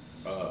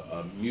know.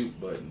 A mute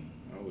button.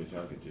 I wish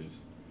I could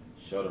just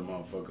shut a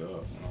motherfucker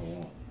up when I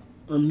want.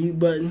 A mute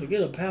button.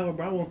 Forget a power,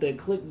 bro. I want that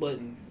click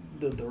button.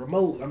 The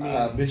remote. I mean,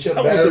 Bitch, your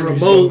I want the battery's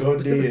remote. gonna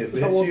go dead. I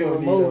Bitch, want you the don't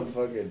need no remote.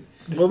 fucking.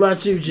 What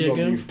about you, You gonna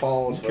Chicken? use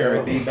pawns Carry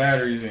forever. D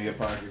batteries in your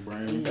pocket,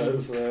 Brandon.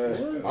 That's,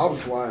 I'm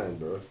flying,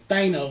 bro.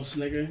 Thanos,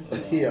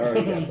 nigga. He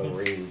already got the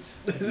rings.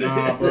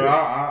 Nah, bro.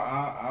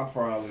 I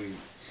probably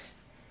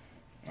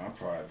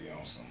be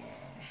on some.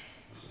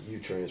 You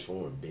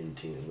transform Ben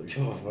 10. Look at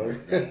my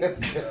fuck.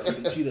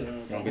 Get you the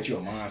Gonna get you a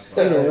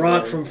monster. the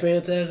Rock from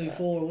Fantastic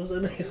Four. What's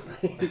that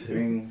nigga's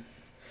name?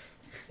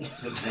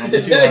 Gonna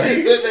His get you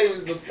like. name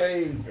was the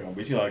thing. Gonna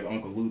bet you like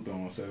Uncle Luther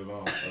on Set It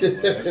Off.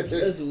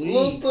 That's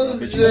weird.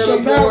 What's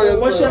your power?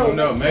 What's I don't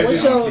know. Maybe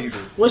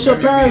What's your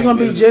parents gonna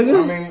be, I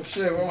Jigga? mean,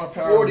 shit. What my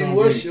power? 40 gonna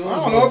what's be? yours I don't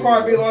know. gonna It'll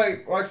probably be, be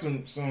like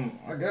some.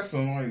 I guess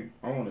some like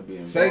I want to be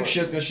involved. safe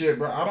shifting shit,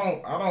 bro.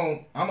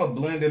 I'm a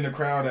blend in the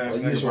crowd ass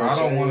Like, you nigga, just bro. wanna I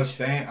don't want to change.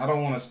 stand. I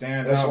don't want to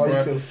stand That's out, why bro.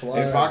 you can fly.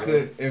 If I bro.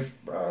 could,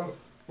 bro,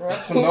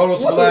 that's some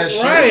noticeable What ass the-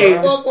 shit.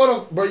 Right. Bro. Fuck, what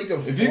a, bro, you can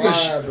If fly, you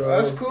could, bro.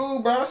 that's cool,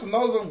 bro. That's a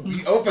noticeable.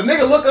 Oh, if a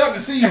nigga look up to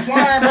see you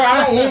flying, bro,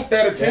 I don't want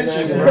that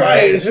attention, bro.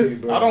 Right.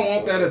 I don't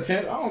want that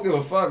attention. I don't give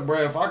a fuck, bro.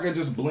 If I could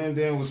just blend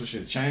in with some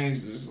shit,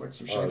 change, just like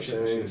some Oh,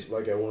 shit. change,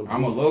 like that one.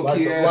 I'm a blue-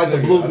 low-key like, ass like the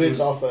nigga. blue I bitch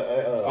just- off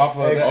off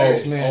of X-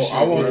 X-Men shit,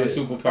 I want bro. the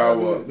superpower.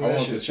 Do I that want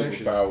the shit, shape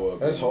shit. superpower.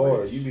 That's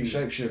hard. You be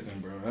Shape shifting,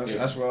 bro. Yeah.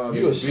 That's what I you a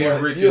do. being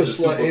slut. rich You a is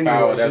a slut superpower, anyway,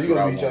 so that's you what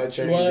gonna I be trying to want.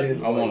 change What?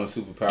 it. I want a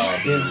superpower.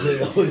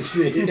 Denzel and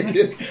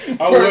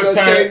shit. I We're would gonna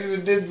turn. change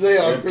it to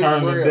Denzel. Chris Turn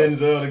to Brown.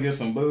 Denzel to get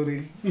some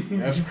booty.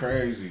 That's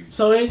crazy.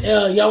 So,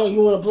 y'all,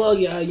 you want to plug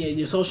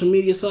your social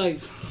media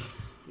sites?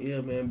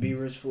 Yeah, man. Be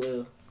Rich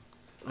Flair.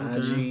 Okay.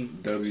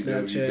 IG.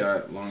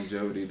 Snapchat.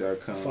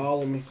 www.longevity.com.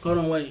 Follow me. Hold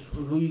on, wait.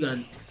 Who you got?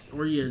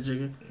 Where you at,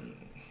 Jigga?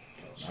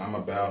 I'm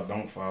about.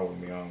 Don't follow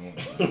me on.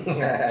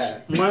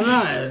 Niggas Why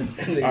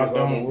not?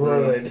 on the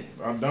run.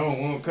 I don't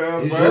want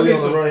cuz. He's Bro, really there be on the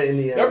some. run in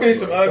the There be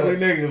some ugly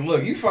niggas.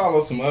 Look, you follow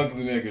some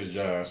ugly niggas,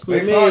 Josh. Who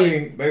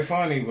They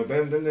funny, but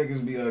them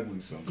niggas be ugly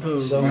sometimes. Who?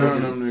 Some None niggas,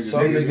 of them niggas-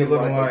 some niggas be niggas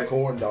looking like a like-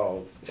 corn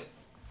dog.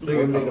 Some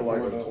nigga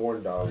like a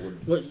corn dog.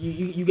 With, What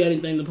you got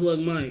anything to plug,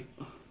 Mike?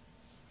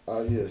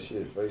 yeah,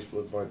 shit.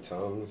 Facebook, Mike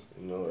Thomas.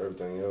 You know,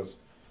 everything else.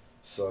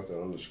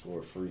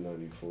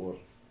 Sucker_free94. All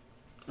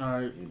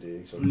right. You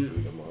dig? So you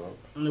freedom up.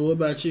 And what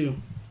about you?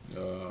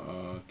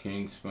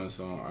 King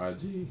Spencer on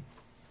IG.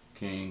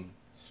 King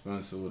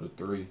Spencer with a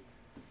 3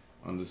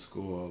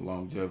 _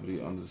 longevity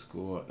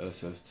 _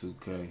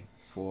 SS2K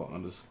 4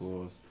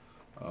 underscores.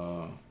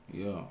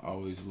 Yeah,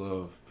 always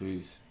love.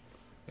 Peace.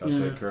 Y'all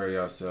Yeah. take care of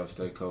yourself.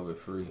 Stay COVID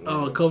free.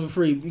 Oh, COVID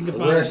free. You can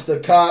find. Arrest the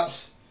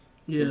cops.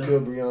 You Yeah.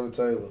 killed Breonna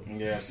Taylor.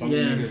 Yeah, some Yeah.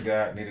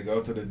 niggas need to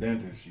go to the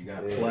dentist. You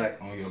got Yeah. plaque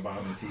on your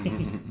bottom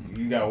teeth.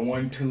 You got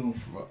one tooth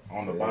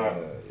on the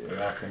bottom. Yeah.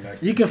 Y'all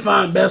connected. You can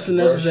find Best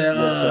Finesses Brush at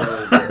your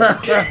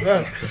tongue,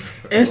 bro.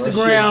 Instagram,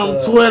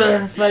 Brush your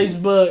Twitter,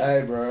 Facebook,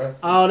 Hey, bro.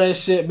 all that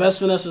shit. Best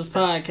Finesses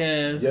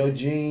podcast. Your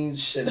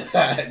jeans should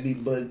not be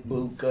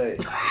boot cut.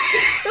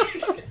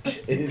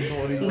 It's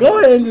 2020. Go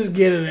ahead and just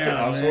get it out.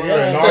 I man. swear,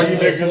 and all you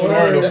niggas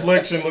wearing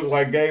affliction look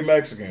like gay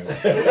Mexicans.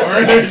 Wearing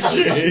that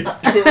shit.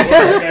 Wearing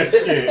that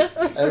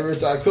shit. Hey,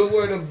 Rich, I could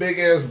wear them big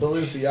ass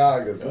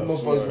Balenciagas. Them I motherfuckers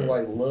swear. look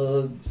like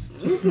lugs.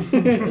 Them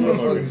Motherfuckers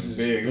motherfuckers is is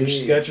big. big. Them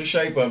sketcher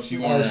shape ups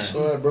you I wearing.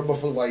 swear, bro,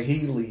 motherfuckers like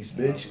Heelys,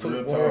 bitch. Real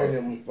Quit talk. wearing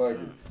them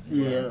motherfuckers.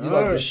 Yeah. You all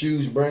like the right.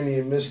 shoes Brandy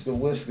and Mr.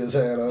 Whiskers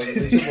had on.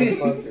 Bitch,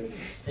 motherfuckers.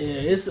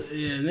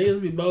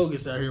 Niggas be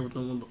bogus out here with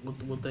them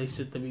with they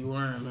shit they be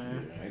wearing,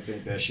 man. I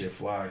think that shit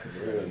fly because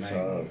Real of that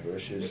talk, name. bro.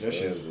 Shit's That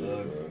shit's ugly,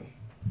 ugly. bro.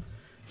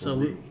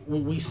 So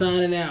we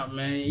signing out,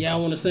 man. Y'all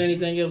want to say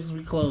anything else as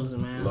we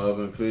closing, man? Love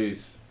and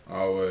peace.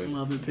 Always.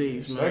 Love and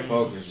peace, Stay man.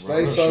 focused, bro.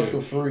 Stay Real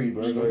circle shit. free,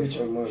 bro. Go get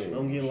your money.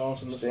 Don't get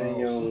lost in the Stay in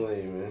your sauce. own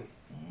lane, man.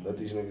 Let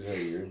these niggas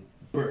hate you.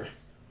 Brr.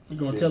 You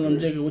gonna tell them,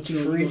 Jigga, what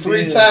you gonna do?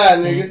 Free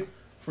time, nigga.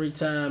 Free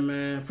time,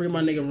 man. Free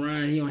my nigga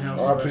Ryan. He on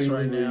house R.P. arrest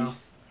right Lee. now.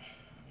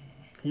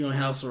 He on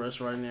house arrest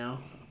right now.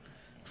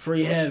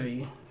 Free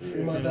Heavy.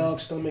 Free my dog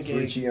stomach Free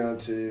ache.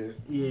 Keontae.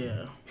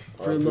 Yeah.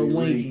 Free R.P. Lil Lee.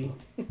 Winky.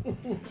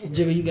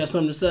 Jigga, you got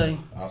something to say?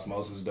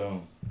 Osmosis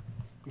dome.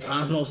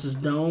 Osmosis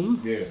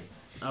Dome. Yeah.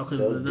 Oh, cause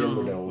The of the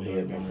Denver dome. don't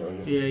hit,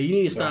 motherfucker. Yeah, you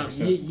need to stop. Makes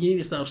You sense. need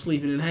to stop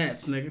sleeping in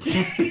hats, nigga.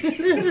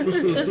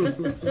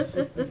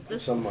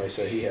 Somebody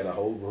said he had a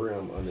whole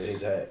rim under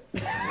his hat.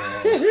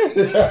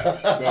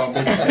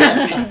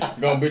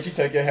 Gonna bitch you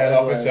take your hat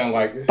off. It sound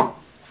like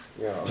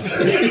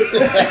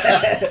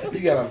You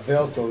got a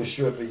Velcro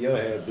strip in your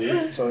head,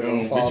 bitch. So it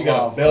don't fall bitch, you got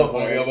off. a belt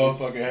on your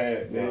motherfucking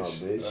head,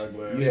 bitch. No,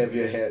 bitch. You have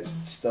your hat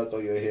stuck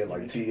on your head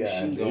like T.I.,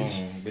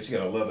 bitch. Bitch, you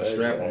got a leather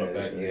strap on the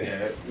back of your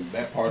head.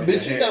 That part of bitch,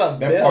 your you head. got a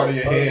that belt, part of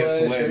your head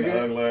slit,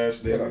 nigga. ugly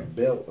ass You got a nigga.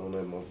 belt on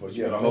that motherfucker.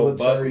 You got a whole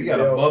buckle. You got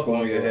a buckle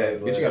on your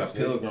head. Bitch, you got a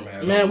pilgrim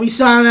hat. Man, we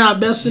sign out.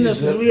 Best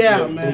finesses. We out, man.